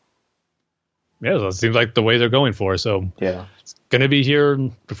movie. Yeah, so it seems like the way they're going for. So yeah, it's going to be here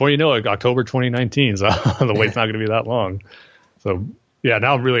before you know it, October 2019. So the wait's not going to be that long. So yeah,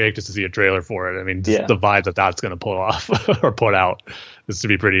 now I'm really anxious to see a trailer for it. I mean, just the vibe that's going to pull off or put out is to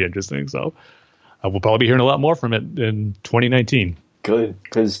be pretty interesting. So we'll probably be hearing a lot more from it in 2019. Good,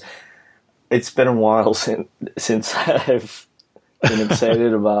 because it's been a while since I've been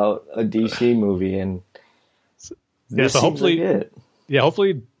excited about a DC movie, and so hopefully,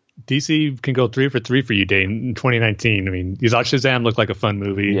 hopefully DC can go 3 for 3 for you, Dane, in 2019. I mean, you thought Shazam looked like a fun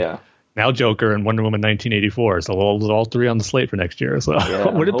movie. Yeah. Now Joker and Wonder Woman 1984. So all 3 on the slate for next year. So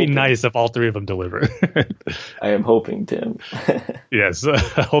would it be nice if all 3 of them deliver? I am hoping, Tim. Yes.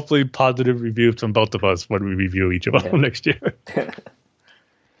 Hopefully positive reviews from both of us when we review each of them next year.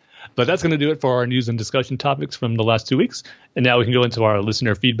 But that's going to do it for our news and discussion topics from the last 2 weeks. And now we can go into our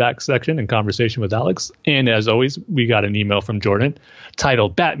listener feedback section and conversation with Alex. And as always, we got an email from Jordan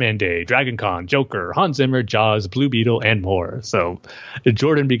titled Batman Day, Dragon Con, Joker, Hans Zimmer, Jaws, Blue Beetle, and more. So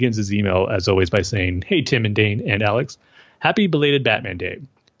Jordan begins his email, as always, by saying, "Hey, Tim and Dane and Alex, happy belated Batman Day.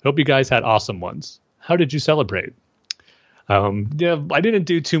 Hope you guys had awesome ones. How did you celebrate?" I didn't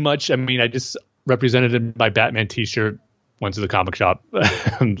do too much. I mean, I just represented my Batman t-shirt, went to the comic shop,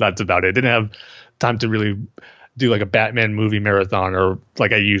 and that's about it. Didn't have time to really do like a Batman movie marathon or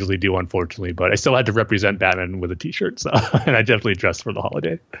like I usually do, unfortunately, but I still had to represent Batman with a t-shirt. So, and I definitely dressed for the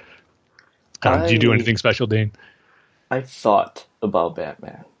holiday. Did you do anything special, Dane? I thought about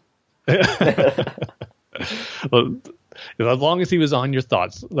Batman. Well, as long as he was on your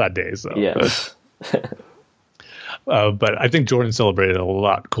thoughts that day. So yes. But I think Jordan celebrated a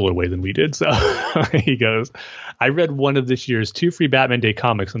lot cooler way than we did. So he goes, "I read one of this year's 2 free Batman Day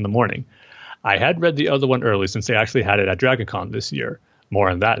comics in the morning. I had read the other one early since they actually had it at DragonCon this year. More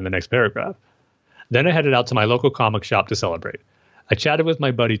on that in the next paragraph. Then I headed out to my local comic shop to celebrate. I chatted with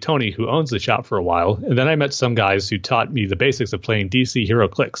my buddy Tony, who owns the shop, for a while, and then I met some guys who taught me the basics of playing DC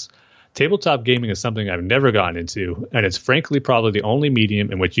HeroClix. Tabletop gaming is something I've never gotten into, and it's frankly probably the only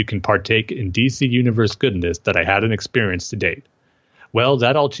medium in which you can partake in DC Universe goodness that I hadn't experienced to date. Well,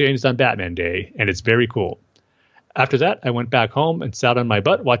 that all changed on Batman Day, and it's very cool. After that, I went back home and sat on my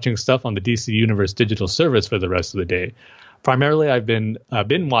butt watching stuff on the DC Universe digital service for the rest of the day. Primarily, I've been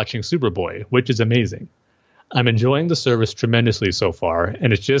watching Superboy, which is amazing. I'm enjoying the service tremendously so far,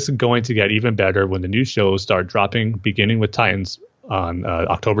 and it's just going to get even better when the new shows start dropping, beginning with Titans on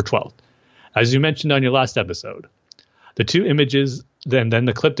October 12th. As you mentioned on your last episode, the 2 images, then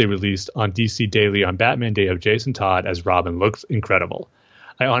the clip they released on DC Daily on Batman Day of Jason Todd as Robin looks incredible.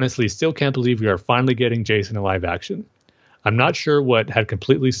 I honestly still can't believe we are finally getting Jason in live action. I'm not sure that had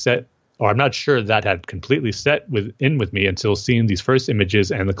completely set with me until seeing these first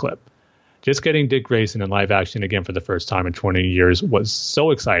images and the clip. Just getting Dick Grayson in live action again for the first time in 20 years was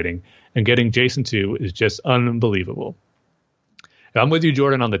so exciting, and getting Jason 2 is just unbelievable. I'm with you,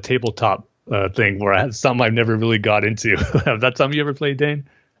 Jordan, on the tabletop thing where I had something I've never really got into. That's something you ever played, Dane?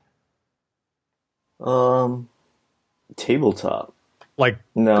 Tabletop.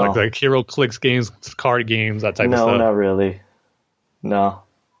 No. Like HeroClix games, card games, that type of stuff. No, not really. No.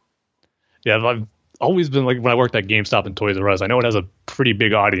 Yeah, I've always been like when I worked at GameStop and Toys R Us. I know it has a pretty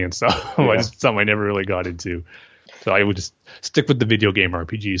big audience, so it's something I never really got into. So I would just stick with the video game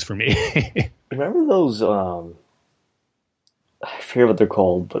RPGs for me. Remember those? I forget what they're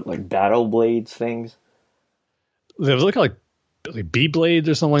called, but like Battle Blades things. They was like B-Blades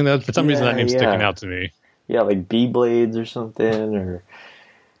or something like that. For some reason, that name's sticking out to me. Yeah, like B-Blades or something. Or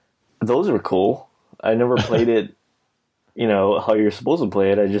those were cool. I never played it. You know how you're supposed to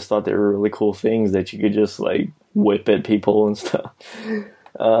play it. I just thought they were really cool things that you could just like whip at people and stuff.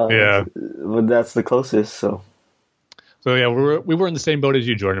 But that's the closest. So yeah, we were in the same boat as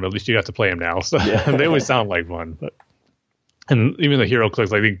you, Jordan. But at least you got to play them now. So they always sound like fun. And even the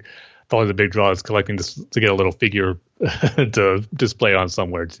HeroClix, I think probably the big draw is collecting to get a little figure to display on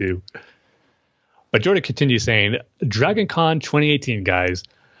somewhere too. But Jordan continues saying, DragonCon 2018, guys.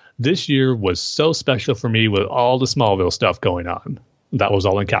 This year was so special for me with all the Smallville stuff going on. That was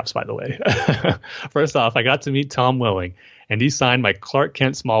all in caps, by the way. First off, I got to meet Tom Welling, and he signed my Clark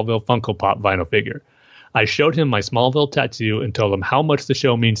Kent Smallville Funko Pop vinyl figure. I showed him my Smallville tattoo and told him how much the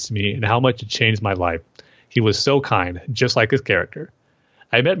show means to me and how much it changed my life. He was so kind, just like his character.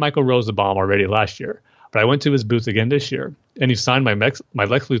 I met Michael Rosenbaum already last year, but I went to his booth again this year, and he signed my Lex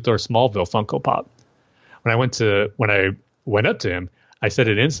Luthor Smallville Funko Pop. When I went up to him, I said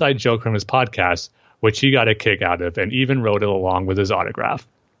an inside joke from his podcast, which he got a kick out of, and even wrote it along with his autograph.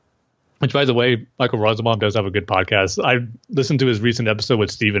 Which, by the way, Michael Rosenbaum does have a good podcast. I listened to his recent episode with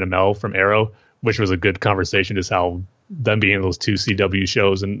Stephen Amell from Arrow, which was a good conversation, just how them being those two CW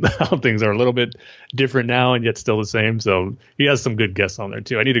shows and how things are a little bit different now and yet still the same. So he has some good guests on there,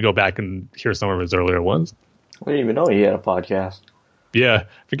 too. I need to go back and hear some of his earlier ones. I didn't even know he had a podcast. Yeah,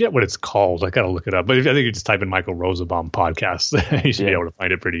 forget what it's called. I got to look it up. But I think you just type in Michael Rosenbaum podcast, you should be able to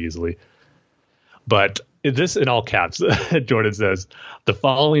find it pretty easily. But this in all caps, Jordan says, the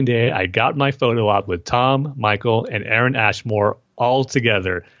following day, I got my photo op with Tom, Michael, and Aaron Ashmore all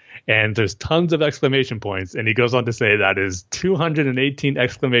together. And there's tons of exclamation points. And he goes on to say that is 218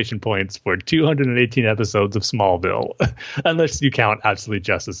 exclamation points for 218 episodes of Smallville, unless you count Absolute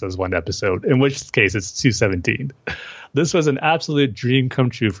Justice as one episode, in which case it's 217. This was an absolute dream come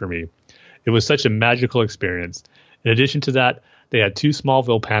true for me. It was such a magical experience. In addition to that, they had 2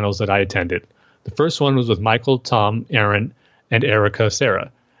 Smallville panels that I attended. The first one was with Michael, Tom, Aaron, and Erica,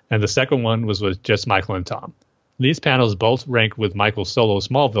 Sarah. And the second one was with just Michael and Tom. These panels both rank with Michael's solo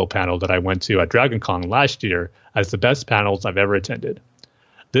Smallville panel that I went to at DragonCon last year as the best panels I've ever attended.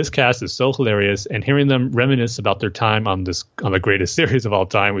 This cast is so hilarious, and hearing them reminisce about their time on the greatest series of all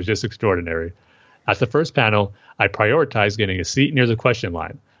time was just extraordinary. At the first panel, I prioritized getting a seat near the question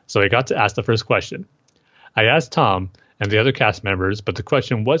line, so I got to ask the first question. I asked Tom and the other cast members, but the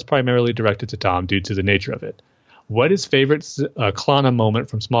question was primarily directed to Tom due to the nature of it. What his favorite Klana moment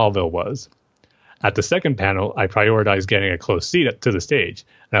from Smallville was. At the second panel, I prioritized getting a close seat to the stage,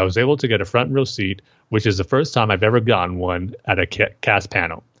 and I was able to get a front row seat, which is the first time I've ever gotten one at a cast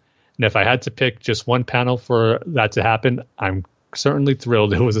panel. And if I had to pick just one panel for that to happen, I'm certainly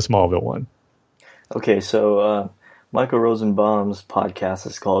thrilled it was a Smallville one. Okay, so Michael Rosenbaum's podcast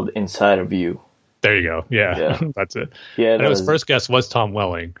is called Inside of You. There you go. Yeah. That's it. Yeah, and his first guest was Tom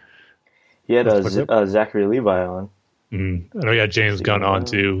Welling. He had Zachary Levi on. Mm-hmm. I know he had James Gunn on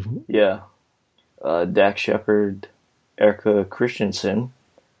too. Yeah. Dax Shepard, Erica Christensen,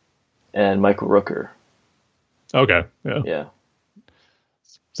 and Michael Rooker. Okay. Yeah. Yeah.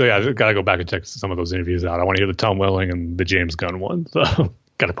 So yeah, I've got to go back and check some of those interviews out. I want to hear the Tom Welling and the James Gunn one. So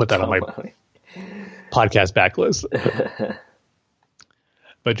got to put that on my podcast backlist.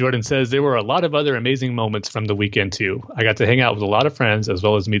 But Jordan says there were a lot of other amazing moments from the weekend too. I got to hang out with a lot of friends as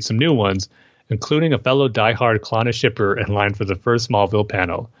well as meet some new ones, including a fellow diehard Klana shipper in line for the first Smallville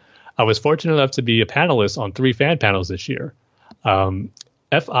panel. I was fortunate enough to be a panelist on 3 fan panels this year.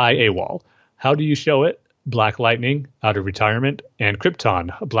 F.I. AWOL, How Do You Show It? Black Lightning, Out of Retirement, and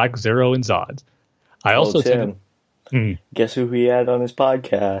Krypton, Black Zero and Zod. I also Tim. Guess who he had on his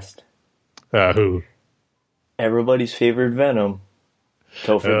podcast? Who? Everybody's favorite Venom.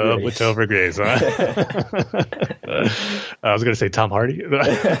 Topher Grace. With Topher Grace, huh? I was going to say Tom Hardy.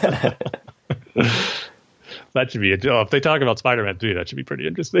 That should be if they talk about Spider-Man 3, that should be pretty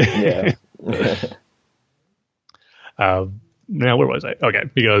interesting. Yeah. Now, where was I? Okay,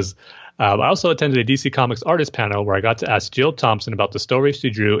 he goes, I also attended a DC Comics artist panel where I got to ask Jill Thompson about the story she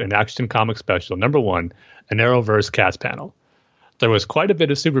drew in Action Comics Special #1, an Arrowverse cast panel. There was quite a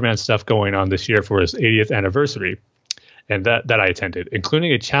bit of Superman stuff going on this year for his 80th anniversary, and that I attended,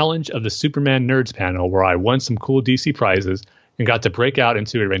 including a Challenge of the Superman Nerds panel where I won some cool DC prizes and got to break out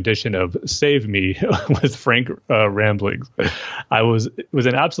into a rendition of Save Me with Frank Ramblings. It was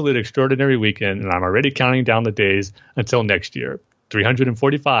an absolute extraordinary weekend, and I'm already counting down the days until next year.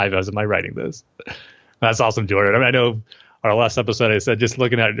 345 as of my writing this. That's awesome, Jordan. I mean, I know our last episode I said just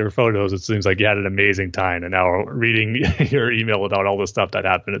looking at your photos, it seems like you had an amazing time. And now reading your email about all the stuff that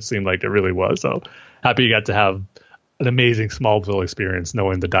happened, it seemed like it really was. So happy you got to have an amazing Smallville experience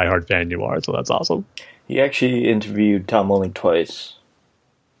knowing the diehard fan you are. So that's awesome. He actually interviewed Tom Welling twice.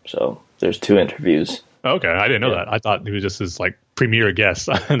 So there's 2 interviews. Okay, I didn't know that. I thought he was just his premier guest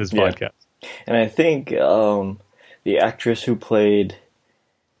on his podcast. And I think the actress who played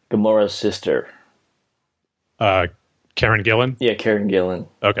Gamora's sister, Karen Gillan? Yeah, Karen Gillan.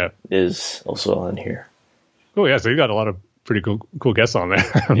 Okay. Is also on here. Oh, yeah, so you got a lot of pretty cool guests on there.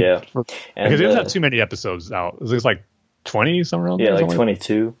 Yeah. Because he doesn't have too many episodes out. It's like 20 somewhere around there? Yeah, like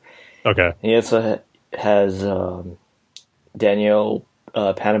 22. Okay. He also has Danielle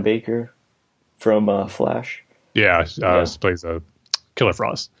Panabaker from Flash. Yeah, she plays Killer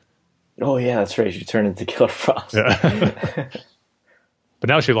Frost. Oh yeah, that's right. She turned into Killer Frost. Yeah. But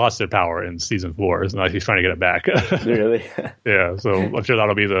now she lost her power in season 4, so now she's trying to get it back. Really? Yeah, so I'm sure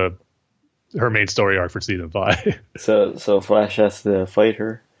that'll be her main story arc for season 5. So Flash has to fight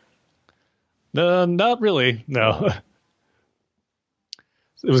her? Not really, no.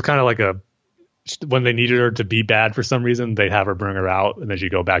 It was kind of like when they needed her to be bad for some reason, they'd have her bring her out, and then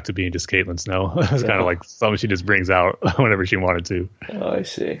she'd go back to being just Caitlin Snow. It's kind of like something she just brings out whenever she wanted to. Oh, I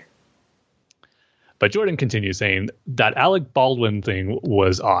see. But Jordan continues saying that Alec Baldwin thing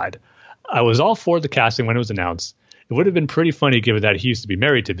was odd. I was all for the casting when it was announced. It would have been pretty funny given that he used to be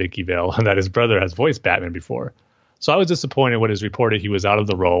married to Vicky Vale and that his brother has voiced Batman before. So I was disappointed when it was reported he was out of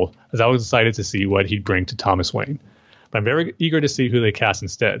the role, as I was excited to see what he'd bring to Thomas Wayne. But I'm very eager to see who they cast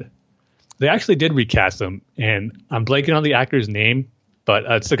instead. They actually did recast him, and I'm blanking on the actor's name, but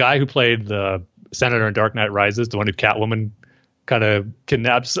it's the guy who played the Senator in Dark Knight Rises, the one who Catwoman kind of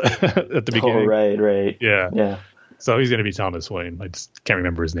kidnaps at the beginning. Oh, right. Yeah. So he's going to be Thomas Wayne. I just can't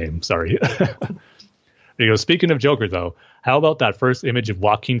remember his name. Sorry. He goes, speaking of Joker, though, how about that first image of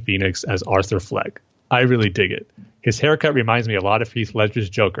Joaquin Phoenix as Arthur Fleck? I really dig it. His haircut reminds me a lot of Heath Ledger's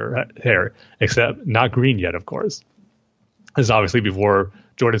Joker hair, except not green yet, of course. This is obviously before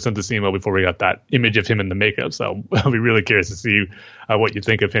Jordan sent the email, before we got that image of him in the makeup. So I'll be really curious to see what you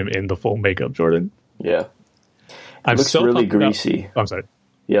think of him in the full makeup, Jordan. Yeah. It looks really greasy. I'm sorry.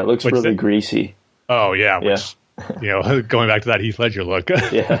 Yeah, it looks really greasy. Oh, yeah. Which, going back to that Heath Ledger look.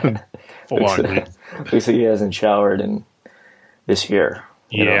 Yeah. Full on grease. Looks like he hasn't showered in this year.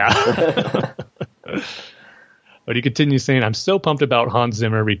 Yeah. But he continues saying, I'm so pumped about Hans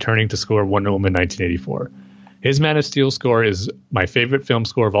Zimmer returning to score Wonder Woman 1984. His Man of Steel score is my favorite film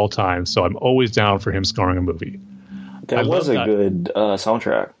score of all time, so I'm always down for him scoring a movie. That was a good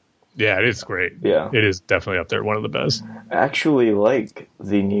soundtrack. Yeah, it is great. Yeah. It is definitely up there, one of the best. I actually like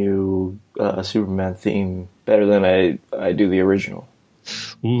the new Superman theme better than I do the original.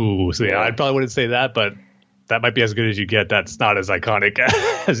 Ooh, so yeah, I probably wouldn't say that, but that might be as good as you get. That's not as iconic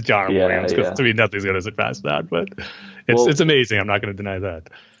as John Williams, because to me, nothing's going to surpass that. But it's amazing. I'm not going to deny that.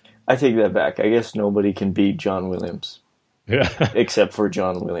 I take that back. I guess nobody can beat John Williams. Yeah. Except for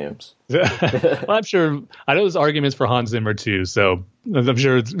John Williams. Well, I'm sure. I know there's arguments for Hans Zimmer too, so I'm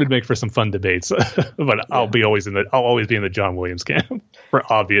sure it would make for some fun debates. But yeah. I'll always be in the John Williams camp for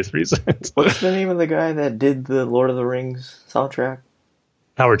obvious reasons. What's the name of the guy that did the Lord of the Rings soundtrack?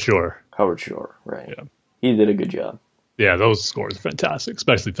 Howard Shore. Howard Shore, right? Yeah. He did a good job. Yeah, those scores are fantastic,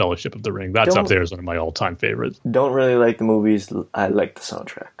 especially Fellowship of the Ring. That's up there as one of my all-time favorites. Don't really like the movies. I like the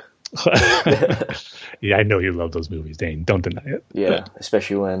soundtrack. Yeah, I know you love those movies, Dane. Don't deny it. Yeah,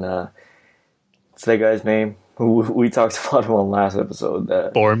 especially when what's that guy's name? We talked about him on last episode.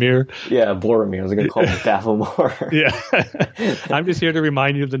 Boromir. Yeah, Boromir. I was going to call him Dafflemore. Yeah, I'm just here to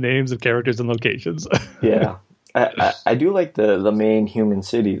remind you of the names of characters and locations. Yeah, I do like the main human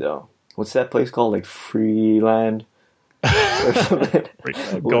city though. What's that place called? Like Freeland or something?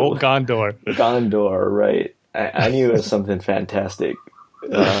 Gondor. Gondor, right? I knew it was something fantastic.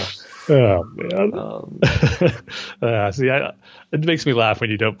 Oh man! See, it makes me laugh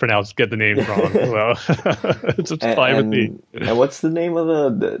when you don't get the names wrong. Well, it's fine with me. And what's the name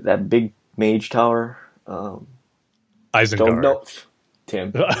of that big mage tower? Isengard. No,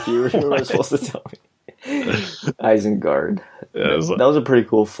 Tim, you were supposed to tell me. Isengard. Yeah, that was a pretty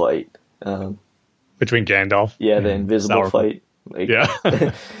cool fight. Between Gandalf. Yeah, the invisible fight. Like, yeah.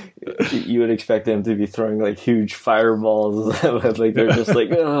 You would expect them to be throwing like huge fireballs, but like they're just like,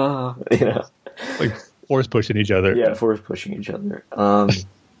 like force pushing each other. Yeah, force pushing each other.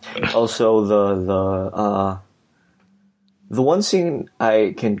 Also, the one scene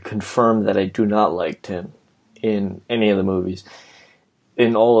I can confirm that I do not like, Tim, in any of the movies,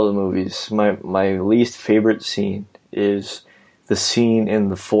 in all of the movies, my least favorite scene is the scene in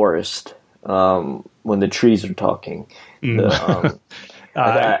the forest when the trees are talking.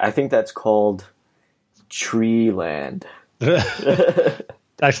 I think that's called Tree Land.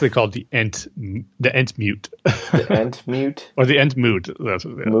 Actually called the Ent Mute. The Ent Mute? Or the Ent Moot. That's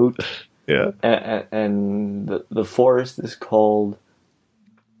what, yeah. Moot? Yeah. And the forest is called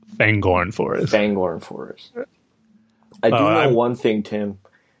Fangorn Forest. Fangorn Forest. I do know one thing, Tim,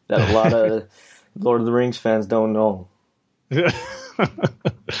 that a lot of Lord of the Rings fans don't know.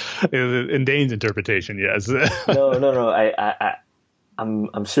 In Dane's interpretation, yes. No.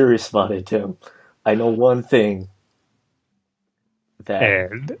 I'm serious about it, Tim. I know one thing, that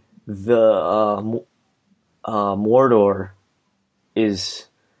the Mordor is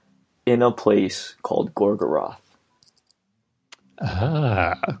in a place called Gorgoroth.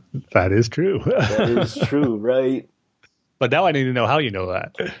 Ah, that is true. That is true, right? But now I need to know how you know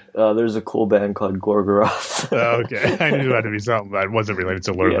that. There's a cool band called Gorgoroth. Okay, I knew it had to be something that wasn't related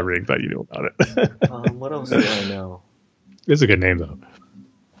to Lord of the Rings that you knew about it. What else do I know? It's a good name,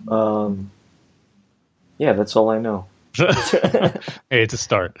 though. Yeah, that's all I know. Hey, it's a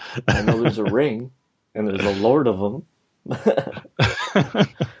start. I know there's a ring, and there's a lord of them.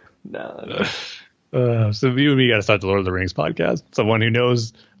 No. So you and me got to start the Lord of the Rings podcast. Someone who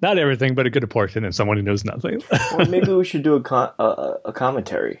knows not everything, but a good portion, and someone who knows nothing. Well, maybe we should do a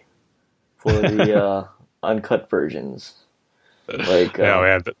commentary for the uncut versions. Like, we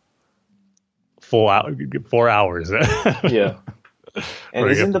have the full hour, 4 hours. Yeah. And Or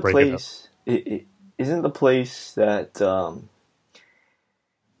you isn't have to the break it place? Isn't the place that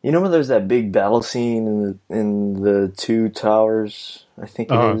you know where there's that big battle scene in the two towers? I think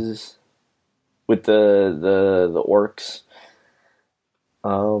it is with the orcs.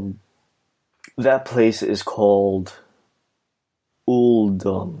 That place is called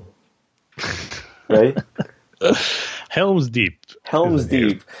Uldum, right? Helm's Deep. Helm's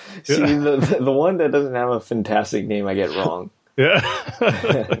Deep. See, the one that doesn't have a fantastic name, I get wrong. Yeah.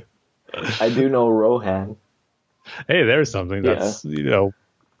 I do know Rohan. Hey, there's something that's the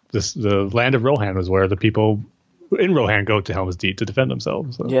land of Rohan was where the people in Rohan go to Helm's Deep to defend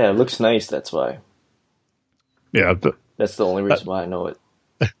themselves. So. Yeah, it looks nice. That's why. Yeah, That's the only reason why I know it.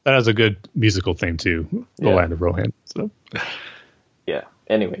 that has a good musical theme too. The land of Rohan. So. Yeah.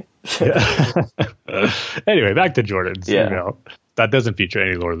 Anyway. Anyway, back to Jordan's. Yeah. That doesn't feature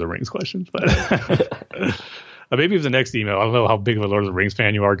any Lord of the Rings questions, but maybe if the next email, I don't know how big of a Lord of the Rings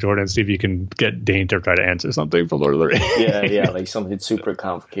fan you are, Jordan, see if you can get Dane to try to answer something for Lord of the Rings. yeah, like something super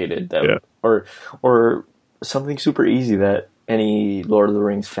complicated or something super easy that any Lord of the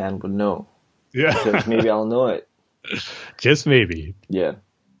Rings fan would know. Yeah. Because maybe I'll know it. Just maybe. Yeah.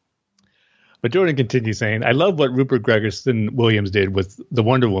 But Jordan continues saying, I love what Rupert Gregerson Williams did with the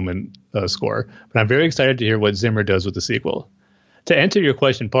Wonder Woman score, but I'm very excited to hear what Zimmer does with the sequel. To answer your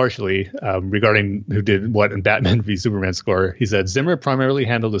question partially regarding who did what in Batman v Superman score, he said Zimmer primarily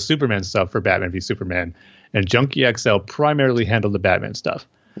handled the Superman stuff for Batman v Superman, and Junkie XL primarily handled the Batman stuff.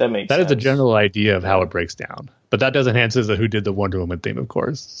 That makes sense. That is the general idea of how Yeah. it breaks down. But that doesn't answer who did the Wonder Woman theme, of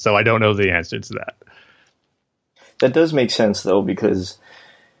course. So I don't know the answer to that. That does make sense, though, because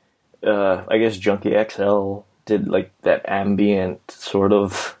I guess Junkie XL did like that ambient sort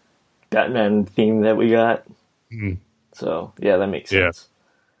of Batman theme that we got. Mm-hmm. So, yeah, that makes sense.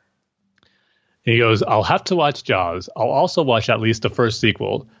 He goes, I'll have to watch Jaws. I'll also watch at least the first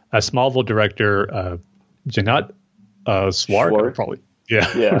sequel. As Smallville director Janat Swart, probably.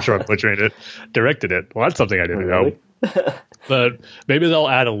 Yeah, I'm sure I'm butchering it. Directed it. Well, that's something I didn't know. But maybe they'll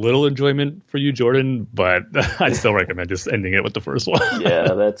add a little enjoyment for you, Jordan, but I still recommend just ending it with the first one.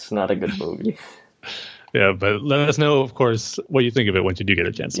 Yeah, that's not a good movie. Yeah, but let us know, of course, what you think of it once you do get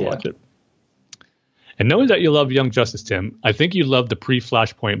a chance to watch it. And knowing that you love Young Justice, Tim, I think you loved the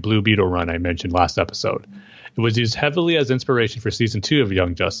pre-Flashpoint Blue Beetle run I mentioned last episode. It was used heavily as inspiration for Season 2 of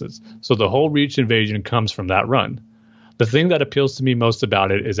Young Justice, so the whole Reach invasion comes from that run. The thing that appeals to me most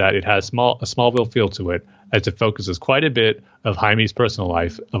about it is that it has a Smallville feel to it, as it focuses quite a bit of Jaime's personal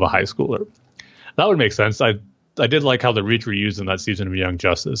life of a high schooler. That would make sense. I did like how the Reach were used in that season of Young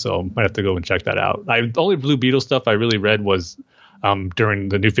Justice, so I might have to go and check that out. The only Blue Beetle stuff I really read was during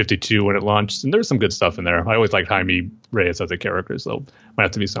the New 52 when it launched, and there's some good stuff in there. I always liked Jaime Reyes as a character, so might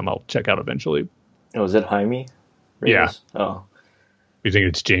have to be something I'll check out eventually. Oh, is it Jaime Reyes? Yeah. Oh. You think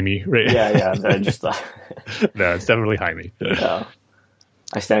it's Jamie Reyes? Yeah, I just thought. No, it's definitely Jaime. No.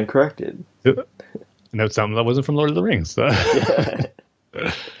 I stand corrected. No, something that wasn't from Lord of the Rings. So.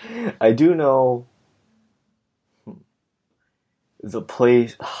 I do know the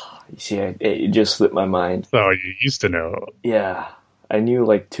place. You see, it just slipped my mind. Oh, you used to know. Yeah, I knew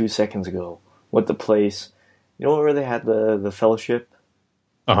like 2 seconds ago what the place. You know where they had the fellowship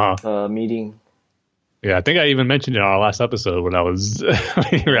meeting? Yeah, I think I even mentioned it in our last episode when I was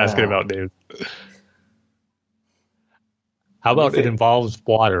you were asking about names. How about it involves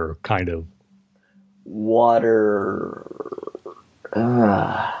water, kind of? Water.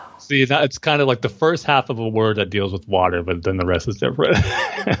 See, it's kind of like the first half of a word that deals with water, but then the rest is different.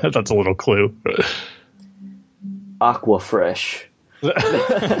 That's a little clue. Aquafresh.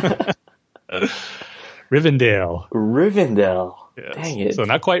 Rivendell. Yes. Dang it. So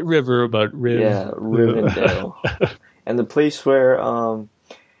not quite river, but Rivendell. And the place where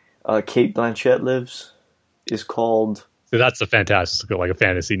Kate Blanchett lives is called... So that's a fantastical, like a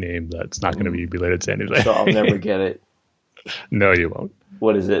fantasy name that's not going to be related to anything. So I'll never get it. No, you won't.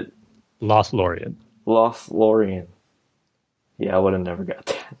 What is it? Lothlorien. Lothlorien. Yeah, I would have never got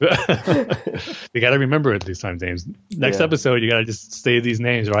that. You got to remember it these times, names. Next Yeah. episode, you got to just say these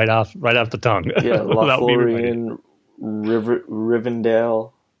names right off the tongue. Yeah, without me reminding you. Lothlorien,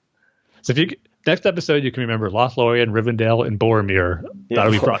 Rivendell. So if you next episode, you can remember Lothlorien, Rivendell, and Boromir.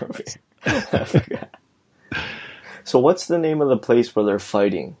 That'll be progress. I forgot. So what's the name of the place where they're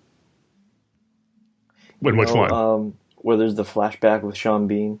fighting? Which one? Where there's the flashback with Sean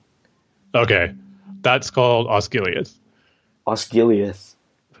Bean. Okay, that's called Osgiliath. Osgiliath.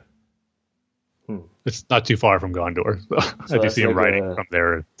 It's not too far from Gondor. So I do see him riding from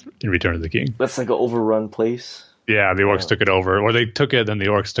there in Return of the King. That's like an overrun place. Yeah, the orcs took it over, or they took it, then the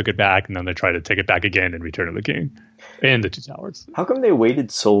orcs took it back, and then they tried to take it back again in Return of the King, and the Two Towers. How come they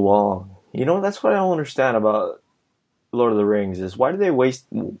waited so long? You know, that's what I don't understand about Lord of the Rings is why do they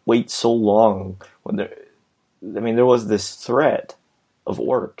wait so long when there was this threat of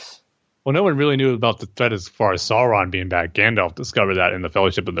orcs. Well, no one really knew about the threat as far as Sauron being back. Gandalf discovered that in the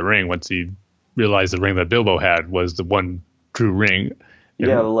Fellowship of the Ring once he realized the ring that Bilbo had was the one true ring.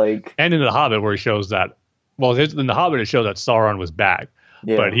 Yeah, and in The Hobbit where he shows that, well, in The Hobbit it showed that Sauron was back,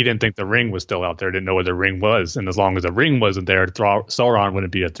 but he didn't think the ring was still out there, didn't know where the ring was, and as long as the ring wasn't there, Sauron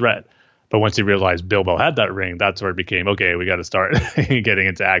wouldn't be a threat. But once he realized Bilbo had that ring, that's where it became, okay, we got to start getting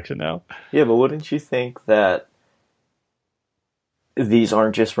into action now. Yeah, but wouldn't you think that these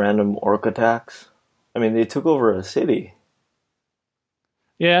aren't just random orc attacks? I mean, they took over a city.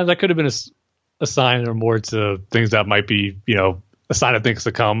 Yeah, that could have been a sign or more to things that might be, a sign of things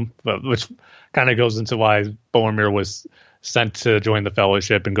to come, but which kind of goes into why Boromir was sent to join the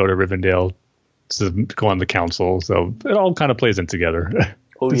Fellowship and go to Rivendell to go on the council. So it all kind of plays in together.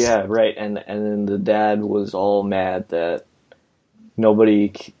 Oh yeah, right. And then the dad was all mad that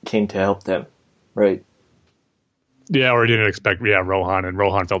nobody came to help them, right? Yeah, or didn't expect. Yeah, Rohan, and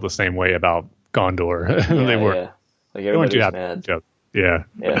Rohan felt the same way about Gondor. Like everybody was mad. Yeah.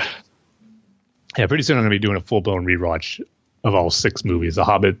 Yeah. Pretty soon I'm going to be doing a full blown rewatch of all 6 movies, The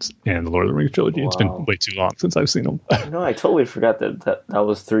Hobbit and the Lord of the Rings trilogy. Wow. It's been way too long since I've seen them. I totally forgot that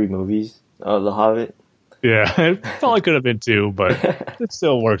was 3 movies. The Hobbit. Yeah, it probably could have been 2, but it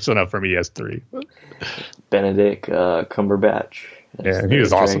still works enough for me as 3. Benedict Cumberbatch. Yeah, he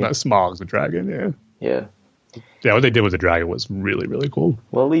was awesome. That Smaug the dragon. Yeah. Yeah, what they did with the dragon was really, really cool.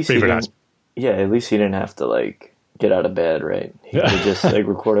 Well, at least he didn't have to get out of bed, right? He just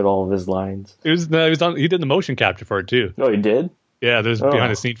recorded all of his lines. He did the motion capture for it too. Oh, he did? Yeah, there's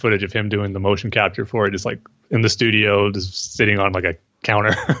behind the scene footage of him doing the motion capture for it, just in the studio, just sitting on a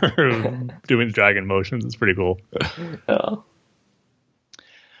counter doing dragon motions. It's pretty cool. Oh.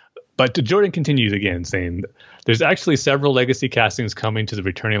 But Jordan continues again, saying there's actually several legacy castings coming to the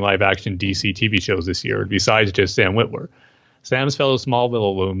returning live-action DC TV shows this year, besides just Sam Witwer. Sam's fellow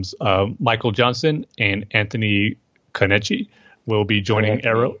Smallville alums, Michael Johnson and Anthony Konechny, will be joining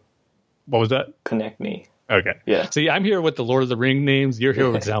Arrow. What was that? Konechny. Okay. Yeah. See, I'm here with the Lord of the Ring names. You're here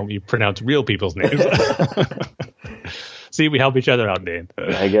with how you pronounce real people's names. See, we help each other out, Dan.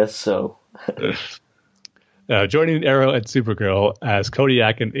 I guess so. Joining Arrow and Supergirl as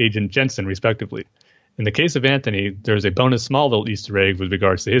Kodiak and Agent Jensen, respectively. In the case of Anthony, there's a bonus Smallville Easter egg with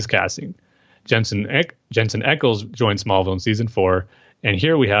regards to his casting. Jensen Ackles joined Smallville in Season 4, and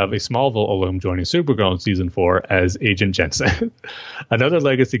here we have a Smallville alum joining Supergirl in Season 4 as Agent Jensen. Another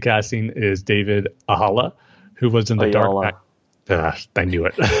legacy casting is David Ahala, who was in The Dark Knight. I knew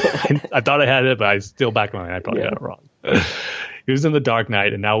it. I thought I had it, but I still back my mind. I probably got it wrong. He was in The Dark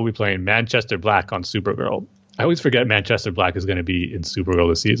Knight, and now we'll be playing Manchester Black on Supergirl. I always forget Manchester Black is going to be in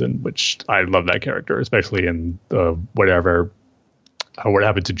Supergirl this season, which I love that character, especially in what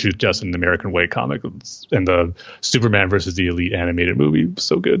happened to Truth, Justice, and the American Way comic and the Superman versus the Elite animated movie. It was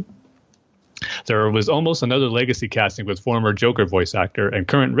so good. There was almost another legacy casting with former Joker voice actor and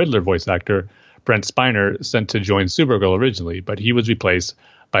current Riddler voice actor Brent Spiner sent to join Supergirl originally, but he was replaced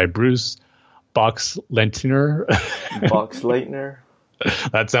by Bruce Boxleitner. Boxleitner?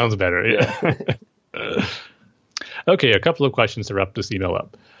 That sounds better. Yeah. Okay, a couple of questions to wrap this email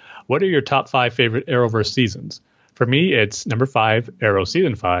up. What are your top 5 favorite Arrowverse seasons? For me, it's number 5, Arrow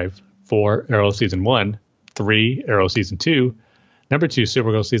Season 5, 4, Arrow Season 1, 3, Arrow Season 2, number 2,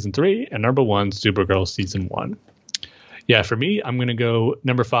 Supergirl Season 3, and number 1, Supergirl Season 1. Yeah, for me, I'm going to go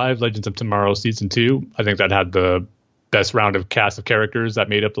number 5, Legends of Tomorrow Season 2. I think that had the best round of cast of characters that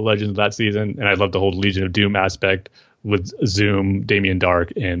made up the Legends of that season, and I love the whole Legion of Doom aspect with Zoom, Damien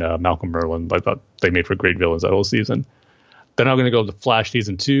Dark, and Malcolm Merlin. I thought they made for great villains that whole season. Then I'm going to go to Flash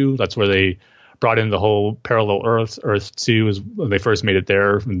Season 2. That's where they brought in the whole parallel Earth 2 is when they first made it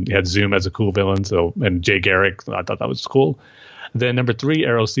there. And you had Zoom as a cool villain, and Jay Garrick. I thought that was cool. Then number 3,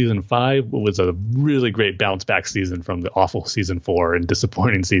 Arrow season 5 was a really great bounce back season from the awful season 4 and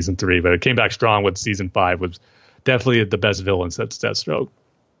disappointing season 3, but it came back strong with season 5, was definitely the best villain since Deathstroke.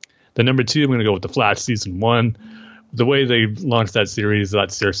 Then number 2, I'm going to go with The Flash season 1. The way they launched that series,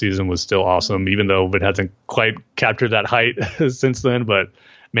 that season was still awesome, even though it hasn't quite captured that height since then. But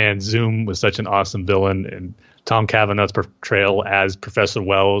man, Zoom was such an awesome villain, and Tom Cavanaugh's portrayal as Professor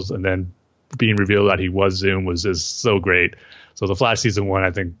Wells and then being revealed that he was Zoom was just so great. So The Flash season 1,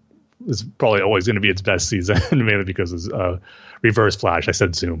 I think, is probably always going to be its best season, mainly because it's Reverse Flash. I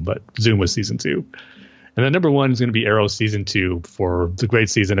said Zoom, but Zoom was season 2. And then number 1 is going to be Arrow season 2 for the great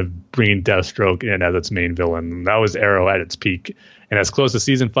season of bringing Deathstroke in as its main villain. And that was Arrow at its peak. And as close as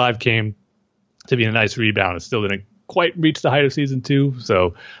season 5 came to be a nice rebound, it still didn't quite reach the height of season 2.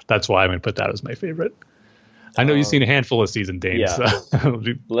 So that's why I'm going to put that as my favorite. I know you've seen a handful of season, Dane. Yeah, so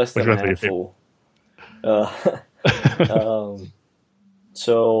less than a handful.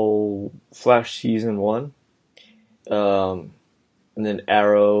 So Flash season 1, and then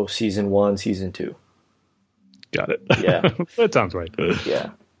Arrow season 1, season 2. Got it. Yeah. That sounds right.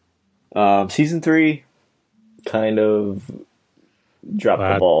 Yeah. Season 3 kind of dropped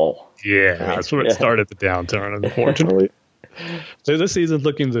the ball. Yeah, that's when it started the downturn, unfortunately. So this season's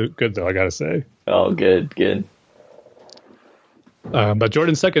looking good, though, I got to say. Oh, good. But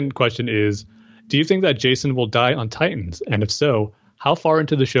Jordan's second question is, do you think that Jason will die on Titans? And if so, how far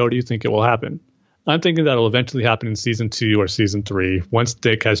into the show do you think it will happen? I'm thinking that it'll eventually happen in season 2 or season 3 once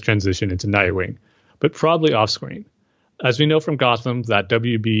Dick has transitioned into Nightwing, but probably off screen. As we know from Gotham, that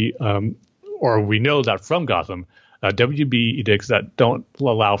WB, or we know that from Gotham, WB edicts that don't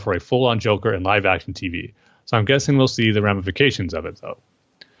allow for a full-on Joker in live-action TV. So I'm guessing we'll see the ramifications of it, though.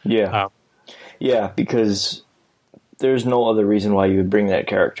 Yeah. Yeah, because there's no other reason why you would bring that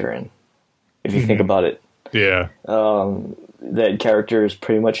character in, if you think about it. Yeah. That character is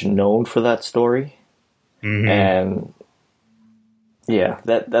pretty much known for that story. Mm-hmm. And yeah,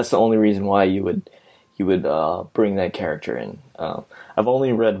 that's the only reason why you would bring that character in. I've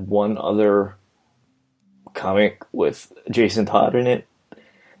only read one other comic with Jason Todd in it,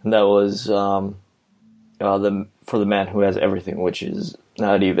 and that was For the Man Who Has Everything, which is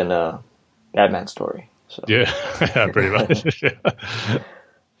not even a Batman story. So. Yeah, pretty much. Yeah,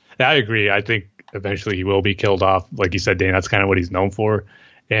 I agree. I think eventually he will be killed off. Like you said, Dane, that's kind of what he's known for.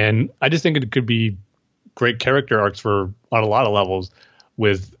 And I just think it could be great character arcs on a lot of levels.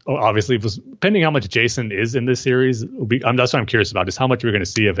 With obviously, depending how much Jason is in this series, that's what I'm curious about, is how much we're going to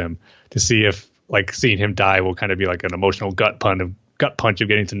see of him, to see if like seeing him die will kind of be like an emotional gut punch of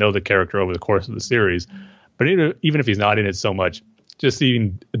getting to know the character over the course of the series. But even if he's not in it so much, just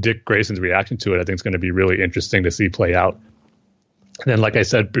seeing Dick Grayson's reaction to it, I think is going to be really interesting to see play out. And then, like I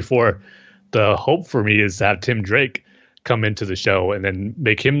said before, the hope for me is to have Tim Drake come into the show and then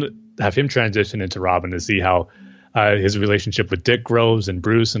have him transition into Robin, to see how his relationship with Dick grows and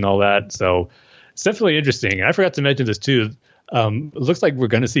Bruce and all that. So it's definitely interesting. And I forgot to mention this too. It looks like we're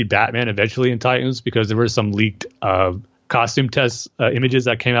going to see Batman eventually in Titans, because there were some leaked costume test images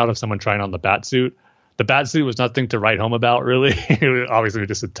that came out of someone trying on the Batsuit. The Batsuit was nothing to write home about, really. It was obviously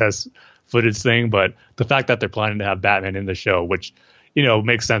just a test footage thing. But the fact that they're planning to have Batman in the show, which,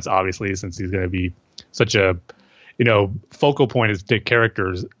 makes sense, obviously, since he's going to be such a, focal point as Dick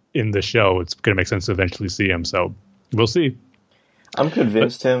characters in the show, it's going to make sense to eventually see him. So we'll see. I'm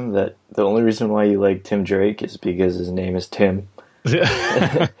convinced, Tim, that the only reason why you like Tim Drake is because his name is Tim.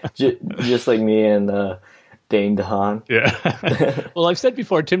 Just like me and Dane DeHaan. Yeah. Well, I've said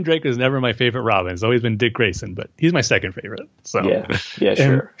before, Tim Drake is never my favorite Robin. It's always been Dick Grayson, but he's my second favorite. So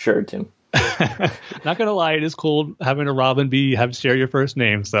Yeah, sure, Tim. Not gonna lie, it is cool having a Robin share your first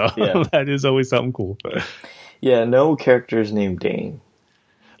name. So that is always something cool. Yeah, no characters named Dane.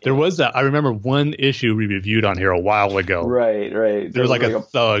 There was that. I remember one issue we reviewed on here a while ago. Right. There was like a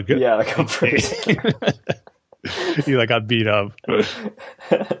thug. Yeah, like a person. He got beat up.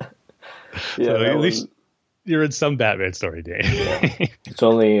 So at least you're in some Batman story, Dane. Yeah. It's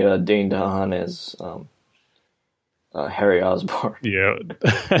only Dane DeHaan as Harry Osborn. Yeah.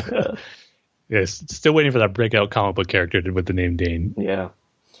 Yes, still waiting for that breakout comic book character with the name Dane. Yeah.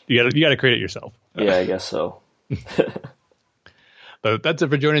 You got to create it yourself. Yeah, I guess so. But that's it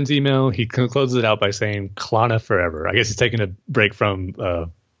for Jordan's email. He closes it out by saying Klana forever. I guess he's taking a break from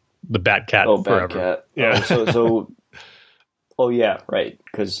the Batcat forever. Batcat. Yeah. Yeah, right.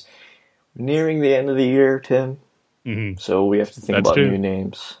 Because nearing the end of the year, Tim. Mm-hmm. So we have to think about new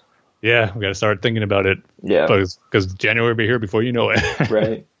names. Yeah, we got to start thinking about it. Yeah. Because January will be here before you know it.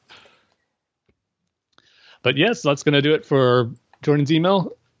 Right. But yes, that's going to do it for Jordan's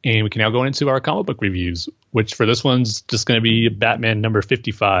email. And we can now go into our comic book reviews, which for this one's just going to be Batman number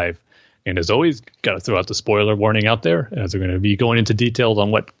 55. And as always, got to throw out the spoiler warning out there, as we're going to be going into details on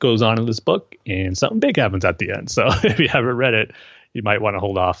what goes on in this book, and something big happens at the end. So if you haven't read it, you might want to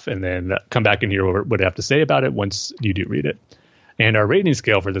hold off and then come back and hear what I have to say about it once you do read it. And our rating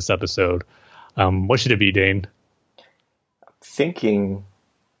scale for this episode, what should it be, Dane? Thinking.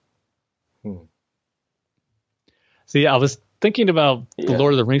 See, I was thinking about the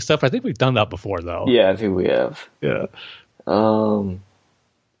Lord of the Rings stuff. I think we've done that before, though. Yeah, I think we have. Yeah.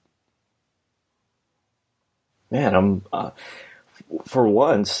 Man, I'm for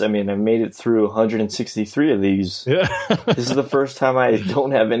once. I mean, I made it through 163 of these. Yeah. This is the first time I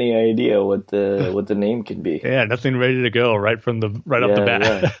don't have any idea what the name can be. Yeah, nothing ready to go right off the bat.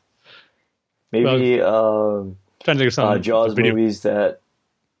 Yeah. Maybe trying to think of some Jaws movies that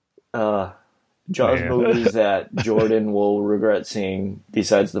Jordan will regret seeing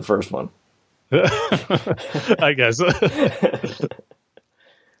besides the first one. I guess.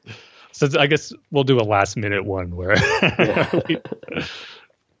 So I guess we'll do a last minute one where.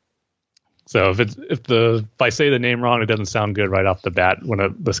 So if I say the name wrong, it doesn't sound good right off the bat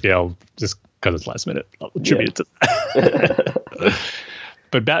when the scale, just because it's last minute, I'll attribute it to that.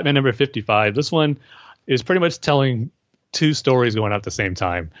 But Batman number 55, this one is pretty much telling two stories going on at the same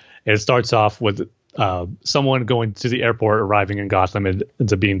time. And it starts off with someone going to the airport, arriving in Gotham, and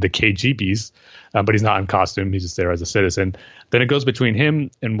ends up being the KGBs, but he's not in costume. He's just there as a citizen. Then it goes between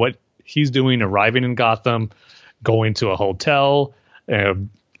him and what he's doing, arriving in Gotham, going to a hotel,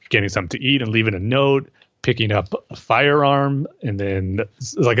 getting something to eat and leaving a note, picking up a firearm. And then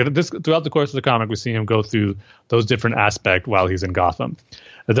throughout the course of the comic, we see him go through those different aspects while he's in Gotham.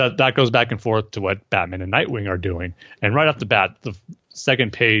 That goes back and forth to what Batman and Nightwing are doing. And right off the bat, the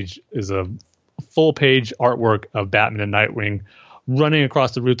second page is a full page artwork of Batman and Nightwing running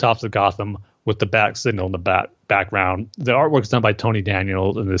across the rooftops of Gotham with the bat signal in the background. The artwork's done by Tony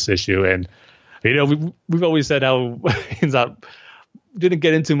Daniel in this issue. And, we've always said how didn't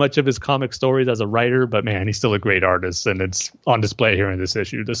get into much of his comic stories as a writer, but man, he's still a great artist, and it's on display here in this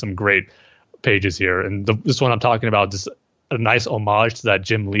issue. There's some great pages here. And this one I'm talking about, just a nice homage to that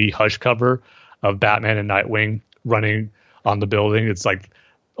Jim Lee Hush cover of Batman and Nightwing running on the building. It's like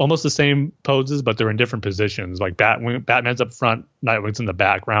almost the same poses, but they're in different positions. Like Batman's up front, Nightwing's in the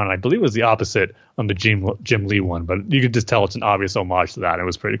background. And I believe it was the opposite on the Jim Lee one, but you could just tell it's an obvious homage to that. It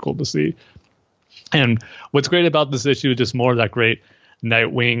was pretty cool to see. And what's great about this issue is just more of that great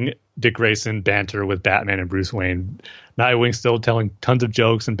Nightwing, Dick Grayson banter with Batman and Bruce Wayne. Nightwing's still telling tons of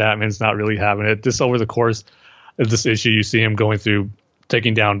jokes, and Batman's not really having it. Just over the course of this issue, you see him going through,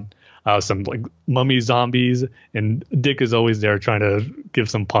 taking down some like mummy zombies, and Dick is always there trying to give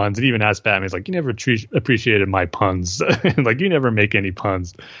some puns. And even asks Batman, he's like, "You never appreciated my puns. Like, you never make any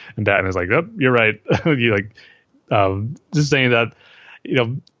puns." And Batman's like, "Oh, you're right." You just saying that,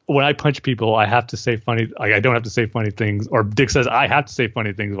 when I punch people, I have to say funny. Like, I don't have to say funny things. Or Dick says I have to say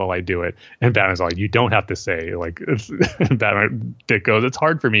funny things while I do it, and Batman's like, "You don't have to say." Like, Dick goes, "It's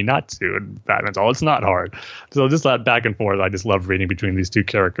hard for me not to," and Batman's all, "It's not hard." So just that back and forth, I just love reading between these two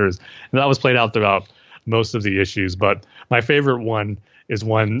characters, and that was played out throughout most of the issues. But my favorite one is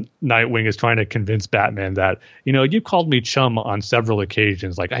when Nightwing is trying to convince Batman that, you called me chum on several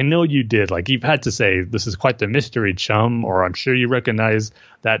occasions. Like, I know you did. Like, you've had to say, "This is quite the mystery, chum," or "I'm sure you recognize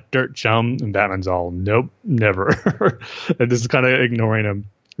that dirt, chum." And Batman's all, "Nope, never." And just kind of ignoring him.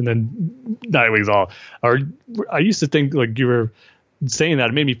 And then Nightwing's all, I used to think like you were saying that.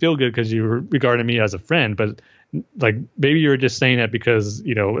 It made me feel good because you were regarding me as a friend, but like maybe you were just saying that because,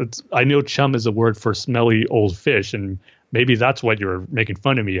 I know chum is a word for smelly old fish, and maybe that's what you're making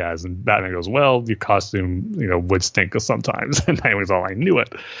fun of me as." And Batman goes, "Well, your costume, would stink sometimes." And Nightwing's all, "I knew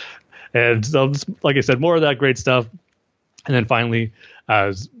it." And so, like I said, more of that great stuff. And then finally,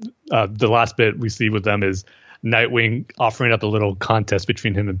 the last bit we see with them is Nightwing offering up a little contest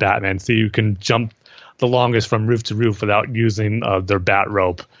between him and Batman. See who can jump the longest from roof to roof without using their bat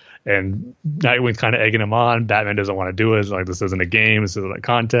rope. And Nightwing's kind of egging him on. Batman doesn't want to do it. It's like, this isn't a game. This isn't a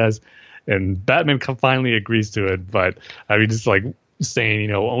contest. And Batman finally agrees to it. But I mean, just like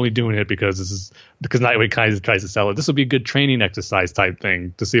saying, only doing it because Nightwing kind of tries to sell it. This will be a good training exercise type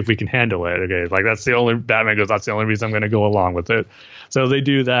thing to see if we can handle it. Okay, like that's the only, Batman goes, "That's the only reason I'm going to go along with it." So they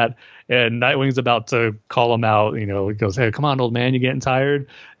do that, and Nightwing's about to call him out. He goes, "Hey, come on, old man, you getting tired?"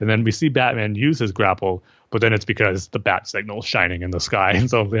 And then we see Batman use his grapple, but then it's because the bat signal's shining in the sky, and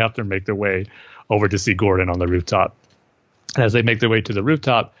so they have to make their way over to see Gordon on the rooftop. And as they make their way to the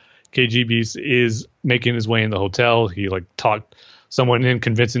rooftop, KGB is making his way in the hotel. He talked someone in,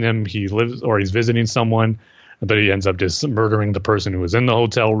 convincing him he lives or he's visiting someone. but he ends up just murdering the person who was in the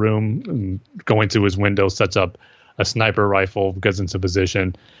hotel room, and going to his window, sets up a sniper rifle, gets into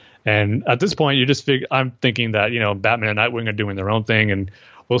position. And at this point, I'm thinking that, Batman and Nightwing are doing their own thing, and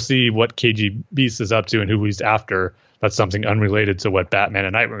we'll see what KG Beast is up to and who he's after. That's something unrelated to what Batman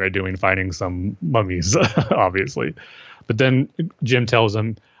and Nightwing are doing, fighting some mummies, obviously. But then Jim tells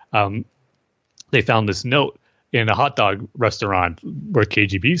him they found this note in a hot dog restaurant where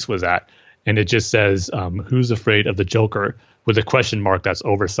KG Beast was at. And it just says, who's afraid of the Joker, with a question mark that's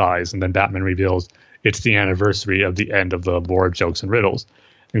oversized. And then Batman reveals it's the anniversary of the end of the War of Jokes and Riddles.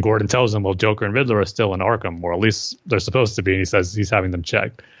 And Gordon tells him, well, Joker and Riddler are still in Arkham, or at least they're supposed to be. And he says he's having them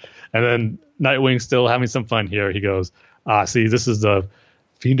checked. And then Nightwing's still having some fun here. He goes, see, this is the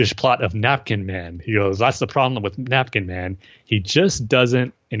fiendish plot of Napkin Man. He goes, that's the problem with Napkin Man. He just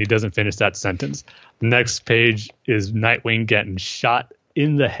doesn't, and he doesn't finish that sentence. The next page is Nightwing getting shot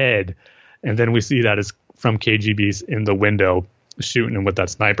in the head. And then we see that it's from KG Beast in the window shooting him with that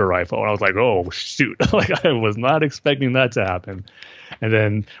sniper rifle. And I was like, oh, shoot. Like, I was not expecting that to happen. And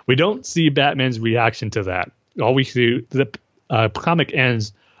then we don't see Batman's reaction to that. All we see, the comic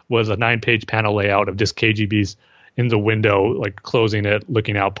ends was a 9-page panel layout of just KG Beast in the window, like closing it,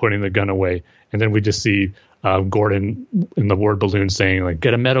 looking out, putting the gun away. And then we just see Gordon in the word balloon saying, like,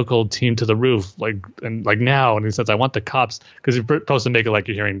 get a medical team to the roof, like now. And he says, I want the cops, because you're supposed to make it like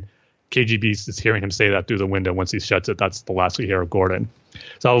you're hearing KG Beast is hearing him say that through the window. Once he shuts it, that's the last we hear of Gordon.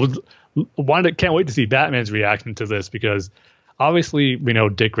 So can't wait to see Batman's reaction to this, because obviously we know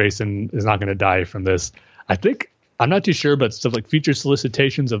Dick Grayson is not going to die from this. I'm not too sure, but stuff like future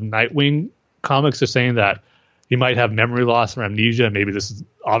solicitations of Nightwing comics are saying that he might have memory loss or amnesia. Maybe this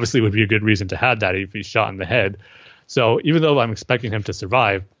obviously would be a good reason to have that if he's shot in the head. So even though I'm expecting him to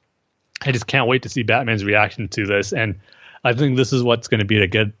survive, I just can't wait to see Batman's reaction to this. And I think this is what's going to be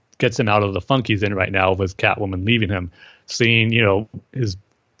to gets him out of the funk he's in right now with Catwoman leaving him, seeing, his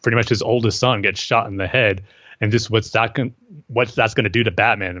pretty much his oldest son get shot in the head, and just what's that's going to do to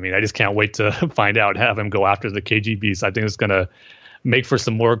Batman. I mean, I just can't wait to find out, have him go after the KG Beast. I think it's going to make for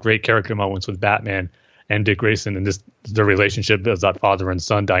some more great character moments with Batman and Dick Grayson, and just the relationship as that father and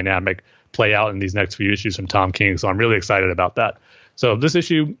son dynamic play out in these next few issues from Tom King. So I'm really excited about that. So this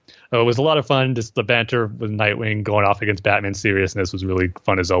issue was a lot of fun. Just the banter with Nightwing going off against Batman's seriousness was really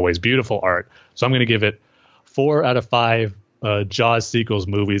fun as always. Beautiful art. So I'm going to give it 4 out of 5 Jaws sequels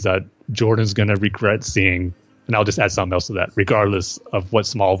movies that Jordan's going to regret seeing. And I'll just add something else to that, regardless of what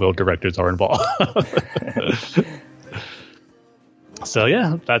Smallville directors are involved. So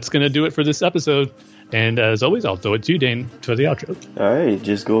yeah, that's going to do it for this episode. And as always, I'll throw it to you, Dane, for the outro. Alright,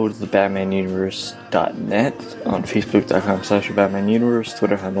 just go to the BatmanUniverse.net, on Facebook.com/BatmanUniverse,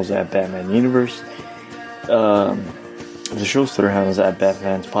 Twitter handles @BatmanUniverse. The show's Twitter handles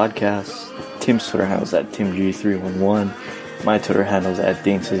 @Batfans Podcast. Tim's Twitter handles @TimG311. My Twitter handles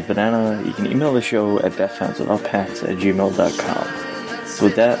 @DaneSaysBanana. You can email the show at batfanswithoutpants@gmail.com. So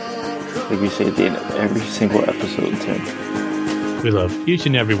with that, like we say at the end of every single episode, Tim, we love each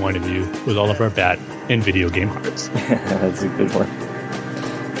and every one of you with all of our bat and video game hearts. That's a good one.